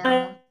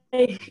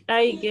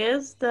 I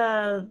guess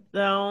that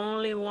the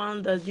only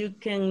one that you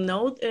can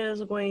note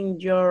is when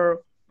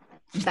your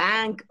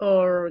bank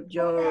or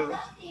your,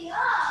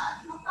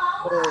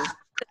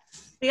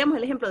 digamos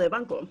el ejemplo de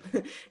banco,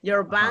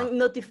 your bank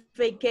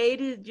notified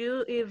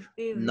you if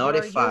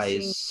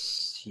notifies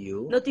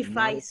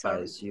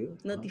you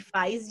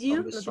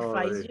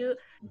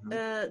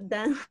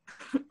then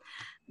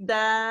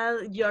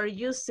that you're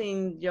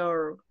using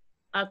your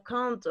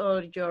account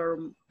or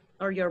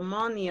your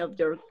money of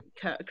your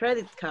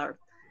credit card,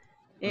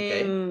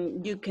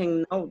 and you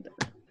can know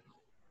that,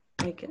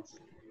 I guess.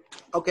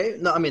 Okay,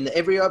 no, I mean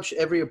every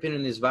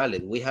opinion is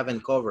valid. We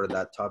haven't covered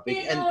that topic,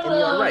 and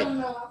you're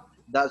right.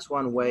 That's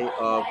one way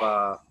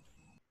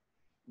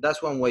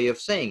of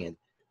saying it.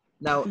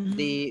 Now,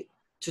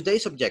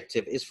 today's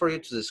objective is for you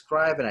to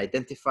describe and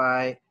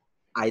identify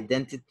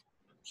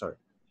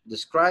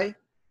describe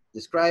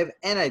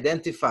and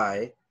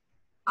identify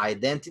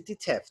identity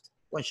theft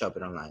when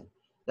shopping online.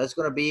 That's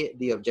going to be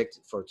the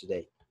objective for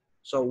today.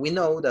 So we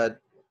know that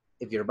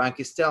if your bank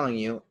is telling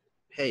you,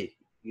 hey,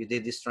 you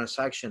did this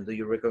transaction, do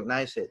you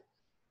recognize it?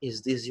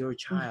 Is this your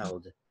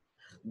child?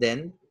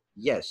 Then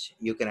yes,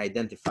 you can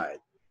identify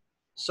it.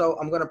 So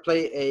I'm going to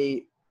play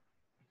a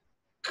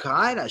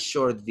kind of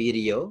short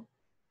video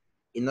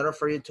in order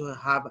for you to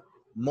have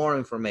more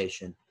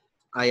information.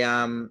 I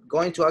am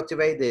going to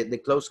activate the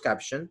closed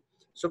caption.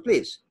 So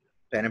please,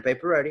 pen and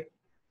paper ready.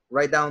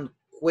 Write down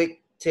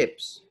quick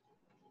tips.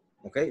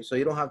 Okay, so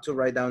you don't have to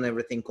write down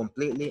everything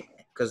completely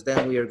because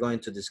then we are going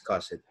to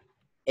discuss it.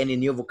 Any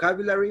new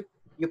vocabulary,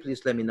 you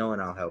please let me know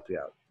and I'll help you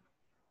out.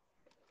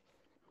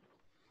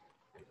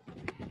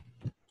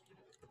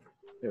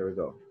 Here we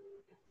go.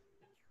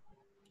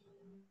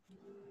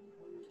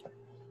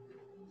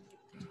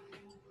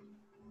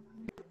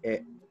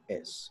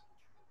 Es.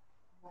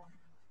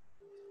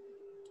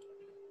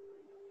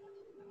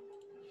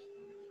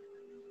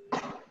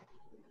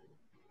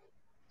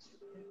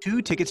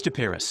 2 tickets to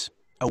Paris,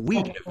 a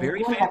week at a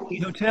very fancy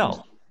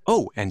hotel.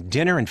 Oh, and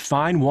dinner and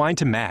fine wine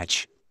to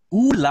match.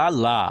 Ooh la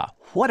la,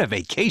 what a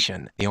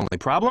vacation. The only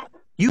problem?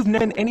 You've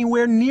never been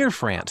anywhere near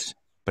France,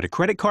 but a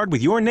credit card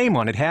with your name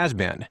on it has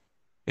been.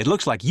 It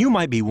looks like you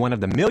might be one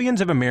of the millions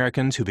of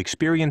Americans who've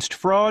experienced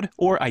fraud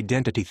or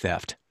identity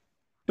theft.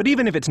 But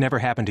even if it's never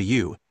happened to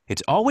you,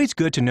 it's always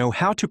good to know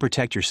how to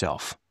protect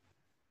yourself.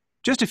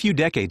 Just a few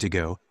decades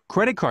ago,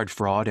 credit card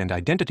fraud and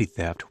identity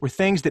theft were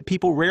things that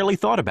people rarely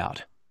thought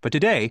about. But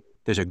today,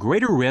 there's a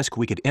greater risk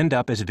we could end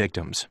up as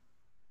victims.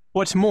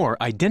 What's more,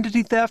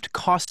 identity theft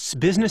costs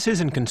businesses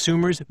and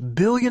consumers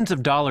billions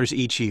of dollars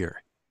each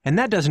year. And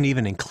that doesn't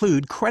even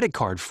include credit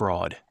card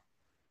fraud.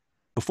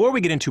 Before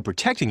we get into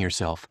protecting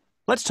yourself,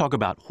 let's talk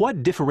about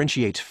what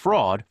differentiates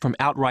fraud from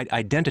outright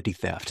identity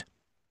theft.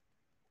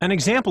 An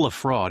example of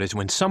fraud is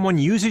when someone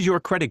uses your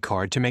credit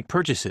card to make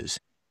purchases.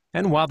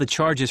 And while the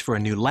charges for a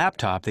new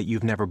laptop that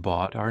you've never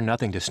bought are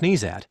nothing to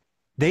sneeze at,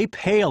 they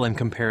pale in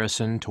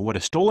comparison to what a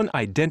stolen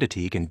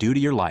identity can do to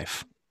your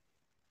life.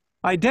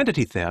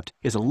 Identity theft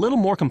is a little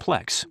more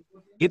complex.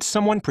 It's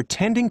someone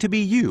pretending to be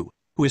you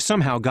who has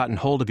somehow gotten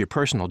hold of your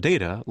personal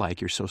data, like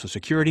your social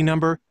security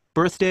number,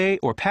 birthday,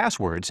 or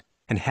passwords,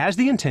 and has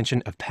the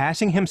intention of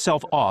passing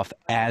himself off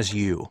as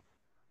you.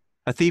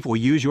 A thief will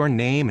use your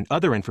name and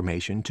other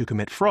information to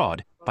commit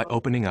fraud, by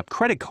opening up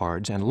credit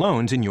cards and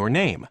loans in your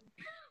name.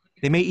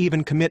 They may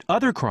even commit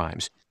other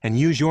crimes and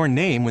use your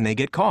name when they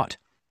get caught.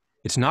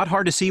 It's not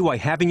hard to see why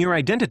having your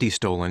identity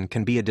stolen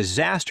can be a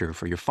disaster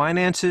for your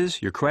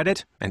finances, your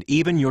credit, and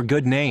even your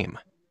good name.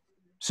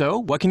 So,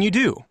 what can you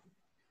do?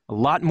 A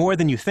lot more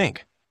than you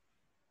think.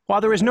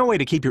 While there is no way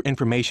to keep your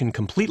information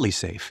completely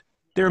safe,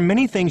 there are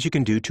many things you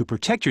can do to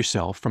protect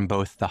yourself from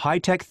both the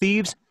high-tech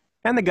thieves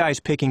and the guys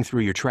picking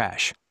through your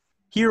trash.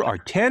 Here are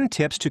 10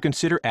 tips to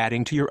consider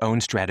adding to your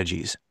own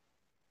strategies.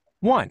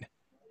 1.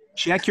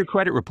 Check your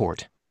credit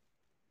report.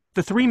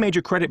 The 3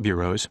 major credit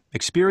bureaus,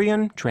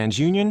 Experian,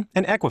 TransUnion,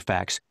 and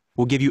Equifax,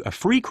 will give you a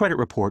free credit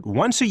report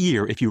once a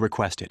year if you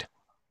request it.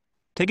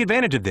 Take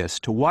advantage of this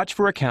to watch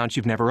for accounts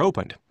you've never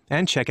opened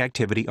and check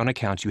activity on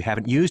accounts you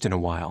haven't used in a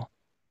while.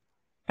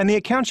 And the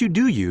accounts you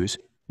do use,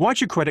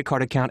 watch your credit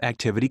card account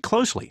activity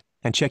closely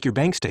and check your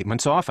bank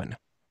statements often.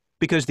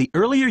 Because the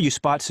earlier you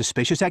spot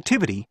suspicious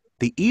activity,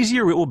 the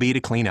easier it will be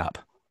to clean up.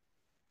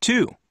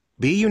 2.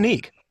 Be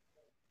unique.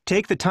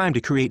 Take the time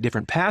to create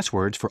different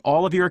passwords for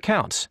all of your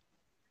accounts.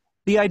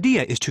 The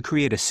idea is to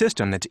create a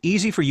system that's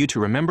easy for you to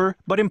remember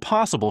but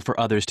impossible for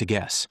others to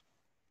guess.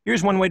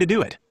 Here's one way to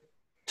do it.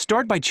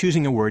 Start by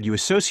choosing a word you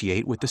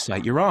associate with the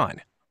site you're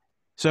on.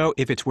 So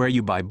if it's where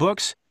you buy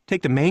books,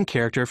 take the main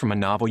character from a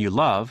novel you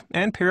love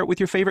and pair it with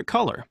your favorite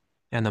color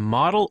and the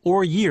model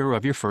or year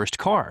of your first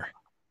car.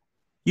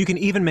 You can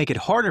even make it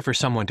harder for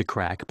someone to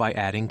crack by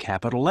adding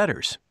capital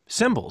letters,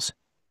 symbols,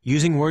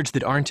 using words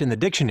that aren't in the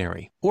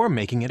dictionary, or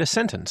making it a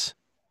sentence.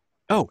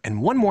 Oh,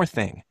 and one more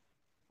thing.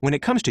 When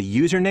it comes to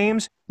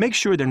usernames, make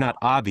sure they're not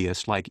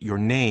obvious like your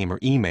name or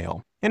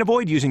email, and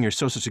avoid using your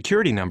social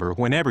security number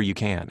whenever you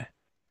can.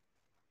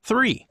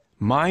 3.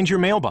 Mind your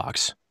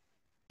mailbox.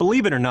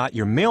 Believe it or not,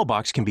 your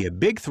mailbox can be a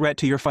big threat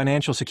to your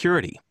financial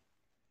security.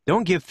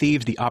 Don't give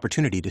thieves the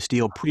opportunity to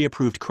steal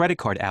pre-approved credit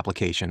card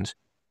applications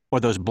or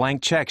those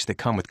blank checks that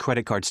come with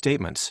credit card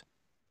statements.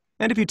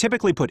 And if you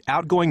typically put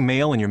outgoing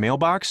mail in your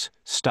mailbox,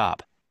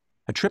 stop.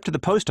 A trip to the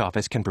post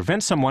office can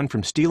prevent someone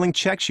from stealing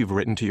checks you've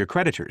written to your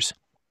creditors.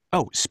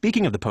 Oh,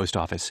 speaking of the post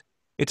office,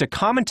 it's a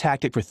common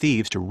tactic for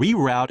thieves to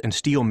reroute and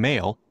steal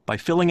mail by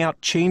filling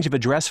out change of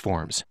address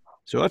forms.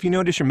 So if you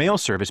notice your mail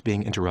service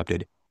being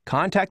interrupted,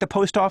 contact the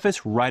post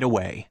office right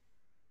away.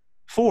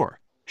 4.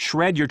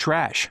 Shred your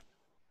trash.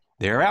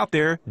 They're out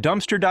there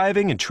dumpster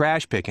diving and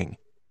trash picking.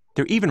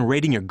 They're even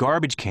raiding your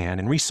garbage can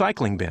and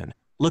recycling bin,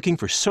 looking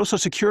for social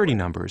security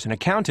numbers and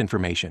account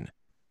information.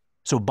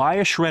 So buy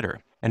a shredder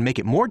and make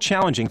it more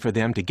challenging for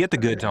them to get the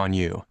goods on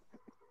you.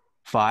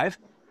 5.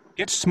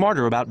 Get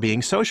smarter about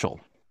being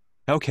social.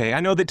 Okay, I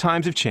know that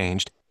times have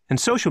changed, and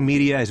social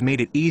media has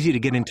made it easy to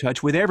get in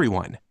touch with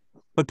everyone.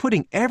 But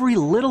putting every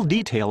little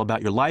detail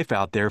about your life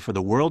out there for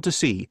the world to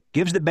see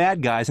gives the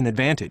bad guys an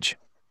advantage.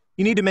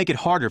 You need to make it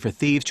harder for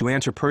thieves to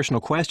answer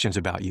personal questions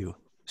about you.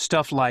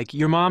 Stuff like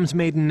your mom's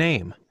maiden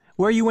name,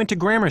 where you went to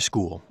grammar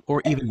school,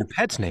 or even your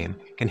pet's name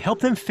can help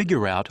them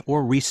figure out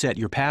or reset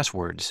your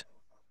passwords.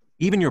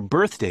 Even your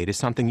birth date is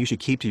something you should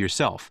keep to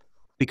yourself,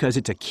 because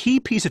it's a key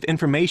piece of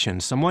information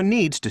someone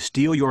needs to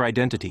steal your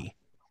identity.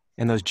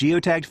 And those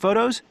geotagged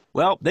photos,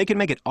 well, they can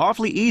make it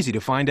awfully easy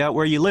to find out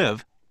where you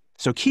live.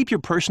 So keep your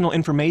personal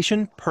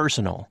information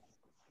personal.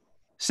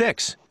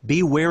 6.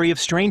 Be wary of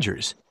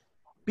strangers.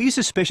 Be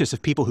suspicious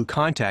of people who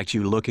contact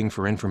you looking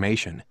for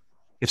information.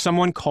 If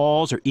someone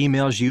calls or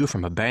emails you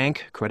from a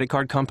bank, credit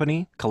card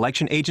company,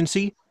 collection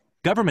agency,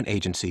 government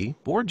agency,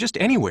 or just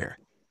anywhere,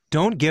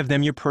 don't give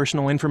them your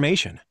personal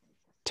information.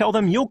 Tell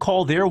them you'll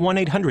call their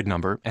 1-800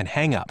 number and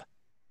hang up.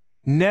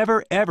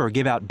 Never ever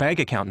give out bank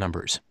account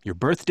numbers, your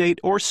birth date,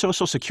 or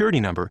social security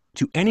number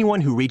to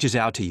anyone who reaches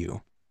out to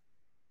you.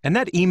 And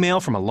that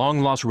email from a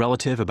long-lost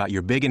relative about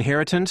your big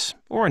inheritance,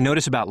 or a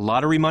notice about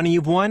lottery money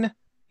you've won?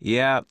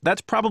 Yeah,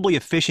 that's probably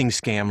a phishing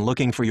scam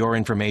looking for your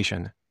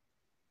information.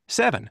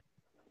 7.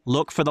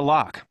 Look for the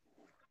lock.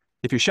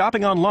 If you're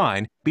shopping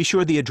online, be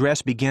sure the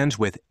address begins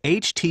with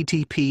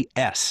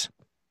HTTPS.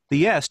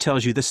 The S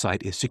tells you the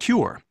site is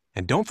secure.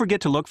 And don't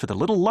forget to look for the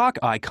little lock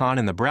icon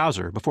in the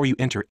browser before you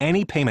enter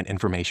any payment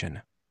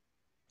information.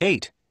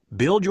 8.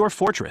 Build your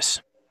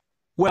fortress.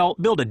 Well,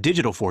 build a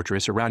digital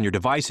fortress around your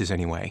devices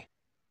anyway.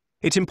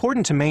 It's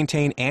important to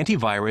maintain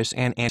antivirus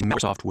and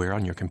anti-malware software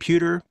on your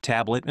computer,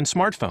 tablet, and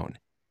smartphone.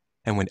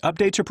 And when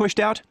updates are pushed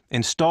out,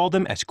 install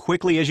them as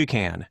quickly as you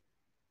can.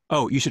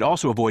 Oh, you should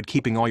also avoid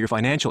keeping all your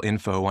financial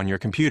info on your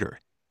computer,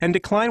 and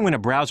decline when a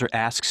browser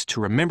asks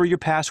to remember your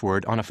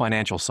password on a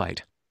financial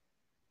site.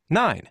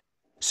 9.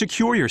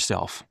 Secure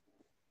yourself.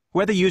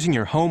 Whether using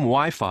your home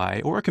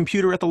Wi-Fi or a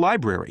computer at the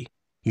library,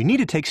 you need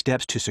to take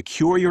steps to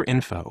secure your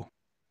info.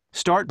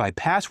 Start by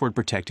password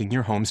protecting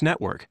your home's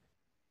network.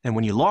 And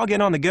when you log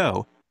in on the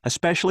go,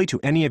 especially to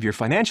any of your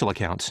financial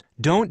accounts,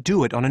 don't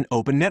do it on an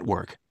open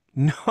network.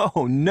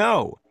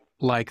 No!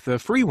 Like the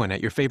free one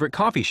at your favorite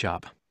coffee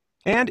shop.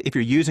 And if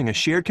you're using a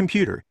shared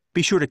computer,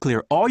 be sure to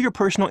clear all your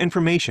personal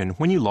information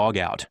when you log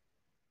out.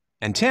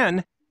 And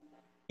 10.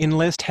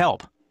 Enlist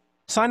help.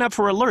 Sign up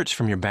for alerts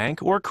from your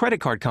bank or credit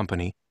card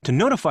company to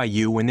notify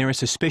you when there is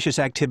suspicious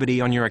activity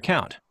on your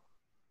account.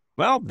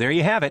 Well, there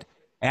you have it.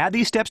 Add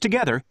these steps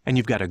together, and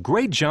you've got a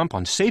great jump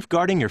on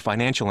safeguarding your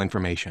financial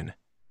information.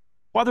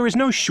 While there is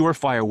no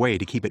surefire way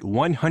to keep it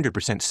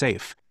 100%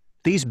 safe,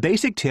 these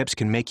basic tips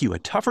can make you a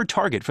tougher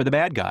target for the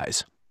bad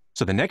guys.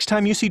 So the next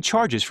time you see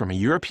charges from a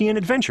European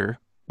adventure,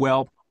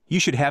 well, you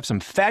should have some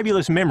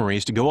fabulous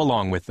memories to go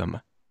along with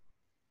them.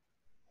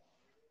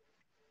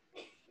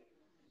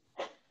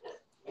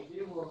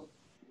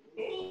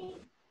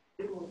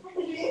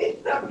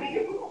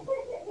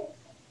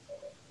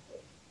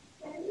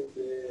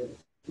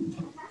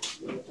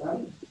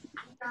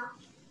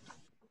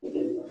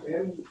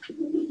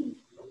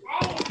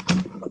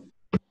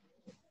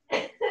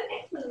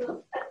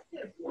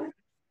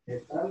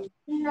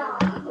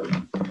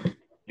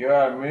 You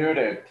are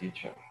muted,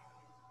 teacher.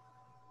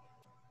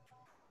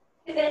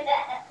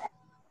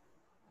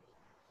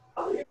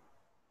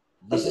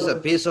 This is a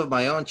piece of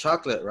my own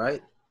chocolate,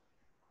 right?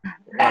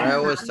 What I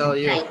always tell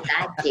you.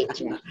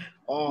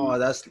 Oh,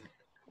 that's...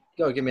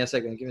 Go, give me a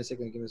second, give me a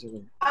second, give me a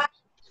second.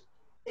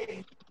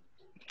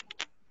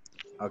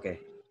 Okay,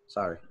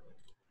 sorry.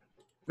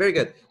 Very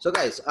good. So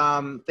guys,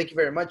 thank you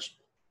very much.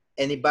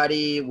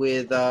 Anybody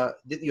with,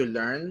 did you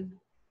learn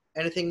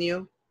anything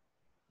new?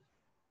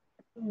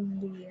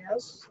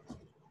 Yes.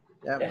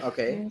 Yeah,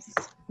 okay.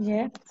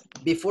 Yeah.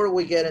 Before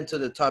we get into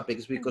the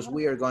topics, because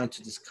we are going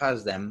to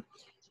discuss them,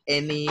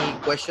 any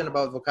question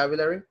about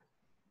vocabulary?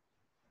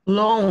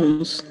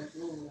 Loans.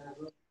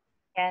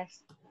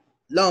 Yes.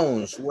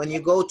 Loans. When you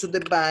go to the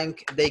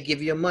bank, they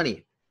give you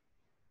money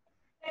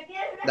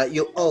that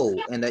you owe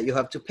and that you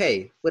have to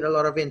pay with a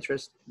lot of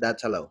interest.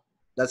 That's a loan.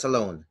 That's a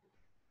loan.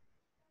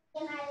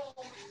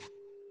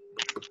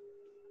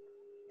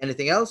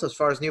 Anything else as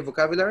far as new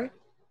vocabulary?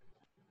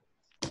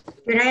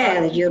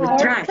 Thread, you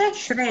try.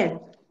 Thread.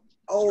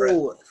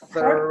 Oh,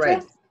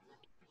 thread.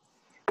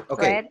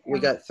 Okay, Thread we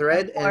got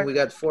thread and we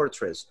got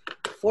fortress.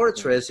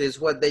 Fortress is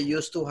what they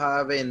used to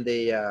have in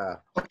the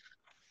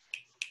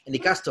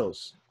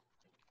castles,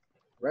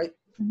 right?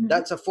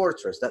 That's a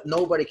fortress that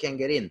nobody can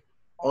get in.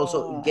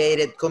 Also,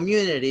 gated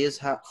communities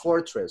have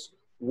fortress,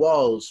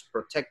 walls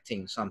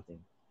protecting something.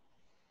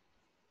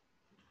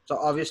 So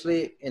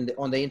obviously,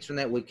 on the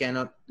internet, we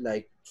cannot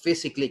like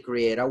physically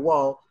create a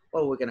wall,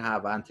 but we can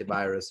have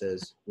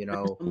antiviruses, you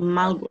know,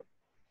 malware,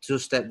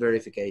 two-step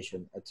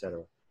verification,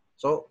 etc.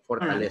 So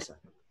fortaleza.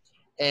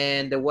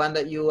 And the one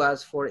that you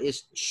asked for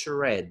is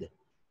shred.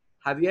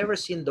 Have you ever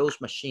seen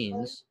those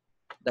machines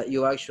that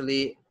you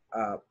actually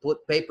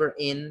put paper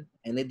in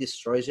and it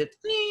destroys it?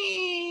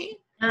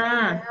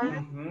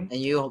 And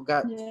you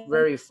got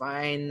very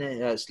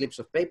fine slips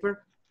of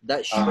paper?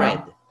 That's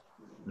shred.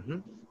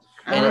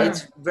 And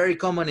it's very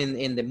common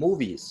in the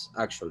movies,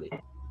 actually.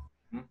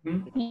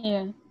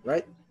 Yeah.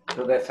 Right?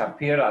 To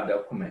disappear a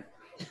document.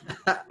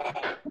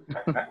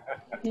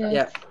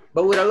 Yeah,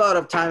 but with a lot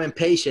of time and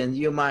patience,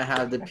 you might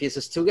have the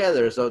pieces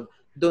together. So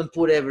don't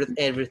put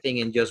everything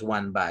in just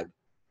one bag,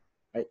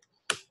 right?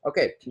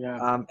 Okay.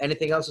 Yeah.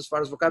 Anything else as far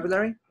as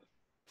vocabulary?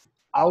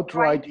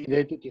 Outright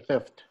identity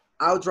theft.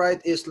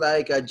 Outright is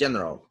like a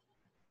general,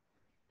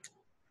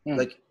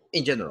 like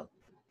in general,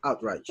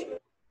 outright.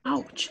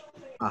 Ouch.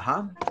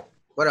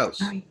 What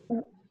else?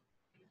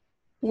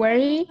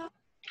 Wary.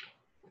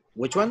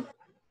 Which one?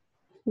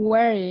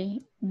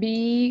 Wary.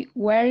 Be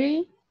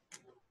wary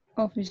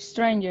of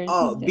strangers.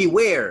 Oh,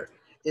 beware.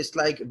 It's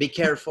like be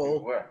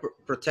careful,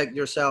 protect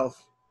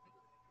yourself.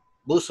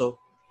 Buso,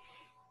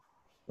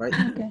 right?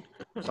 Okay.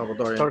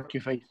 Salvadorian. Turkey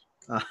face.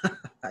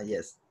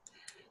 Yes.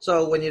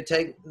 So when you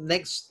take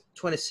next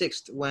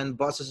 26th, when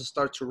buses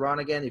start to run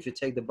again, if you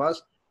take the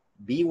bus,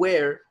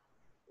 beware.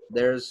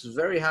 There's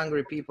very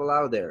hungry people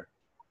out there.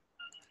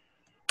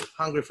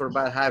 Hungry for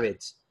bad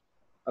habits.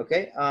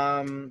 Okay.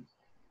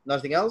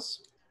 Nothing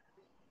else?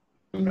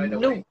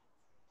 No.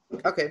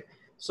 Okay.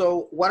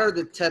 So what are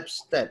the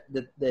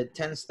the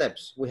 10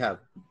 steps we have?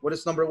 What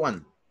is number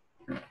 1?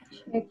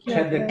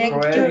 Check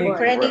your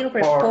credit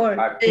report.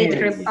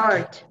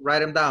 Write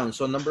them down.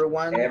 So number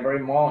 1. Every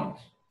month.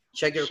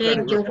 Check your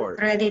credit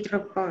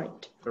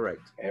report.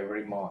 Correct.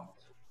 Every month.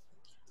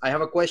 I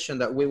have a question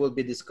that we will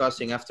be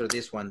discussing after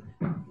this one.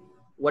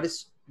 What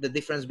is the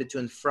difference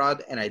between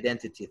fraud and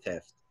identity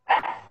theft?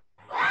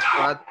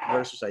 Fraud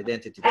versus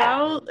identity theft.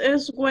 Fraud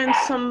is when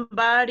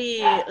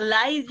somebody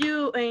lies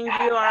you and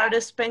you are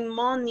to spend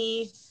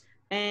money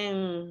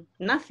and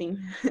nothing,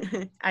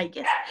 I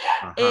guess.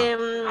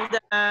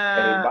 The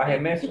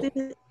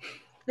identity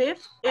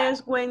theft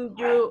is when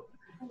you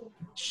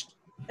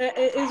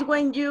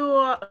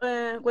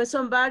when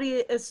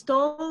somebody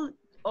stole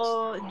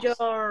or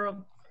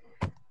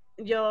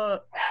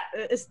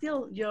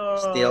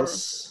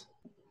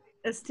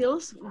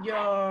steals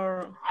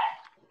your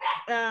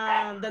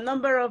the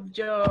number of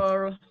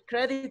your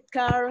credit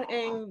card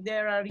and they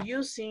are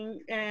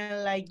using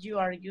like you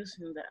are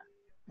using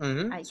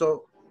that.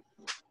 So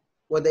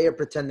what they are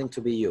pretending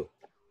to be you.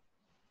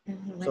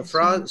 So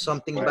fraud,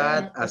 something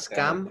bad, a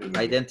scam.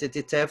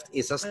 Identity theft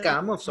is a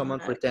scam of someone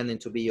pretending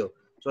to be you.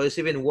 So it's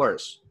even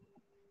worse.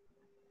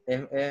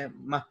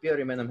 Más peor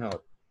y menos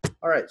mejor.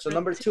 All right, so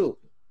number 2.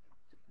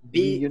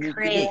 Be unique.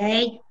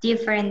 Create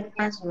different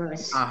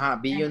passwords.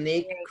 Be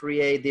unique,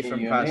 create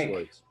different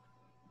passwords.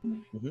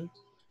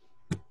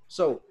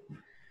 So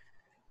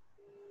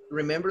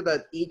remember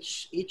that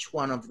each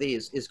one of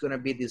these is going to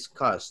be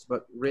discussed,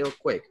 but real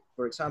quick.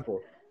 For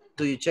example,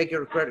 do you check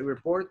your credit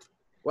report?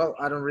 Well,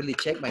 I don't really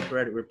check my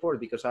credit report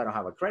because I don't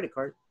have a credit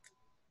card.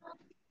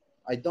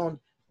 I don't,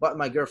 but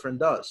my girlfriend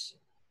does.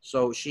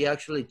 So she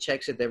actually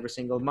checks it every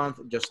single month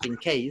just in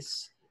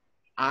case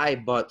I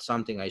bought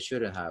something I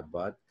shouldn't have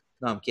bought.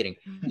 No, I'm kidding.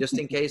 Just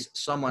in case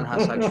someone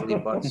has actually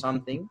bought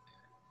something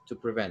to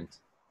prevent.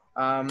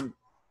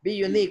 Be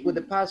unique with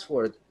the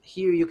password.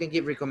 Here you can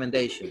give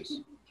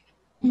recommendations.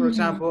 For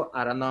example,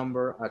 add a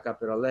number, a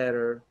capital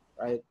letter,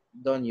 right?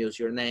 Don't use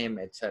your name,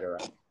 etc.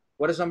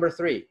 What is number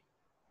 3?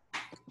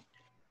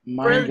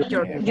 Mind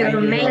your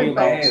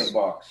mailbox.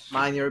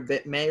 Mind your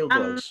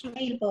mailbox.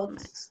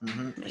 Mailbox.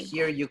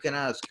 Here you can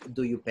ask,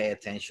 do you pay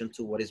attention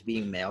to what is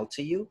being mailed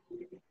to you?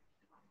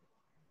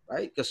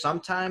 Right? Because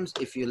sometimes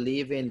if you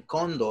live in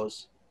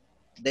condos,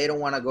 they don't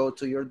want to go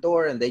to your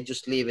door and they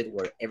just leave it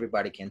where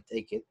everybody can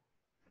take it.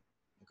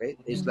 Okay?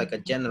 It's like a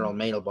general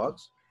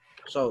mailbox.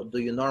 So do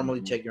you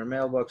normally check your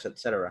mailbox,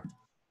 etc.?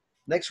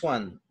 Next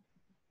one,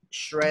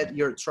 shred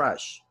your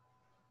trash.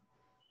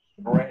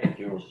 Shred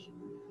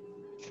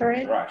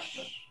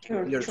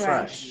your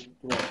trash.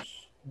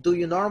 Do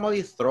you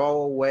normally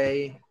throw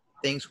away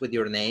things with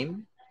your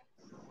name?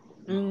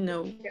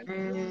 No.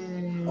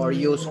 Or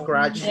you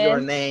scratch your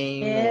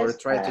name or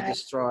try to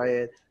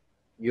destroy it?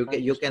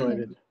 You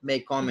can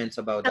make comments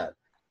about that.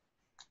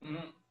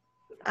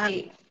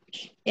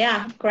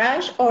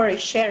 Crash or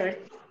share.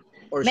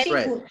 Or maybe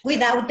shred.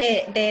 Without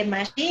the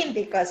machine,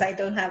 because I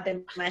don't have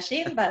the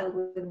machine, but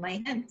with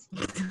my hands.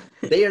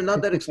 They are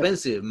not that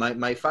expensive.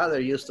 My father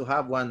used to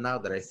have one now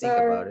that I think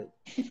about it.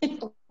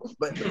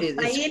 But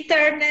my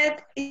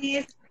internet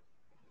is...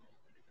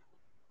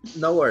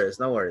 No worries,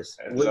 no worries.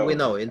 We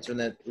know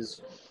internet is...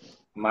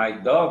 My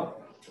dog.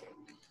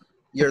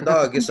 Your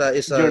dog is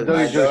a shred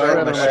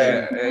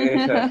machine.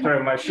 It's a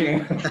shred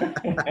machine.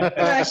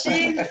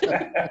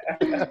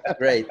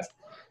 Great.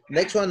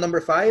 Next one,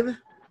 number 5.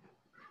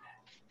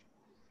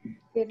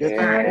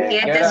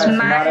 Get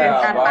smart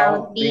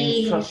about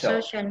being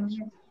social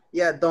media.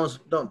 Yeah,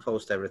 don't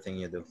post everything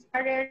you do.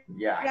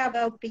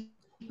 About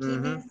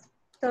being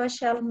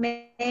social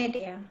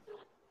media.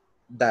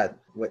 That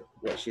what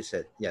she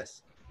said.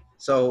 Yes.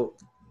 So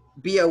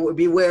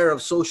beware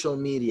of social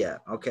media.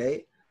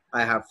 Okay.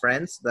 I have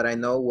friends that I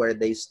know where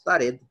they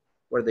studied,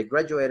 where they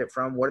graduated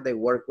from, where they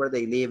work, where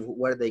they live,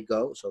 where they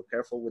go. So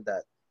careful with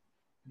that.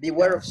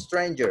 Beware of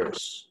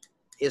strangers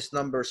is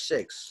number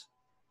 6.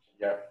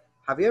 Yeah.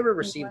 Have you ever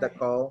received a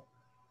call?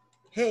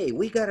 Hey,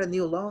 we got a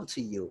new loan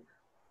to you.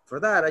 For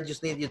that, I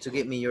just need you to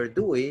give me your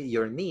DUI,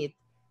 your need,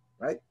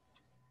 right?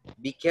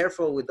 Be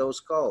careful with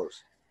those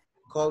calls.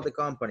 Call the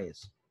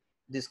companies.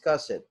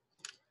 Discuss it.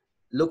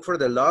 Look for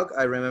the log.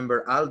 I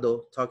remember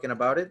Aldo talking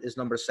about it. It's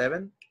number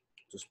 7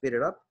 to speed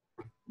it up.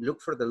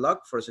 Look for the log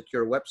for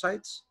secure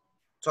websites.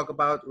 Talk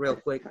about real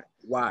quick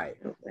why.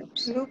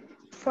 Look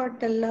for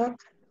the log.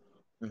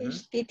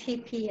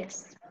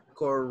 HTTPS.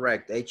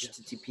 Correct,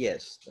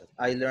 HTTPS.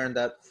 I learned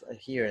that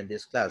here in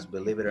this class,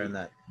 believe it or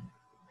not.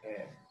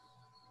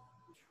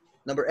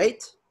 Number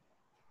 8.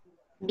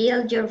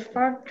 Build your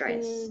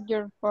fortress. Build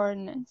your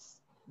furnace.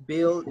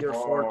 Build your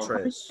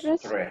fortress.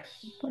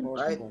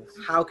 Right?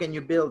 How can you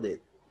build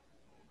it?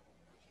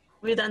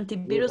 With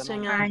antivirus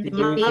and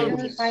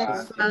antivirus,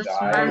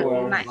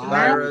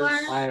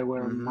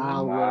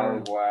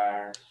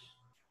 malware,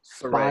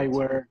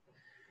 spyware.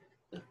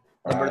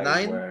 Number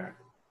 9.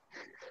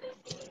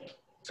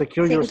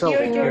 Secure yourself.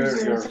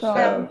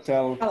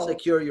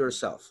 Secure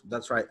yourself.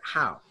 That's right.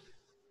 How?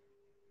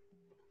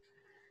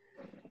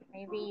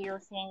 Maybe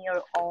using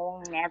your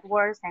own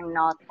networks and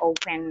not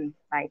open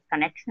like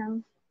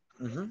connections.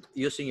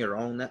 Using your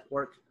own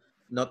network,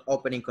 not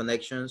opening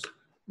connections,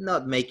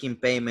 not making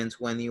payments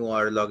when you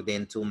are logged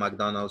into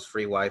McDonald's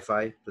free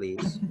Wi-Fi,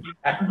 please.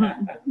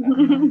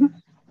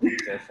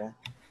 Careful.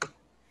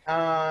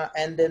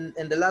 And then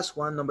the last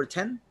one, number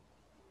 10.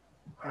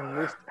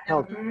 Enlist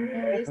help.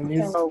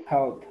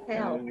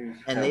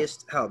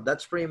 Enlist help.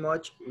 That's pretty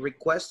much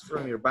request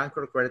from your bank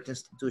or credit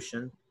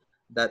institution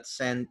that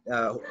send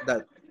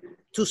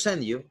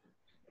you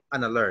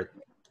an alert.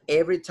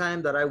 Every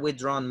time that I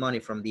withdraw money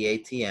from the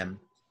ATM,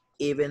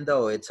 even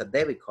though it's a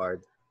debit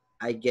card,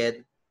 I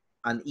get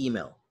an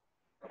email.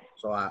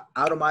 So I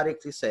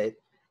automatically say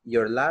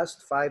your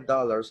last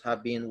 $5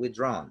 have been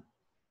withdrawn,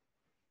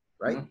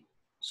 right?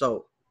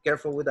 So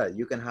careful with that.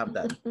 You can have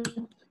that.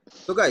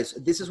 So guys,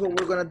 this is what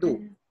we're gonna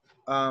do.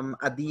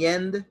 At the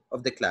end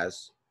of the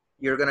class,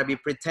 you're gonna be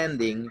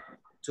pretending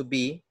to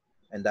be,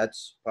 and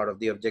that's part of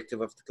the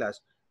objective of the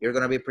class, you're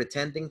gonna be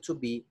pretending to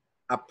be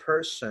a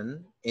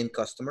person in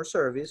customer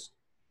service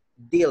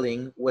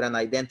dealing with an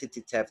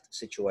identity theft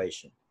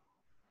situation.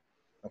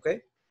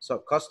 Okay? So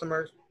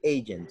customer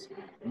agent.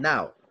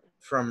 Now,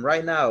 from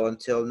right now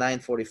until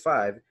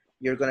 9:45,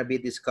 you're gonna be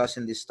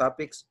discussing these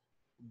topics.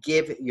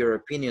 Give your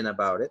opinion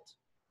about it,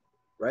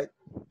 right?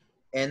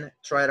 and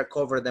try to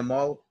cover them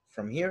all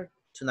from here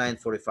to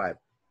 9:45.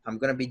 I'm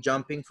gonna be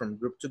jumping from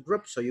group to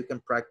group so you can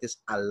practice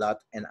a lot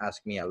and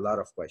ask me a lot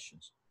of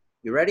questions.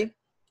 You ready?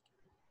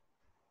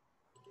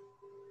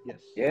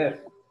 Yes. Yes.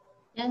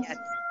 Yes.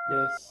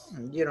 Yes.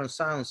 You don't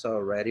sound so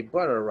ready,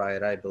 but all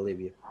right, I believe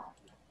you.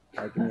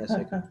 All right, give me a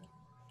second.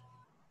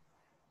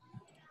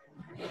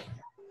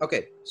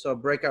 Okay, so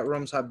breakout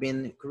rooms have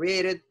been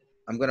created.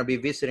 I'm gonna be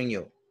visiting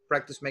you.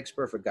 Practice makes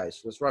perfect,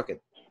 guys. Let's rock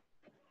it.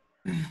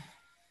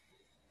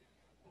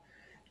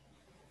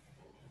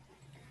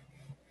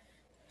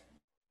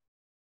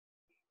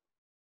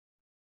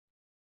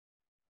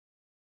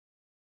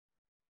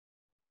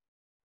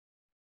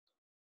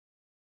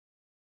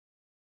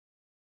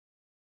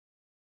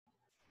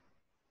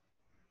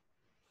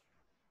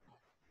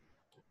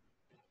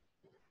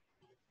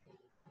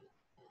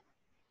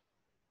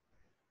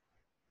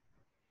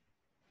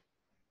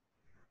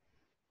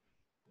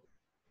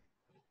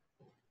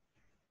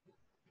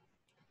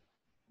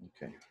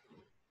 Okay.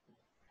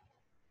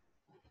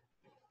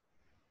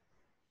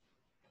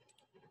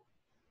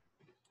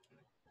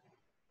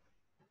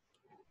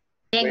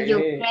 Check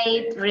your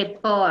credit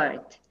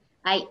report.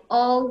 I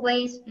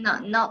always, no,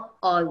 not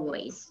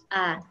always,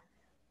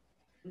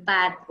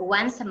 but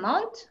once a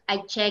month, I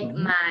check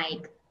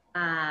my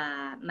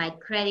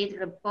credit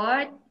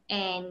report,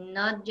 and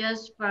not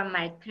just for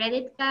my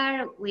credit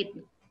card, with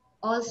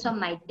also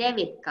my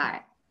debit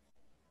card.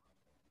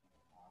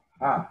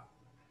 Ah,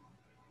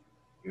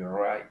 you're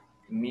right.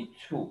 Me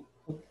too.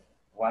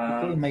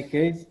 Okay, in my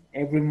case,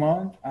 every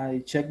month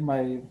I check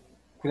my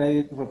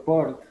credit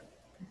report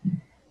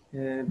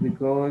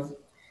because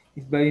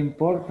it's very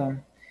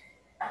important.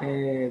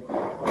 The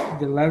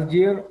last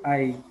year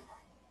I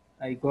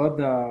got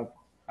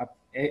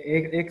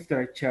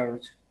extra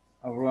charge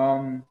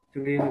around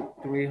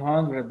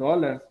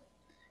 $300.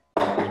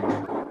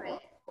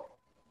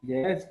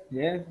 Yes,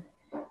 yes.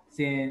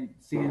 Since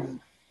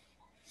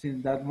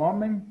that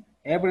moment,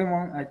 every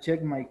month I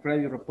check my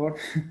credit report.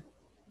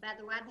 But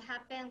what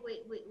happened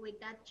with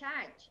that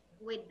charge,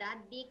 with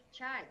that big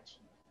charge?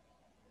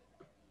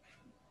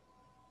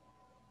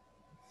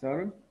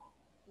 Sorry.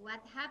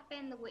 What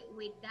happened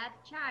with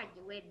that charge,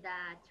 with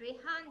the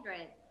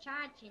 300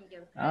 charge in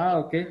your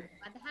credit Okay. card?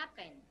 What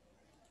happened?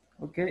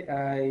 Okay,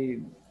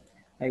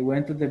 I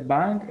went to the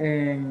bank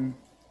and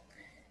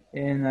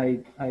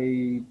I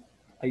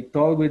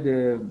talked with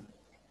the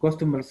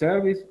customer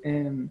service,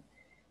 and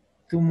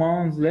 2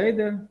 months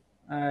later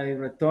I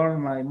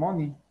returned my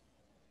money.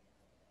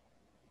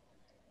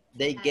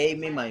 They gave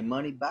me my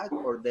money back,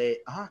 or they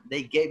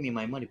gave me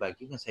my money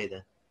back. You can say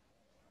that.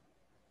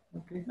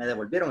 Okay. Me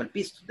devolvieron el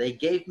pisto. They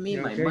gave me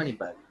my Okay. money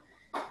back.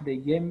 They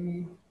gave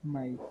me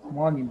my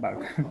money back.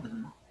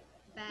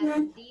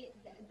 But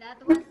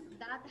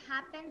that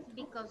happens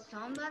because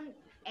someone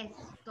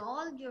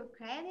stole your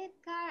credit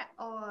card,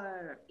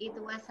 or it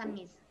was a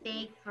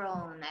mistake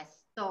from a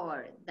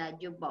store that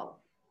you bought?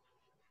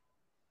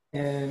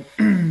 And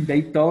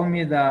they told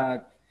me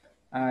that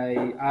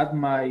I add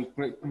my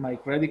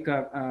credit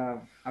card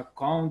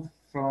account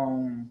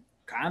from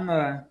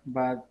Canada,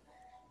 but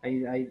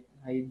I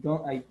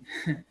don't I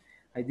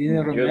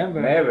didn't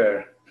remember.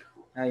 Never.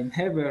 I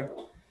never.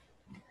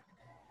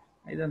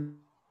 I don't.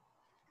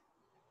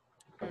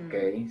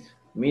 Okay.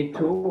 Me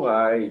too.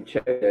 I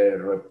check the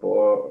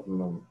report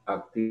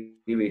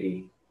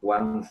activity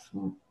once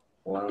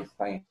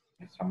time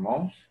a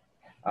month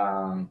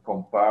and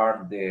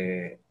compare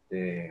the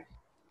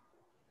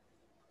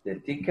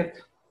ticket,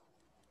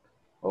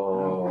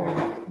 or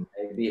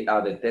maybe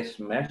the text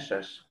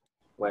message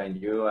when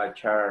you are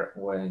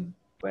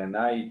when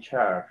I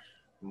charge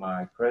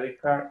my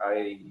credit card,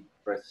 I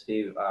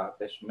receive a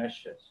text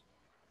message.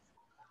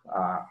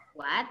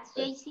 What,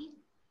 JC?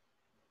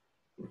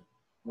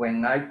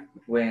 When I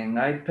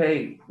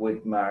pay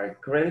with my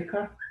credit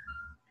card,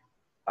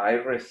 I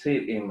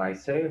receive in my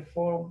cell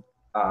phone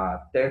a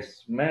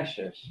text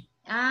message.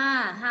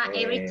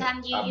 Every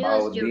time you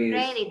use your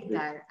credit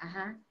card.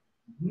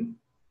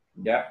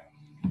 Yeah,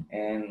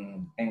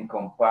 and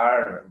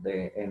compare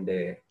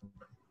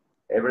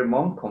every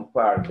month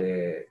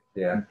compare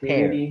the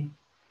activity,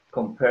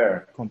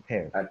 compare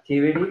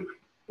activity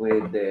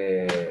with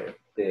the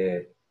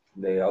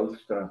other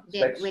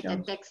section. With the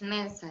text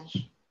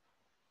message.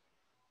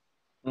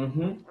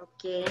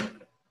 Okay.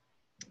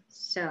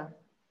 So,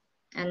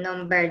 and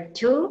number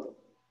 2.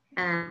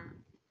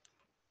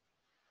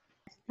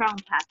 Strong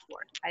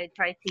password. I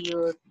try to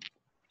use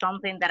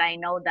something that I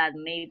know that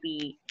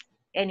maybe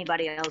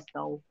anybody else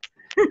knows.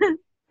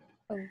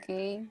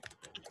 Okay.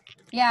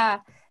 Yeah,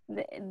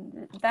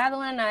 that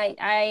one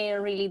I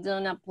really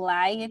don't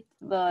apply it,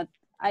 but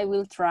I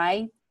will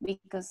try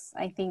because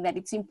I think that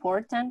it's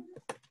important,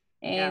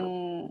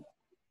 and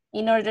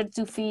in order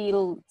to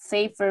feel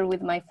safer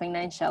with my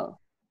financial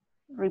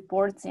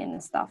reports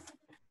and stuff.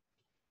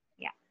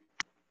 Yeah.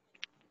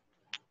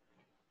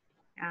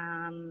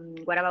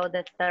 What about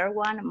the third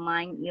one?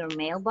 Mind your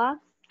mailbox.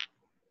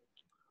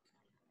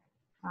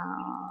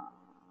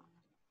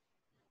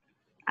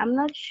 I'm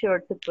not sure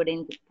to put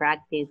into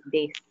practice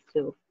these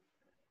two.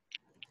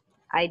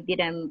 I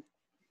didn't,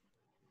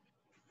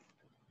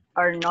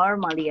 or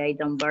normally I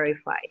don't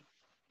verify.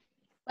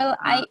 Well,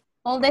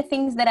 all the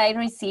things that I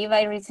receive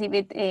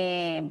it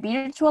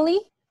virtually.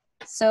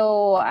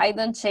 So I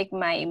don't check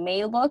my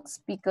mailbox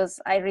because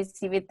I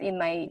receive it in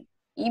my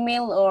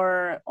email,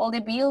 or all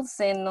the bills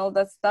and all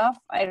that stuff.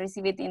 I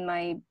receive it in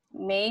my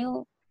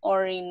mail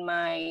or in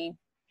my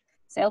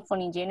cell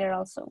phone in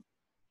general. So,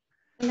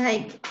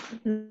 like,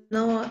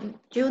 no,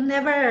 you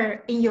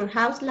never in your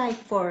house, like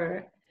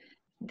for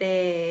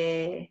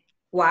the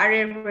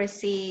water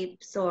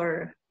receipts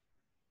or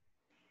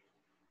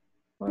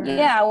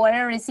yeah,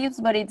 water receipts,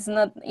 but it's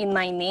not in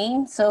my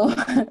name, so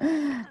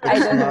I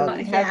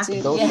don't have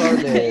to. Those yeah. are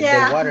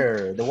Yeah.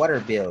 the water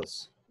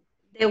bills.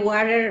 The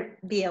water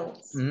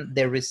bills.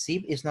 The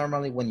receipt is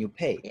normally when you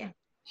pay. Yeah.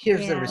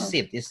 Here's the Yeah.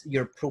 receipt. It's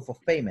your proof of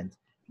payment.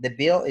 The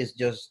bill is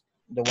just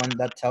the one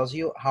that tells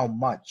you how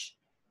much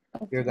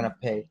you're gonna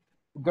pay.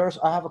 Girls,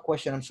 I have a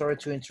question. I'm sorry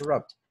to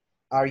interrupt.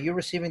 Are you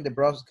receiving the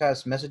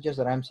broadcast messages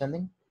that I'm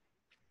sending?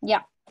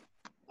 Yeah.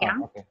 Yeah.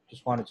 Oh, okay.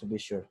 Just wanted to be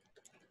sure.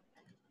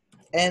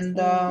 And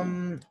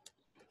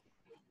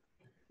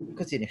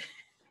continue.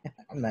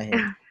 I'm not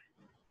here.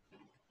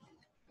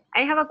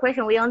 I have a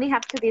question. We only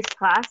have to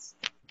discuss.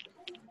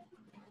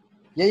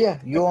 Yeah.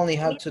 You only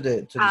have to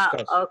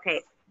discuss.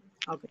 Okay.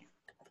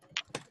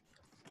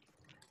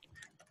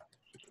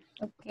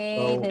 Okay,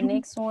 So, the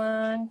next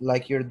one.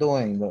 like you're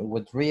doing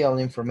with real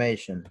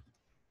information.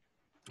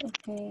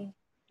 Okay.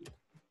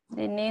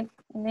 The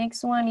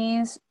next one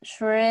is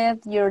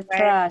shred your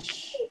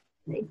trash.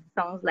 It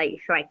sounds like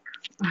Shrek.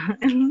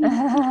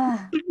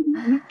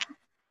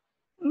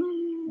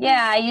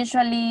 Yeah, I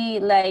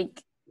usually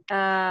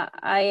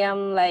I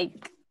am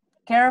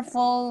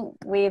careful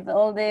with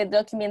all the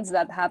documents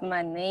that have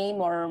my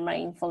name or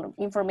my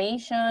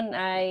information.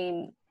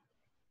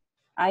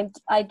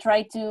 I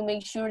try to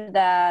make sure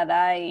that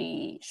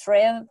I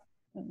shred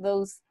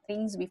those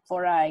things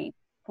before I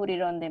put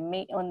it on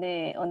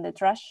the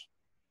trash.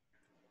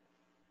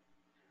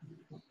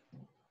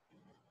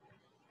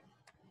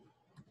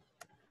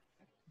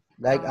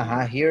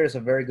 Here is a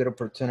very good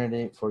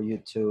opportunity for you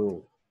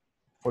to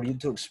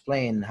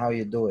explain how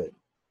you do it.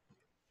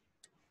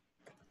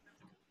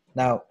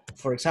 Now,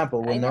 for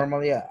example, when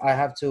normally I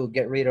have to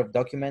get rid of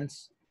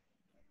documents,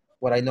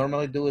 what I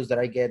normally do is that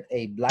I get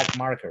a black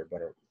marker,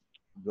 but a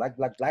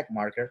black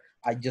marker.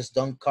 I just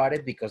don't cut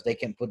it because they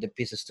can put the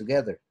pieces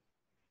together.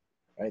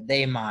 Right?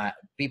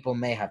 People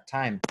may have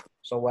time.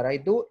 So what I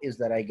do is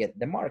that I get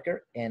the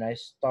marker and I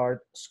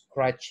start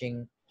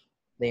scratching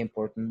the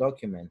important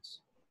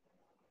documents.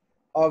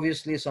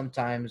 Obviously,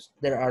 sometimes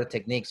there are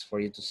techniques for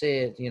you to see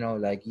it,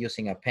 like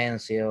using a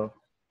pencil,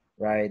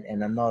 right?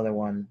 And another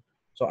one.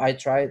 So I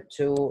try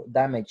to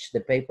damage the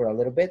paper a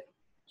little bit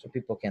so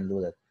people can do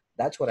that.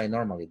 That's what I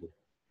normally do.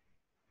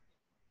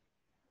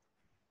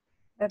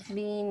 That's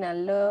been a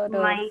lot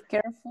of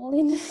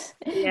carefulness.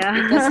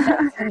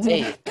 Yeah.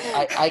 Hey,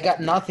 I got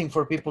nothing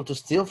for people to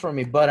steal from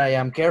me, but I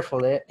am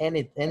careful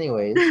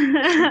anyways. They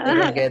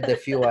don't get the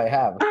few I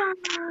have.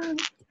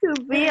 To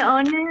be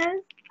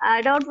honest,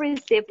 I don't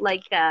receive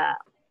like a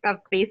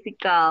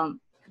physical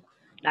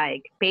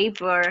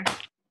paper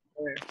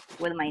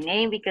with my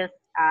name because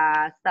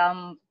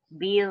some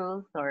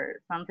bills or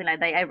something like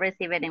that, I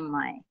receive it in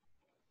my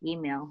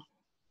email,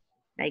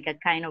 like a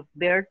kind of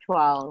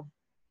virtual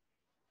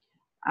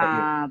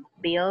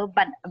bill.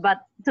 But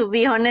to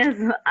be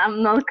honest,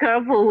 I'm not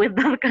careful with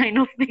that kind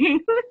of thing.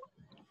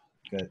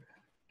 Good.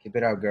 Keep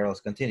it up, girls.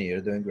 Continue.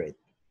 You're doing great.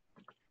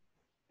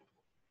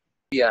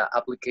 Yeah,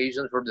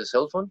 application for the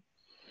cell phone.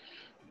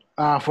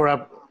 I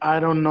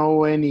don't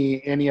know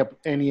any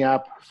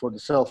app for the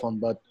cell phone,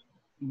 but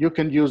you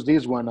can use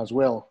this one as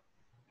well.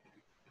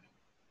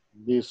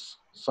 This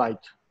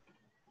site.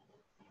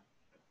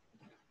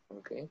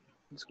 Okay.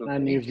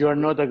 And if you're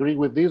not agree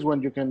with this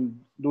one, you can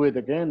do it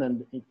again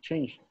and it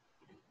changed.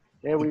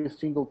 Every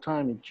single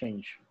time it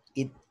changed.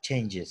 It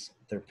changes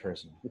third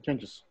person. It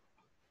changes.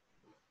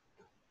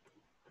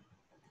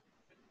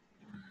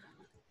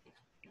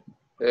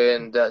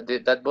 And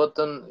that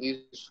button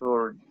is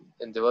for,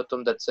 and the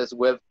button that says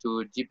web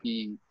to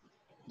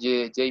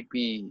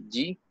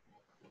JPG.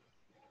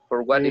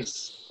 For what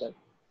is that?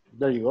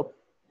 There you go.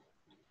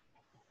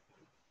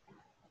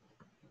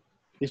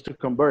 Is to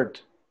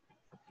convert.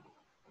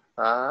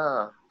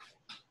 Ah,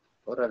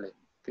 órale,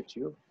 qué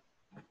chido.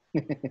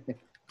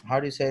 How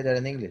do you say that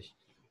in English?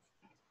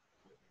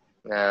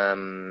 I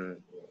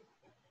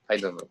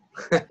don't know.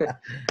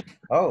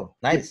 Oh,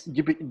 nice.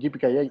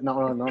 GPK,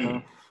 no.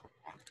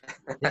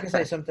 You can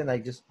say something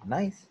like just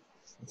nice.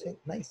 That's it,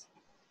 nice.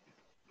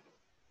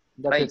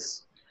 That's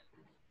nice.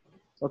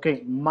 It.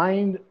 Okay,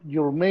 mind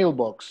your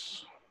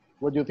mailbox.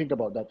 What do you think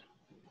about that?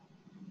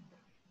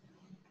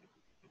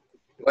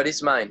 What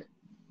is mine?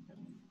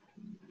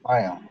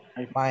 Mine.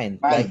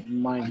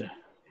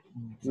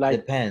 Like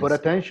depends. Put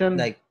attention.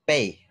 Like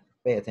pay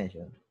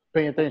attention.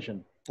 Pay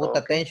attention. Put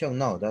attention.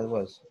 No, that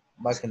was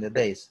back in the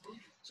days.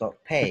 So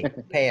pay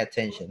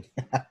attention.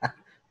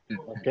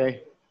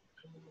 Okay.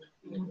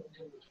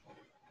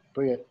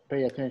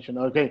 pay attention.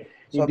 Okay.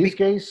 So In this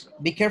case,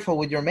 be careful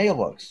with your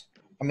mailbox.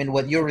 I mean,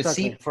 what you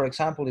Exactly. receive, for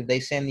example, if they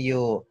send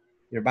you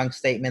your bank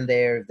statement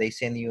there, if they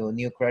send you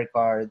new credit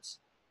cards,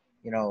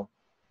 you know,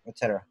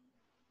 etc.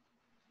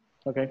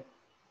 okay.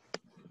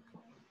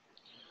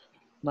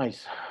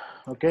 Nice.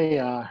 Okay.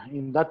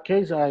 In that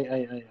case,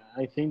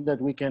 I think that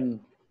we can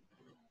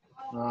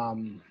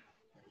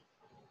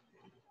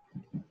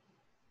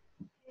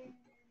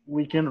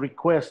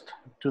request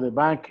to the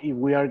bank if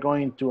we are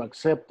going to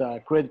accept a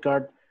credit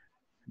card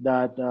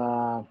that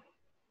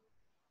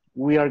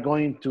we are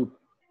going to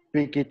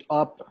pick it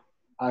up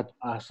at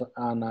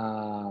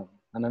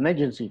an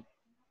agency.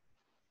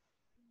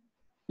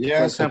 For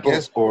Yes, I example,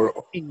 guess,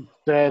 or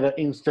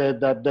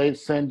instead that they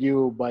send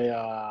you by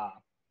a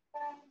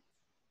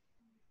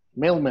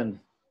mailman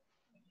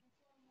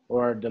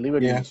or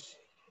delivery yes,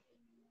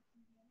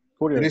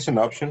 courier. it is an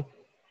option.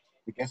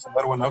 I guess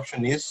another one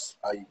option is,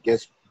 I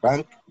guess,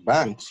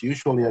 banks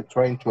usually are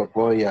trying to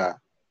avoid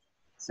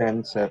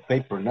send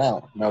paper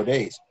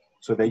nowadays.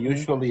 So they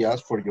usually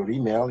ask for your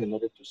email in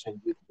order to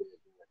send you the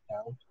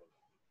account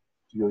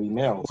to your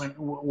emails.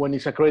 When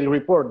it's a credit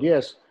report,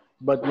 yes.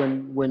 But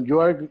when you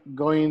are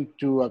going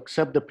to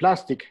accept the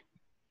plastic,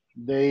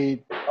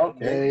 they tell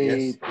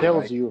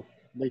you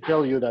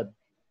that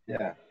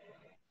yeah,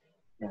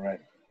 you're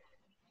right.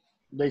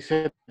 They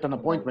set an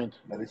appointment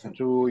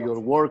to your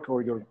work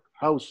or your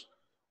house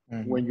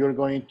when you're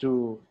going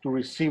to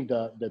receive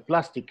the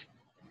plastic.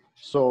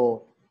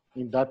 So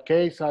in that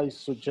case, I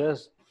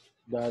suggest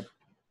that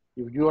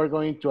if you are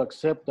going to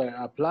accept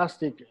a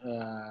plastic,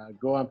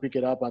 go and pick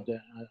it up at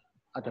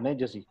an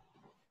agency.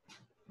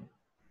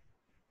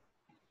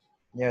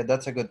 Yeah,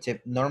 that's a good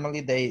tip.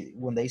 Normally,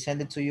 when they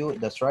send it to you,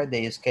 that's right,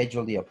 they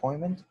schedule the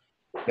appointment.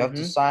 You have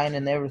to sign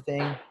and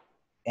everything,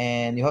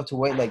 and you have to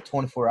wait like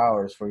 24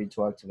 hours for you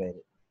to activate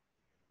it.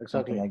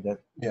 Exactly. Something like that.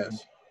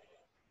 Yes.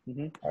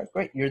 All right,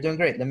 great. You're doing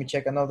great. Let me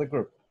check another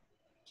group.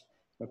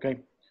 Okay.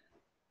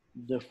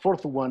 The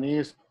fourth one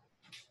is.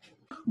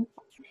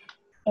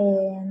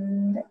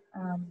 And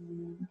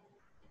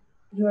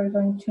you are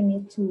going to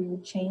need to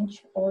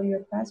change all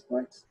your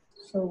passwords,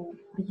 so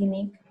be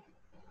unique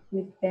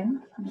with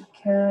them,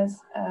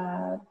 because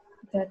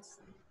that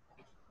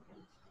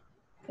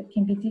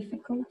can be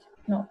difficult,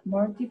 no,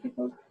 more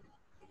difficult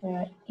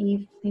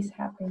if this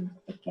happens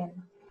again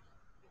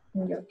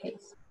in your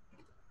case.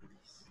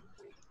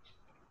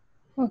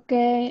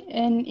 Okay,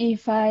 and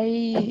if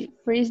I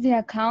freeze the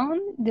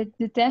account,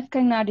 the theft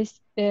cannot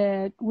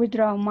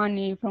withdraw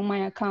money from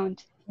my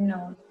account.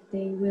 No,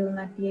 they will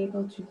not be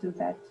able to do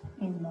that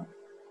anymore.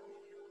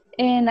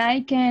 And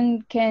I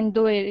can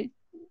do it.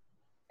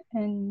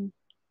 And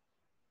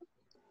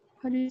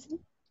how do you say?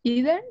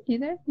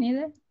 Neither?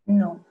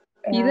 No.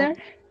 Either?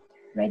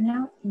 Right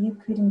now, you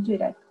couldn't do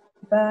that,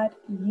 but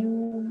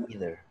you...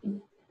 Either.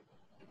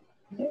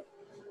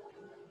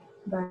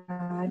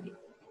 But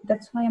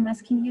that's why I'm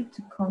asking you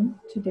to come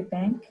to the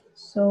bank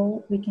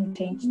so we can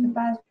change the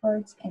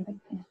passwords and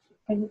the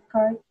credit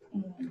card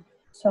and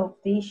solve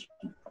the issue.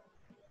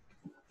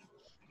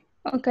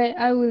 Okay,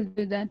 I will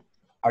do that.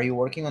 Are you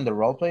working on the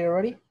role play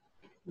already?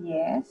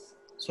 Yes.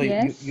 So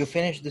yes. you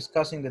finished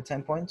discussing the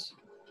 10 points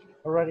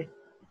already?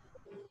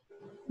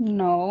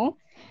 No.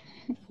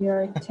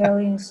 You're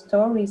telling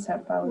stories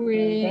about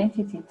the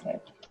identity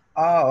theft.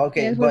 Oh,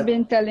 okay. Yes, we've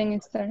been telling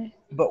a story.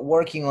 But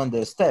working on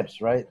the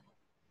steps, right?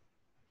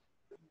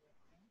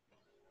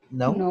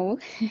 No? No.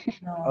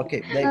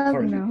 Okay.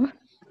 No.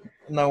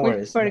 No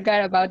worries. We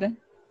forgot about it.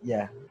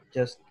 Yeah,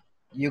 just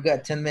you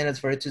got 10 minutes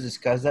for it to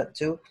discuss that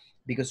too,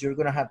 because you're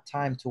gonna have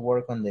time to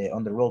work on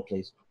the role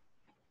plays.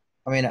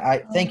 I mean,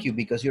 I thank you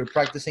because you're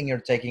practicing, you're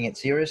taking it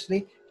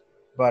seriously,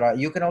 but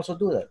you can also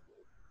do that.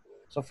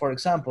 So for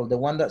example, the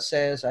one that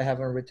says, I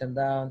haven't written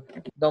down,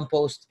 don't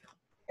post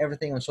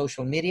everything on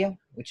social media,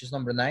 which is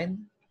number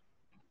 9.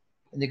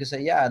 And you can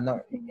say, yeah,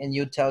 no, and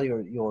you tell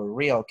your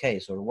real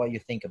case or what you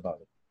think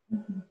about it.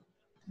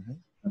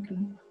 Okay.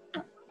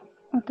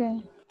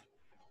 Okay.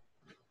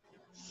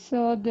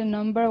 So the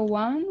number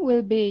 1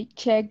 will be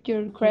check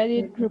your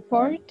credit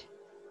report.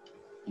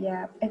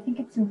 Yeah, I think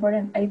it's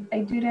important. I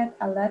do that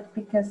a lot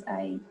because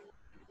I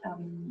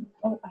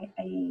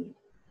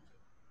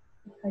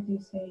how do you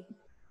say?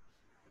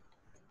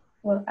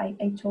 Well,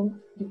 I told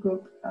the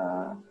group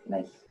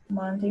like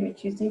Monday or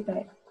Tuesday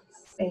that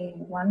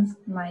once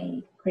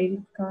my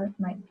credit card,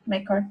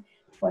 my card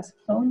was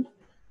cloned.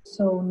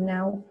 So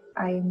now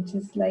I'm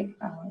just like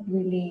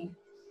really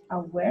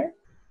aware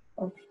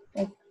of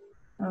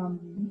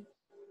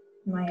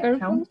my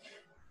account.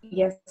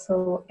 Yes,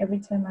 so every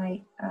time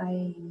I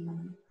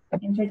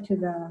enter to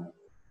the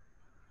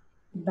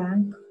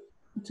bank,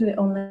 to the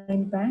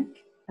online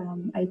bank,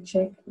 I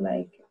check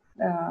like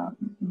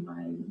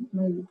my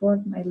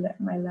report,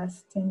 my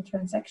last 10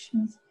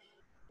 transactions,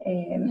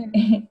 and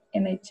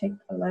and I check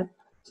a lot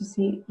to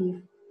see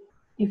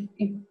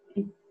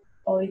if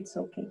all it's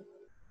okay.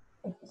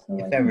 So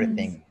If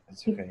everything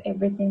is okay. If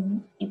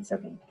everything it's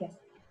okay, yes.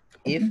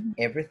 If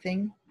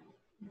everything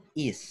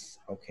is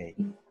okay.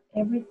 If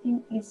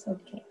everything is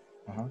okay.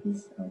 Uh-huh.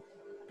 Is okay.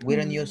 We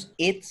don't use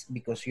it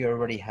because you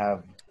already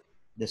have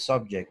the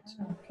subject,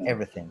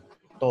 everything,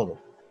 todo.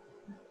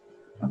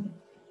 And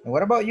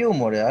what about you,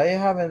 More? I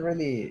haven't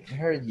really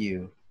heard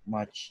you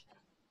much.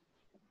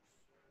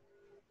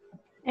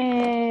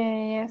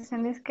 Yes,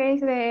 in this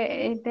case,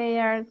 they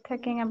are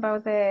talking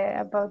about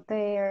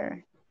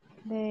their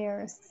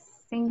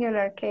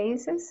singular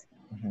cases.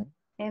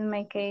 In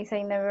my case,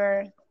 I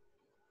never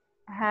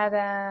had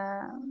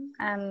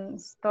an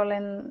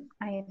stolen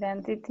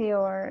identity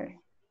or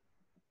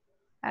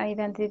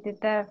identity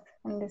theft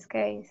in this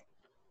case.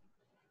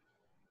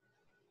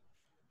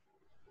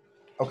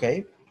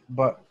 Okay,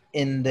 but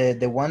in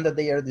the one that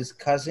they are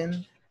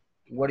discussing,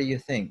 what do you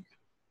think?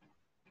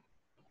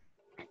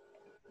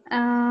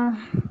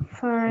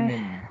 For I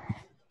mean,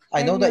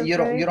 I know that you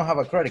don't have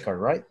a credit card,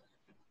 right?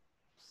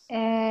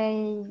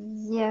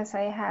 Yes,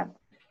 I have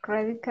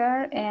credit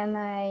card, and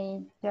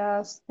I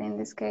just in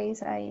this case,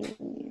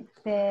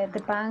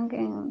 the bank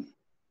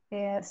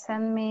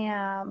send me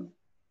a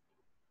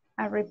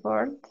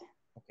report.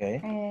 Okay.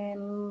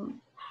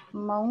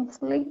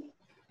 Monthly,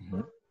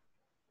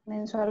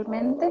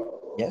 mensualmente.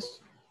 Yes.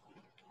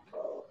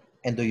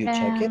 And do you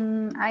check it?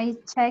 I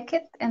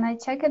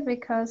check it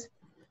because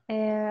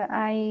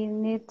I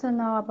need to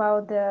know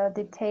about the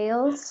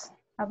details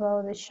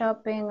about the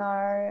shopping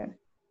or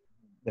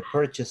the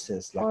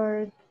purchases, like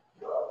or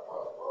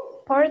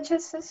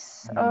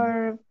purchases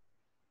or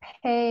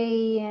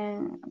pay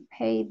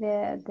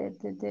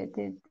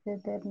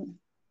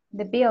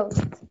the bills.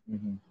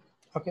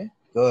 Okay,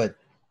 good.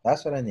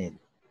 That's what I need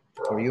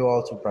for you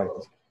all to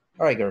practice.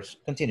 All right, girls,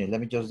 continue. Let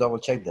me just double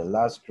check the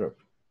last group.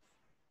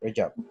 Great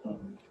job.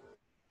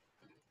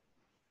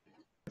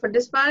 For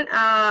this one,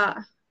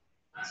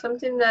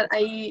 something that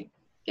I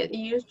get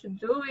used to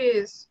do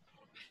is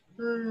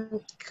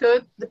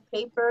cut the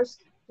papers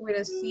with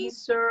a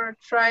scissor,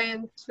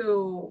 trying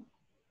to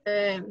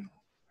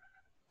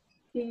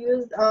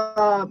use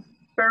a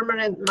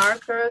permanent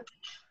marker,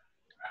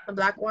 a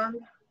black one.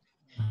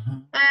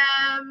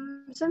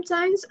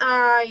 Sometimes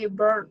I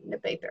burn the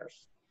papers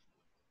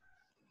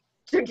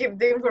to keep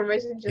the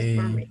information just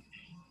for me.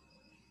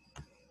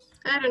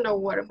 I don't know,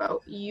 what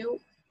about you?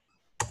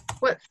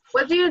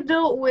 What do you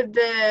do with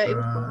the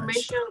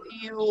information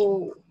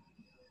you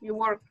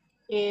work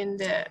in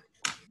the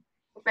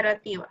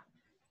Corporativo?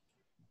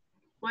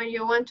 When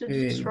you want to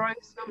destroy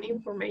some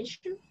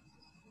information?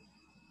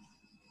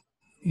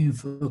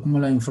 Como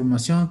la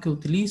información que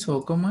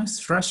utilizo, ¿cómo es?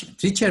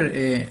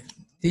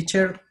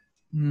 Teacher,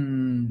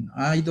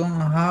 I don't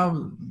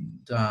have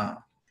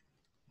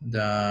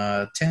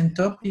the 10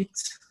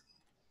 topics.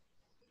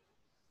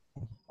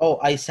 Oh,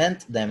 I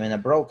sent them in a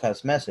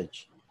broadcast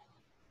message.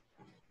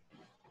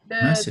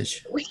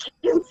 We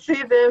can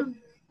see them.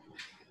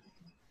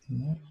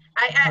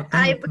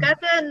 I've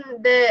gotten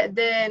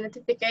the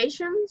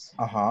notifications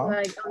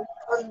like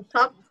on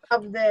top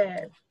of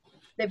the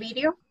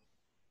video,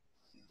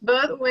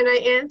 but when I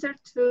enter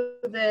to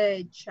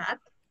the chat,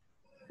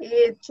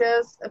 it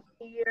just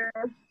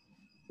appears.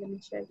 Let me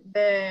check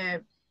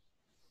the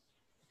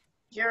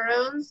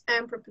gerunds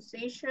and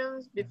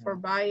prepositions before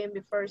buying,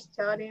 before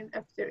studying,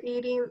 after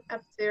eating,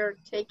 after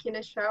taking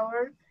a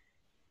shower,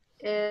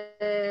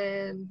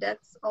 and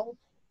that's all.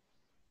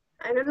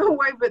 I don't know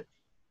why, but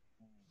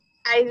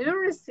I do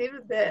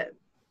receive the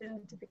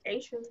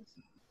notifications,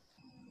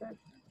 but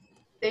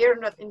they are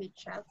not in the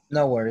chat.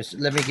 No worries.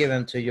 Let me give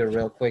them to you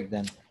real quick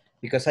then,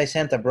 because I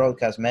sent a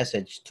broadcast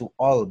message to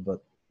all,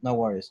 but no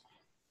worries.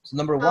 So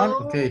number one,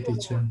 okay,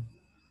 teacher,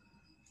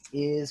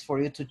 is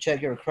for you to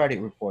check your credit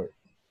report.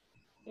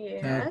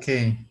 Yes.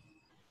 Okay.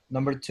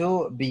 Number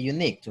two, be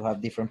unique, to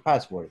have different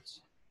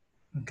passwords.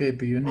 Okay,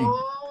 be unique.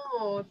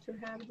 Oh, to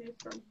have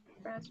different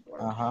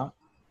passwords.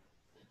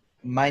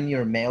 Mind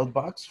your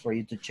mailbox, for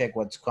you to check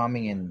what's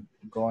coming and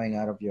going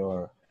out of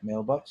your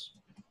mailbox.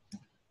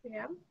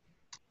 Yeah.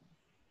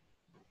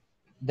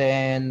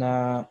 Then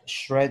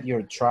shred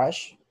your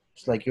trash.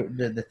 It's like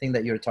the thing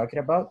that you're talking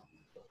about.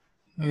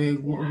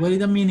 What is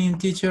the meaning,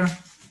 teacher?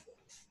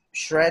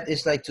 Shred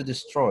is like to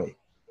destroy.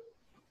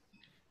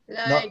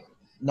 Like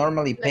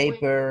normally like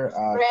paper,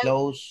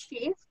 clothes.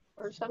 Cheese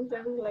or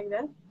something like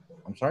that.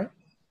 I'm sorry?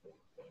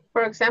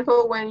 For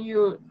example, when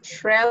you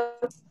shred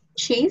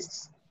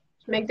cheese,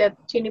 make that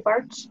teeny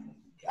parts.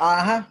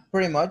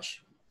 Pretty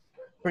much.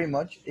 Pretty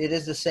much. It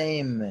is the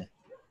same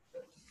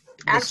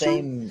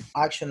same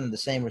action and the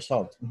same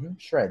result.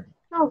 Shred.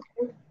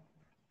 Okay.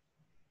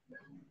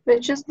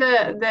 But just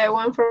the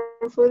one for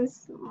food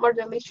is more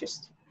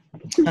delicious.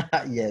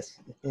 Yes,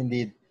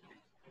 indeed.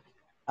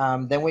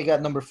 Then we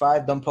got number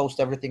 5, don't post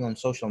everything on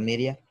social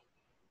media.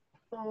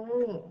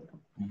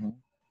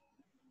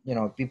 You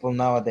know, people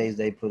nowadays,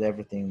 they put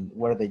everything,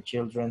 where their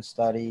children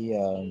study,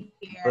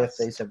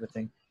 birthdays,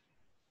 everything.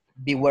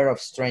 Beware of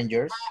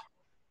strangers.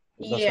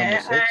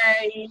 Yeah,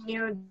 I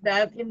knew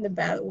that in the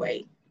bad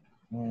way.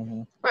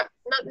 But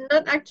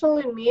not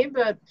actually me,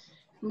 but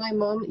my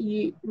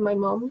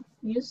mom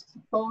used to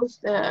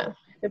post the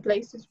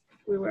places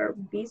we were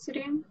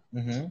visiting,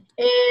 and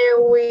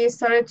we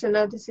started to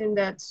noticing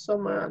that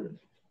someone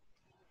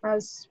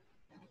has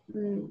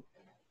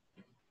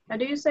how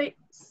do you say?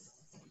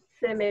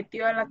 Se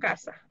metió a la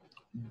casa.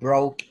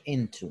 Broke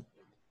into.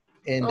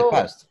 In the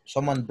past,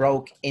 someone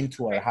broke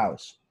into our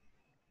house.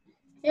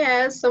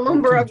 Yeah,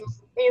 someone broke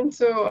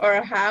into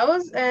our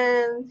house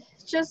and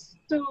just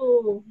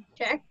to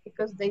check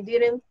because they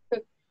didn't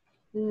took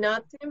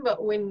nothing,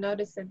 but we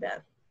noticed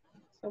that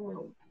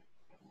someone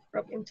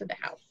broke into the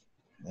house.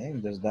 Hey,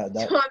 does that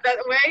So that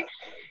way,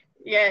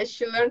 yeah,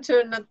 she learned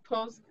to not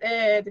post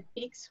the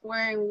pics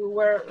when we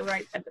were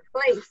right at the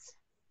place.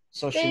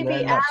 So she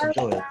learned not to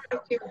do it. A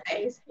few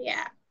days,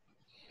 yeah.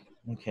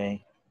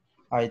 Okay,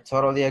 I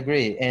totally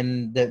agree.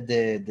 And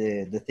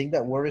the thing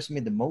that worries me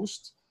the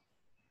most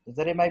is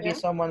that it might be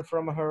someone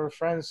from her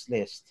friends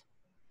list.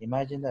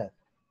 Imagine that.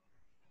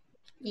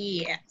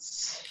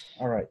 Yes.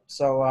 All right,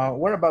 so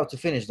we're about to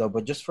finish though,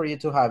 but just for you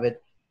to have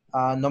it,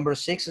 number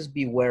 6 is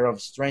beware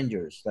of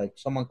strangers, like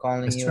someone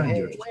calling you,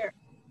 hey,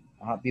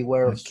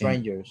 beware of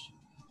strangers.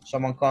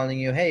 Someone calling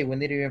you, hey, we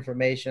need your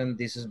information,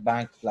 this is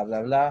bank, blah,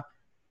 blah, blah,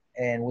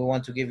 and we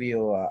want to give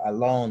you a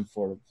loan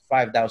for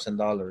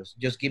 $5,000.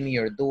 Just give me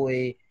your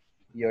DUI,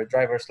 your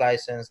driver's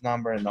license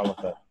number, and all of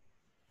that.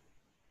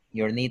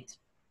 Your NEET.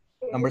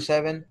 Number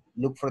 7,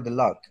 look for the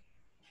lock.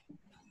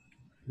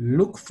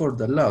 Look for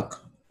the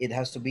lock. It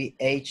has to be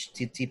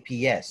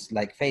HTTPS,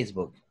 like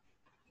Facebook.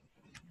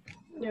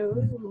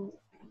 No.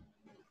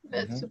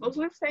 But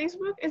supposedly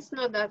Facebook is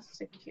not that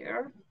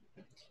secure.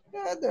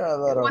 Yeah, there are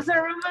a lot It was of...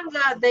 a rumor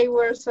that they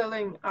were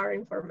selling our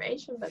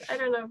information, but I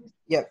don't know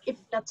if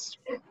that's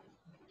true.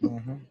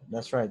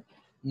 That's right.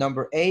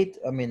 Number 8,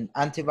 I mean,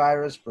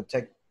 antivirus,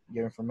 protect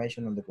your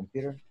information on the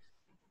computer.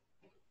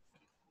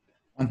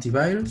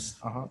 Antivirus?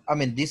 I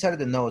mean, these are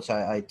the notes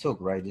I took,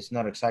 right? It's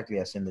not exactly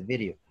as in the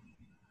video.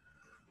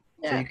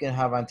 So you can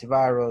have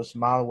antivirus,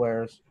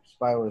 malware,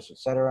 spyware,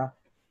 etc.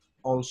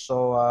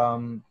 Also,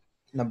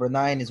 number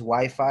 9 is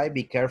Wi-Fi.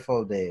 Be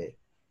careful the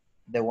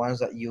ones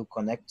that you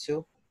connect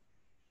to.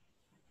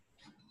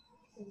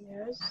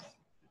 Yes.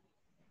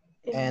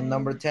 And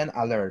number 10,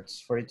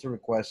 alerts, for you to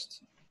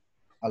request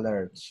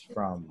alerts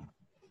from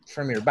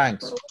your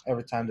banks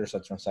every time there's a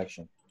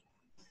transaction.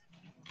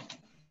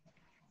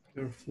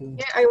 Careful.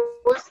 Yeah, I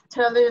was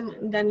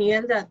telling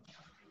Daniel that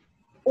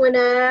when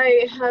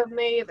I have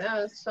made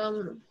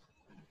some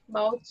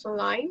bouts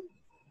online,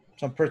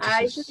 Some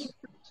purchases.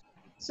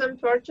 Some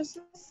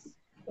purchases.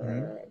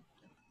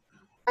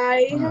 I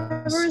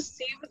have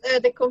received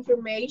the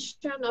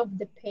confirmation of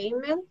the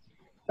payment,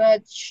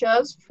 but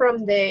just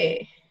from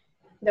the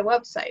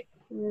website,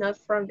 not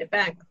from the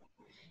bank.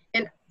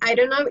 And I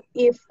don't know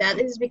if that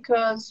is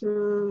because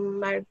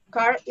my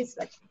card is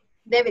like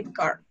debit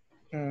card.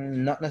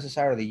 Not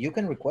necessarily. You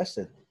can request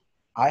it.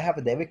 I have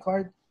a debit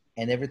card,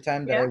 and every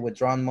time that I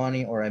withdraw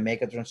money or I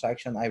make a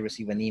transaction, I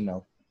receive an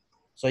email.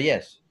 So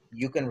yes,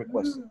 you can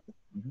request it.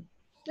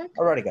 Okay.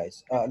 Alrighty,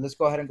 guys. Let's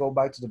go ahead and go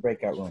back to the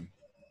breakout room.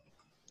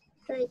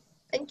 Great.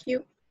 Thank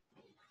you.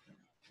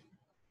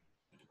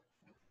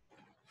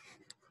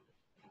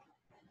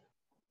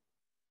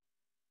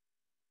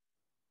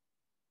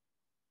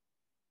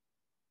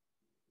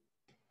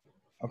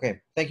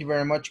 Okay. Thank you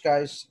very much,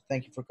 guys.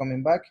 Thank you for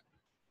coming back.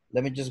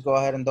 Let me just go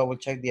ahead and double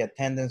check the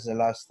attendance the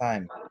last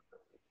time.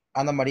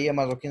 Ana Maria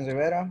Mazoquín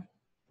Rivera?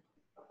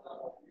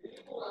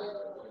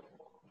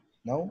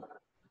 No?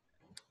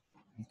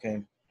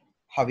 Okay.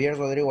 Javier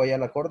Rodrigo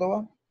Ayala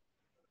Córdoba?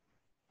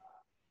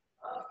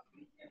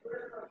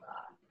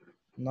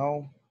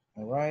 No?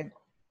 All right.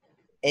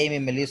 Amy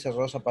Melissa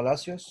Rosa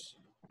Palacios?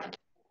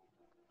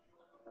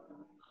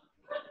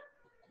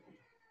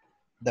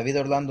 David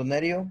Orlando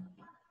Nerio?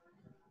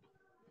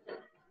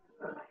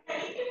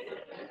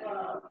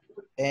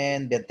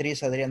 And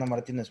Beatriz Adriana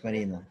Martinez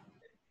Merino.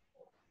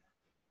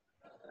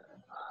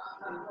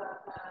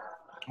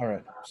 All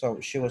right, so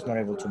she was not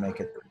able to make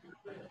it.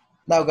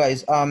 Now,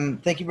 guys,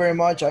 thank you very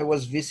much. I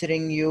was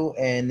visiting you,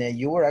 and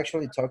you were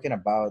actually talking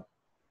about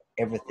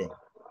everything.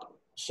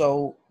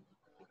 So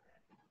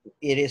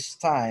it is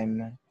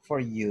time for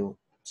you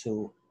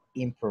to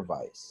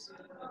improvise.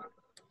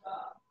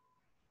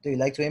 Do you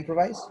like to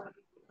improvise?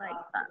 Like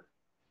that.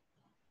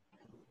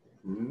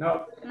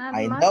 No.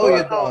 I know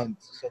you don't.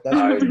 So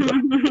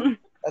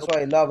that's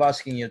why I love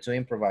asking you to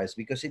improvise,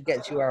 because it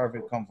gets you out of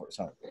your comfort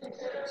zone.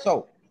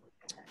 So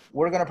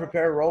we're going to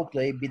prepare a role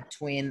play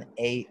between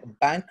a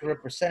bank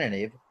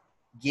representative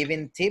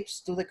giving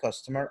tips to the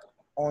customer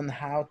on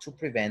how to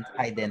prevent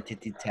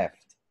identity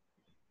theft.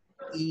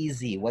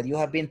 Easy, what you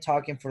have been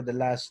talking for the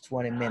last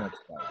 20 minutes.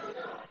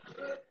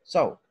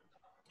 So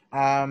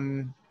I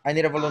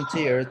need a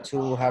volunteer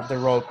to have the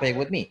role play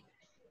with me.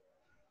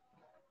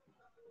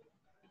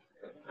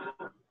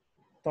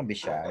 Don't be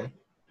shy.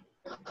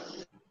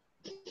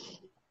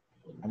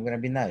 I'm gonna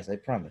be nice, I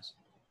promise.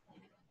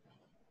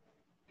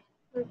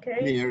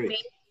 Okay.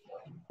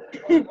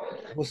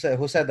 Who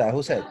said that?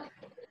 Who said?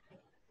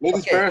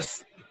 Ladies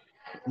first.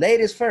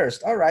 Ladies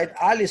first. All right,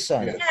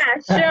 Allison. Yeah,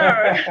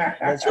 sure.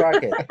 Let's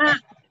rock it.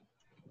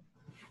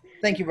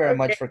 Thank you very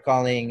much for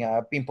calling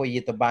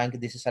Pimpollito Bank.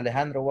 This is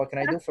Alejandro. What can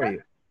I do for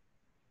you?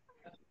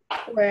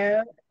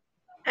 Well,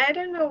 I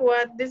don't know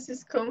what this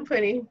is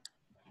company.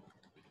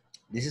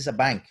 This is a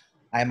bank.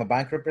 I am a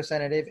bank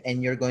representative,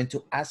 and you're going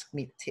to ask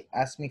me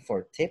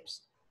for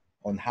tips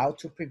on how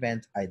to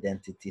prevent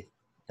identity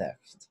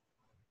theft.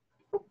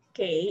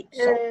 Okay,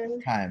 So,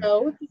 and time.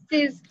 so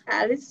this is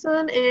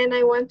Allison, and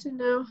I want to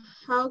know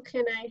how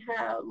can I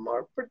have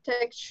more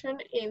protection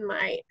in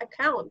my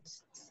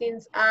accounts,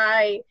 since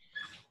I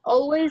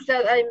always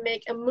that I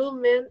make a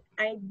movement,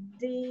 I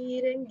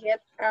didn't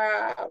get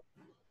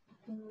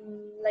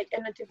like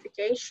a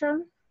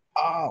notification.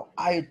 Oh,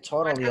 I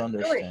totally I'm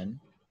doing. understand.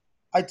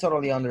 I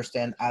totally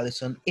understand,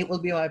 Allison. It will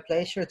be my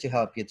pleasure to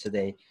help you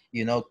today.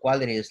 You know,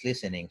 quality is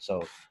listening,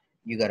 so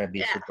you gotta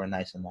be super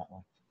nice on that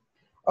one.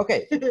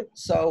 Okay,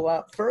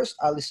 so first,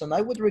 Allison,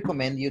 I would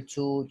recommend you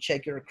to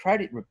check your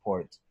credit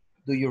report.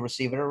 Do you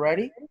receive it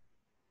already?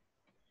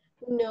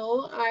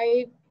 No,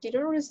 I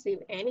didn't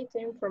receive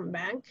anything from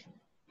bank.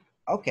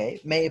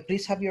 Okay, may I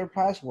please have your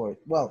password?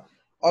 Well,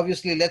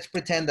 obviously, let's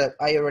pretend that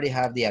I already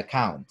have the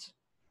account,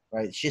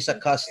 right? She's a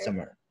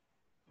customer.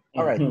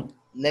 All right,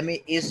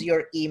 is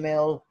your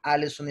email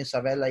Allison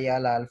Isabel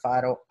Ayala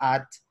Alfaro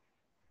at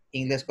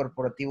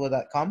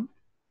inglescorporativo.com?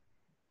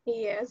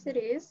 Yes, it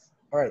is.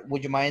 All right,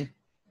 would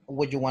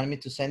you want me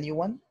to send you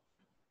one?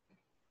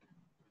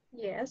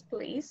 Yes,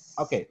 please.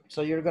 Okay,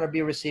 so you're gonna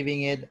be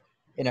receiving it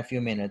in a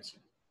few minutes.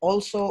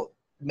 Also,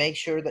 make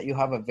sure that you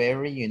have a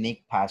very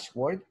unique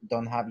password.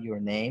 Don't have your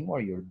name or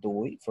your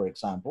DUI, for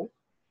example.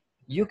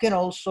 You can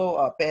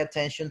also pay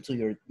attention to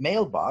your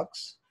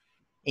mailbox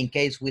in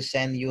case we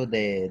send you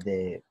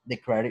the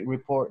credit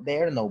report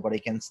there. Nobody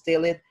can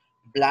steal it,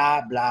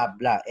 blah, blah,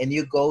 blah. And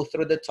you go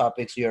through the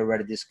topics you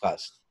already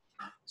discussed.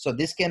 So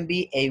this can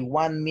be a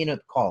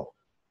 1-minute call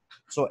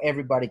so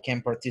everybody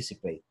can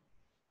participate.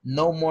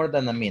 No more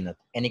than a minute.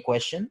 Any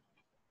question?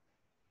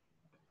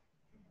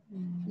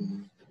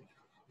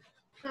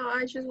 No,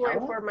 I just wait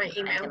for my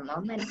email. At the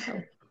moment,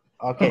 no.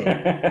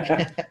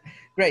 Okay.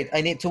 Great.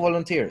 I need 2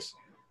 volunteers.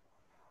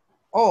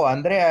 Oh,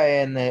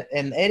 Andrea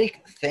and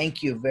Eric,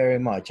 thank you very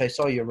much. I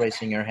saw you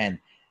raising your hand.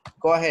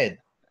 Go ahead.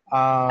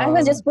 I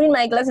was just putting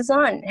my glasses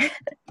on.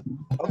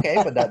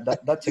 Okay, but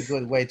that's a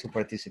good way to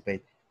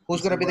participate.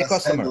 Who's going to be the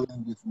customer?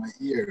 With my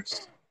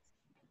ears.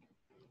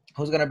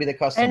 Who's going to be the I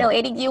customer? don't know,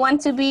 Eric, you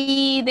want to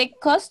be the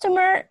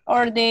customer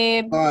or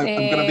the... No, I'm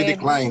going to be the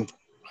client.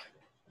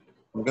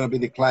 I'm going to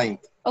be the client.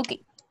 Okay.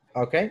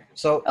 Okay,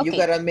 so you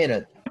got a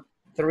minute.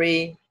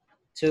 3,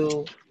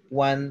 2,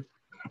 1,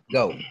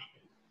 go.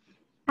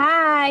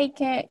 Hi,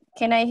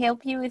 can I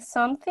help you with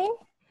something?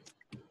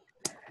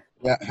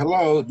 Yeah,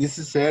 hello, this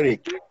is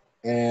Eric.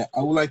 I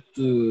would like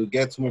to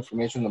get some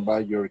information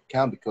about your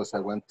account because I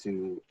want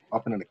to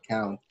open an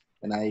account,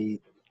 and I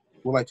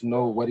would like to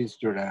know what is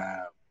your,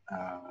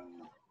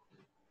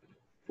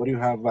 what do you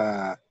have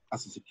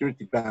as a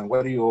security plan?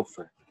 What do you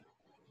offer?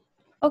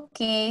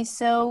 Okay,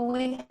 so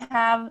we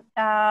have,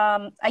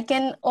 I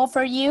can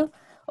offer you,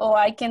 or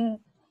I can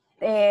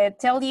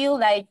tell you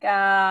like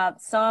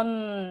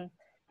some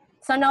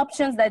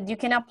options that you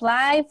can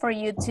apply for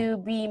you to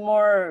be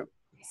more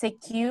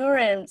secure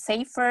and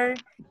safer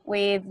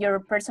with your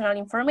personal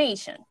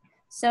information.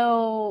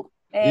 So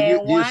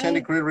Do you send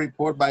a credit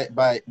report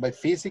by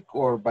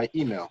physical or by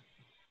email?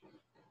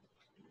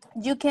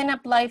 You can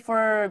apply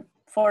for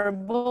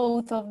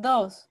both of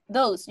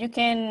those. You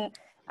can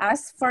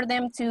ask for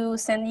them to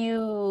send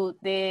you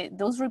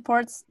those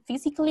reports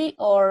physically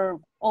or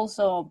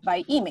also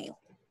by email.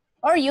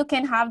 Or you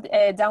can have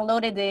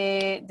downloaded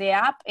the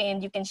app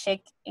and you can check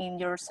in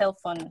your cell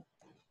phone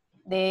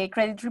the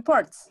credit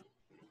reports.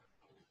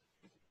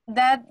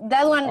 That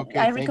one Okay,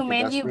 I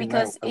recommend you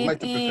because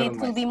it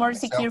will be more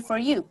secure for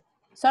you.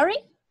 Sorry?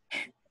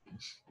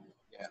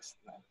 Yes,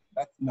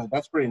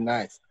 that's pretty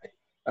nice.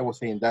 I was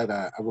saying that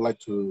I would like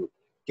to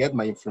get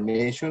my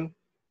information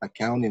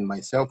account in my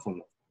cell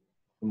phone,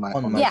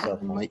 on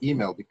my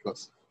email,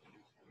 because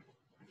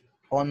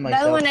on my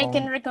that cell one phone. I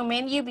can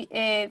recommend you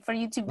for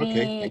you to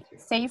be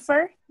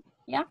safer.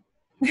 Yeah.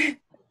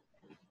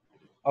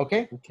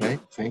 Okay. Okay.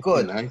 Thank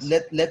Good. you.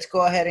 Nice. Let's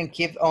go ahead and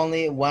keep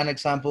only one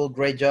example.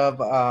 Great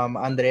job,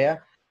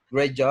 Andrea.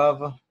 Great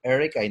job,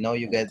 Eric. I know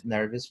you get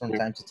nervous from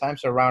time to time,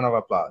 so a round of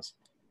applause.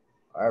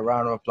 A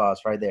round of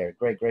applause right there.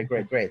 Great, great,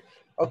 great, great.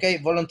 Okay,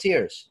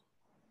 volunteers.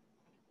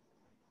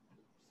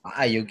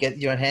 You get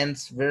your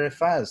hands very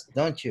fast,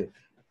 don't you?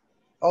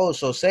 Oh,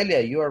 so Celia,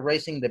 you are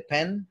raising the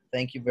pen.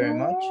 Thank you very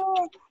much.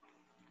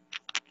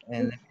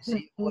 And let me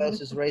see who else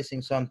is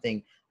raising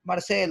something.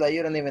 Marcela,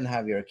 you don't even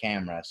have your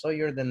camera, so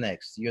you're the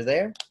next. You're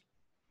there?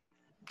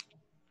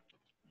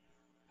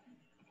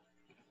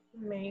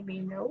 Maybe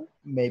no.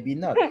 Maybe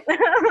not.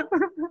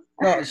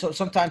 No, so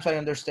sometimes I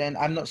understand.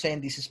 I'm not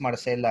saying this is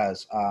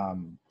Marcela's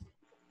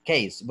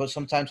case, but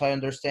sometimes I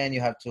understand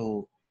you have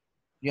to,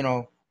 you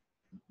know,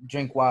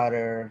 drink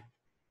water,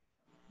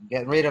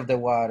 get rid of the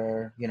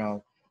water, you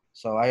know.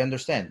 So I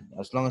understand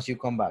as long as you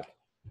come back.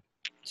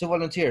 2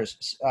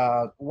 volunteers.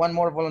 One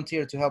more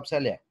volunteer to help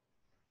Celia.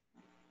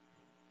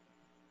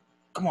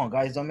 Come on,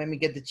 guys, don't make me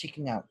get the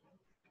chicken out.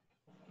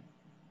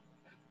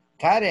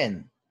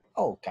 Karen.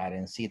 Oh,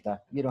 Karencita,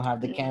 you don't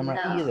have the camera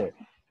No. either.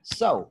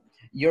 So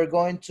you're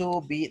going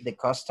to be the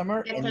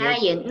customer. The and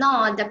client.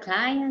 No, the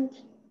client.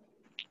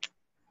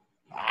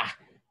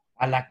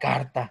 A la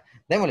carta.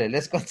 Démosle,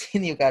 let's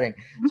continue, Karen.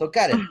 So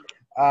Karen,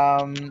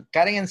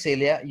 Karen and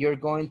Celia, you're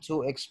going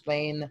to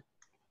explain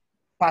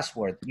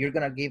password. You're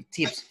going to give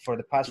tips for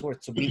the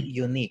password to be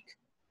unique.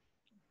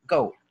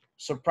 Go.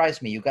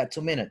 Surprise me. You got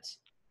 2 minutes.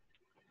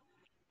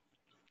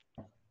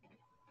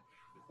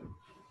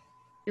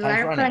 You Time's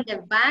are running. from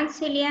the bank,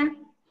 Celia.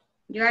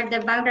 You are the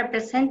bank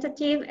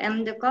representative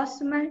and the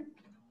customer.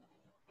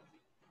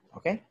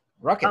 Okay.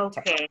 Rocket.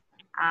 Okay.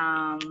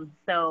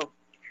 So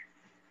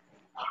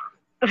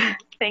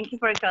thank you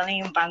for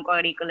calling Banco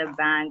Agrícola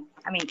Bank.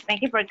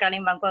 Thank you for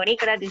calling Banco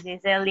Agrícola. This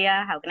is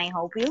Celia. How can I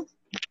help you?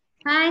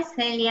 Hi,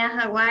 Celia.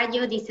 How are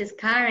you? This is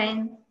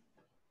Karen.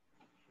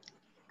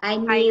 I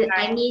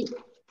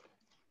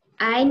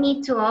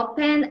need to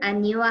open a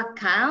new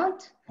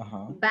account,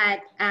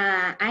 but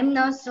I'm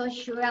not so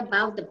sure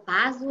about the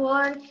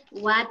password.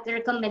 What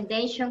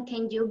recommendation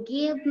can you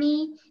give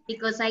me?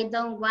 Because I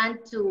don't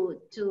want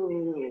to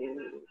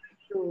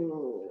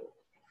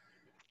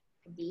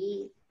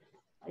be.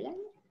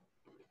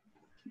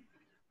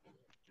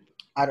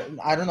 I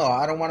don't know.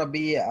 I don't want to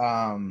be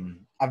a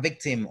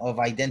victim of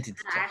identity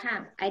theft.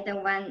 I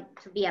don't want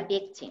to be a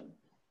victim.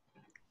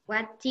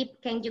 What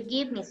tip can you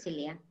give me,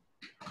 Celia?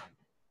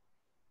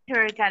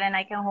 Sure, Karen,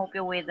 I can help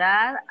you with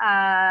that.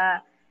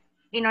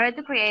 In order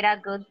to create a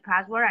good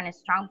password and a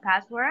strong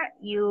password,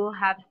 you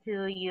have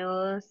to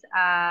use,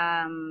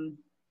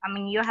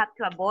 you have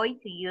to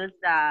avoid to use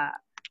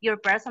your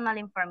personal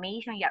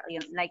information,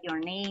 like your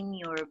name,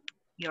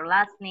 your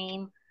last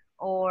name,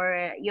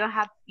 or you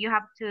have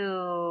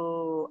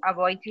to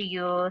avoid to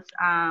use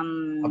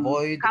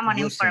common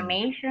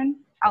information.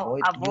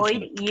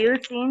 Avoid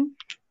using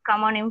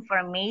common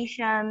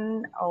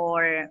information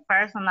or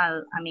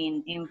personal,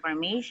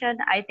 information.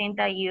 I think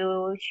that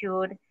you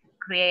should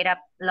create a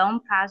long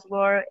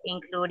password,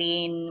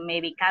 including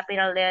maybe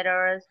capital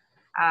letters,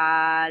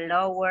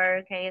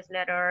 lowercase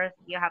letters.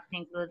 You have to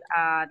include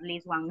at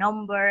least one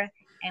number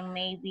and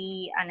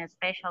maybe a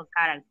special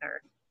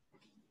character.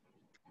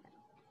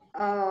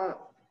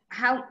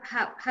 How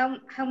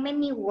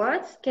many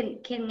words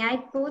can I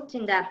put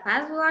in the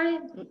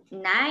password?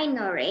 9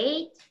 or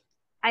 8?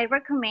 I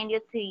recommend you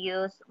to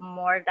use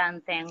more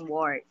than 10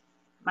 words.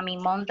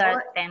 More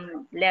than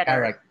 10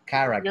 letters.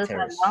 Characters. Use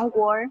a long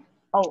word.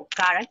 Oh,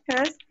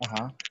 characters.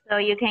 So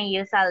you can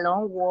use a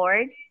long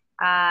word.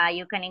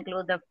 You can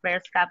include the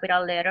first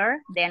capital letter,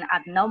 then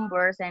add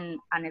numbers and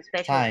a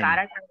special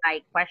character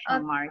like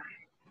question mark.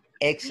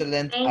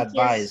 Excellent Thank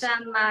advice. you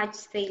so much,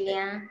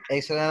 Celia.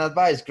 Excellent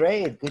advice.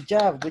 Great. Good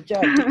job. Good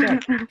job.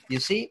 Good job. You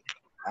see,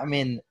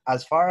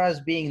 as far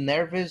as being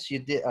nervous, you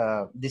did.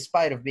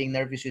 Despite of being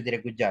nervous, you did a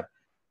good job.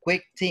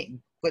 Quick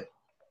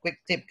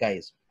tip,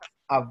 guys.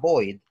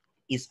 Avoid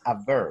is a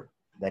verb,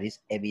 that is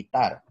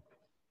evitar.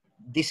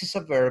 This is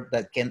a verb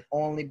that can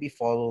only be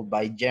followed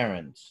by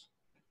gerunds.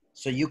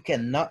 So you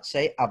cannot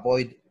say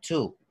avoid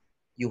to.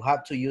 You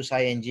have to use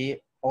ing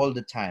all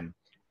the time.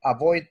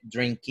 Avoid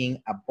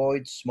drinking,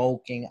 avoid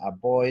smoking,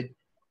 avoid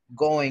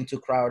going to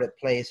crowded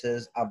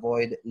places,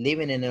 avoid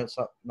living in no,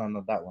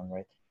 not that one,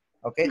 right?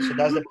 Okay, so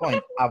that's the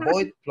point.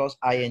 Avoid plus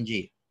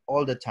ing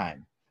all the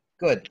time.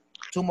 Good.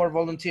 2 more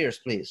volunteers,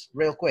 please,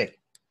 real quick.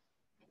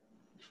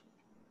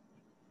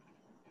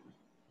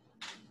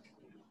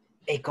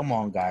 Hey, come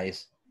on,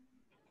 guys.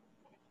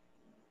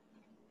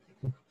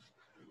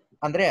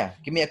 Andrea,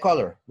 give me a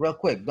color, real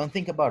quick. Don't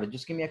think about it.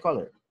 Just give me a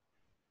color.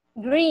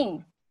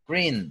 Green.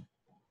 Green.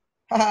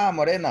 Haha,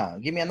 morena.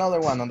 Give me another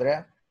one,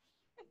 Andrea.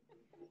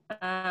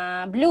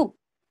 Blue.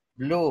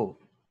 Blue.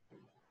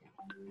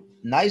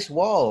 Nice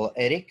wall,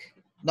 Eric.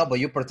 No, but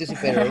you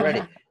participated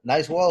already.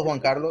 Nice wall, Juan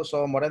Carlos.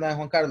 So Morena and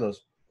Juan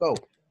Carlos, go.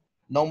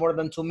 No more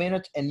than 2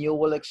 minutes and you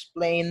will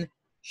explain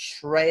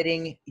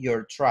shredding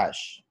your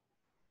trash.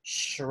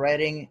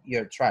 Shredding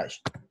your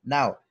trash.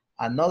 Now,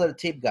 another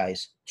tip,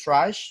 guys.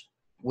 Trash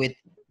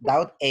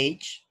without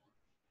H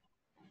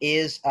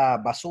is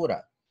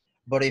basura.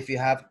 But if you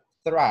have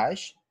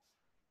thrash,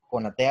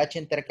 con la TH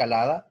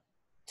intercalada,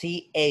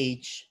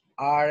 THRASH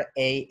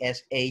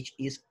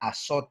is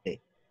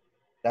azote.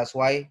 That's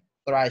why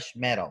thrash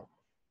metal.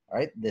 All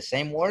right, the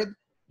same word,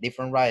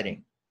 different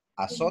writing.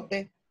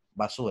 Azote,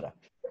 basura.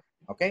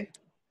 Okay,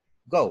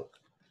 go.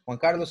 Juan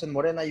Carlos and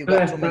Morena, you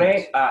got 2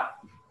 minutes.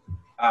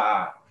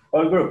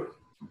 All group.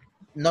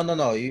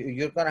 No.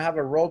 You're going to have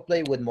a role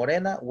play with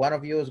Morena. One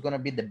of you is going to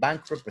be the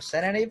bank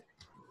representative.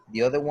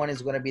 The other one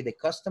is going to be the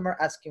customer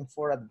asking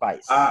for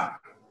advice.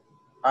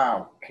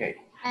 Okay.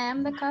 I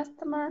am the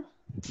customer.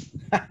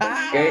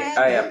 Okay,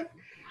 I am.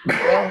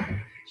 Well,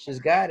 she's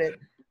got it.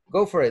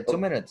 Go for it, 2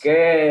 minutes.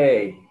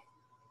 Okay.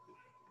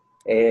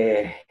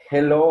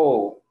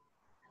 Hello.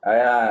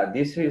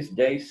 This is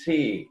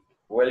JC.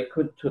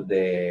 Welcome to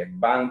the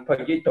Bank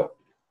Pollito.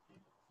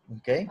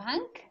 Okay.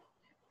 Bank?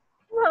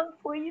 Bank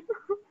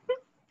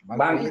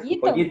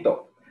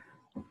Pollito.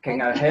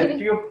 Can I help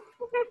you?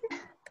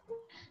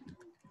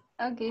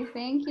 Okay,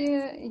 thank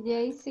you,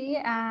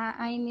 JC.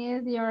 I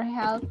need your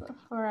help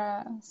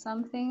for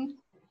something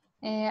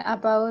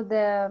about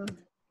the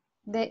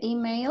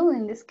email.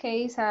 In this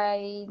case,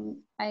 I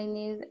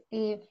need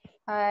if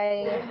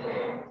I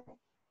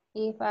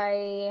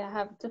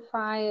have to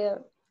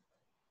file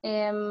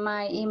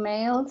my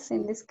emails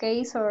in this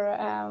case, or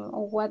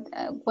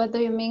what do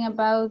you mean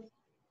about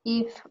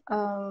if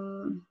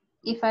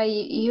I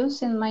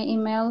use in my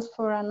emails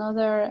for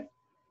another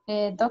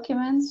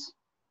documents?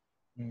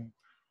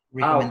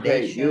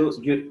 Recommendations.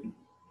 Okay,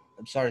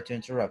 I'm sorry to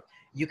interrupt.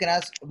 You can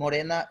ask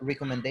Morena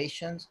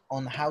recommendations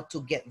on how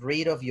to get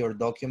rid of your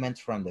documents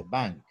from the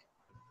bank.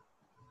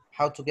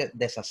 How to get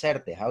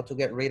deshacerte, how to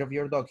get rid of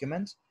your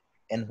documents,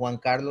 and Juan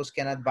Carlos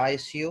can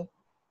advise you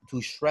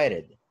to shred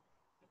it.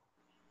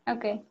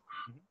 Okay.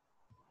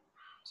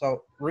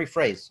 So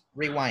rephrase,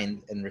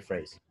 rewind and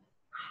rephrase.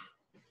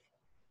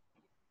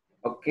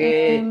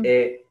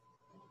 Okay,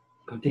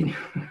 continue.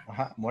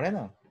 Ajá,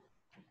 Morena.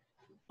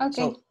 Okay.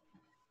 So,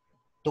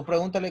 tú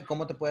pregúntale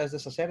cómo te puedes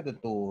deshacer de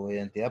tu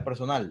identidad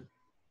personal,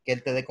 que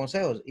él te dé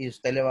consejos y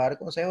usted le va a dar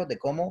consejos de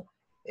cómo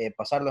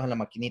pasarlos en la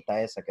maquinita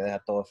esa que deja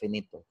todo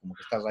finito, como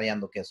que estás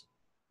rayando queso.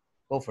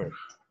 Go for it.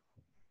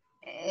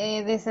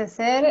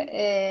 Deshacer,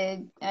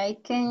 I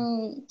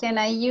can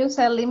I use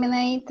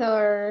eliminate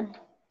or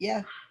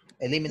yeah,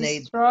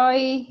 eliminate,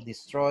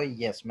 destroy,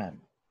 yes ma'am.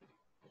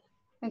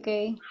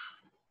 Okay.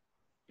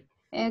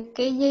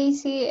 Okay,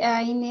 JC,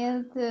 I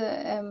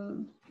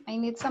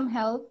need some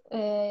help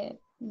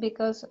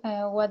because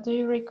what do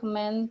you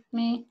recommend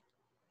me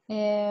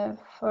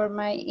for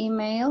my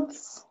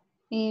emails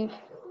if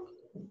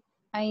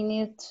I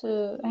need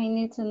to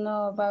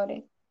know about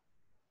it?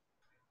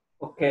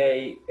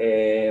 Okay,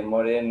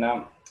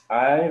 Morena,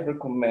 I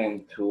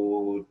recommend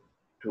to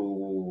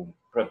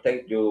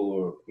protect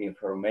your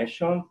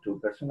information, to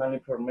personal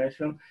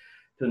information,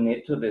 to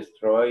need to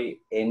destroy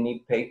any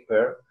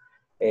paper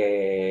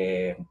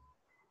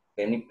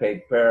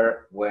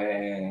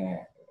when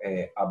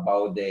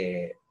about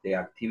the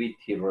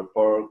activity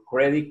report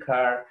credit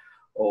card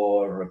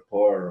or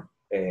report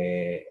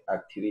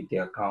activity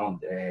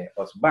account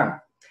of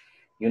bank.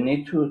 You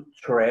need to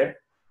shred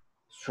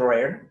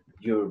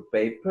your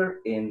paper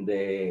in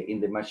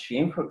the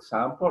machine, for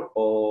example,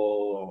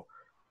 or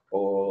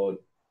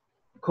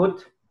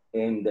cut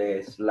in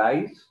the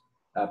slice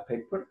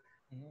paper.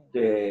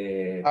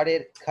 Cut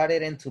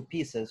it into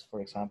pieces, for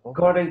example.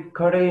 Cut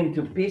it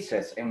into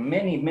pieces, and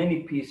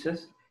many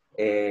pieces.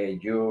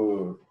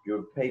 Your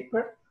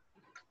paper,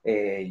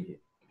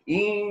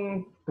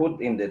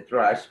 put in the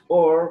trash,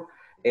 or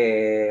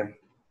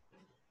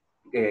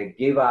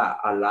give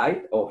a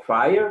light or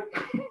fire.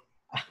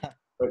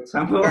 For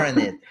example, burn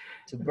it.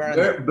 To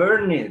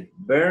burn it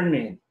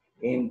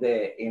in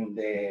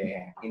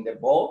the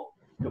bowl.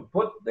 To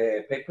put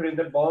the paper in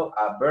the bowl,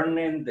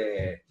 burning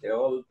the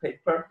old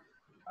paper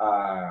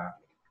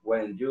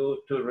when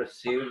you to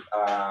receive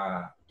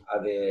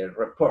the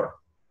report.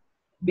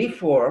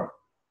 Before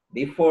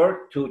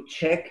to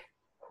check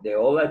the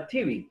whole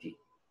activity.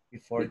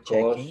 Before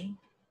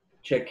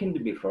checking the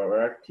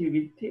before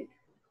activity,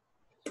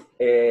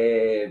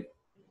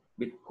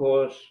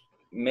 because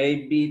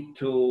maybe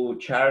to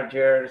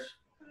chargers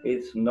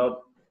it's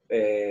not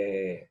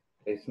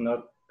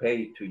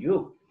paid to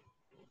you.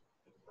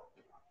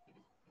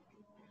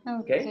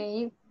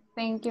 Okay,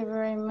 thank you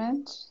very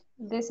much.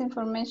 This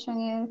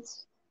information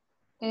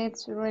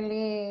it's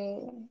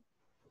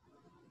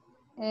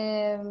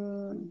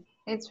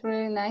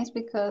really nice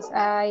because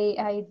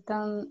I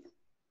don't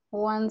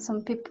want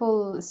some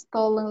people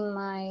stolen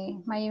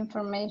my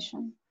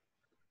information.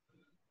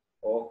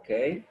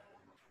 Okay.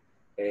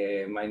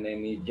 My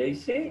name is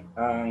JC,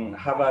 and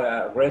have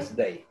a rest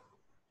day.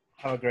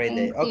 Have a great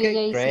day.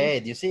 Okay,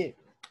 great. You see,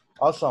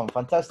 awesome,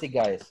 fantastic,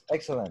 guys,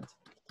 excellent.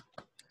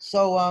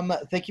 So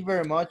thank you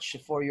very much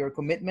for your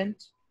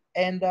commitment,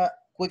 and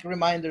quick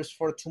reminders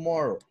for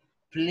tomorrow.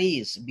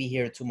 Please be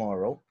here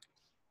tomorrow.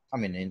 I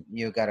mean,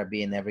 you gotta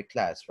be in every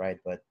class, right?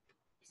 But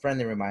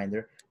friendly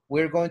reminder,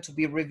 we're going to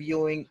be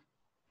reviewing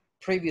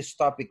previous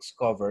topics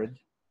covered,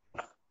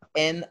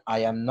 and I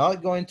am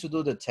not going to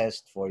do the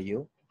test for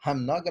you.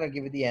 I'm not gonna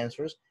give you the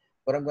answers,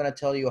 but I'm gonna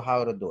tell you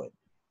how to do it.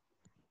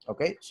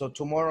 Okay, so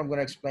tomorrow I'm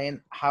gonna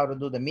explain how to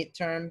do the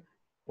midterm.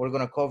 We're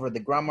gonna cover the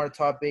grammar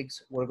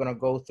topics. We're gonna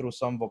go through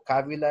some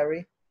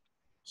vocabulary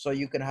so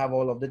you can have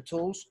all of the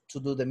tools to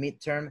do the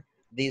midterm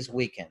this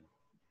weekend.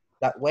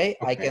 That way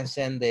I can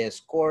send the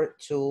score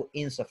to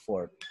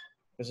INSAFORP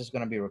because it's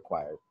gonna be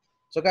required.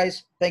 So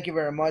guys, thank you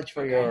very much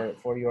for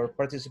your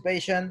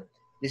participation.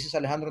 This is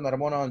Alejandro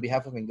Narmona on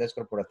behalf of Ingles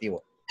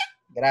Corporativo.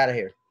 Get out of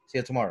here. See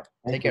you tomorrow.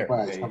 Take care.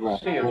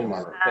 See you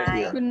tomorrow.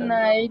 Good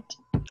night.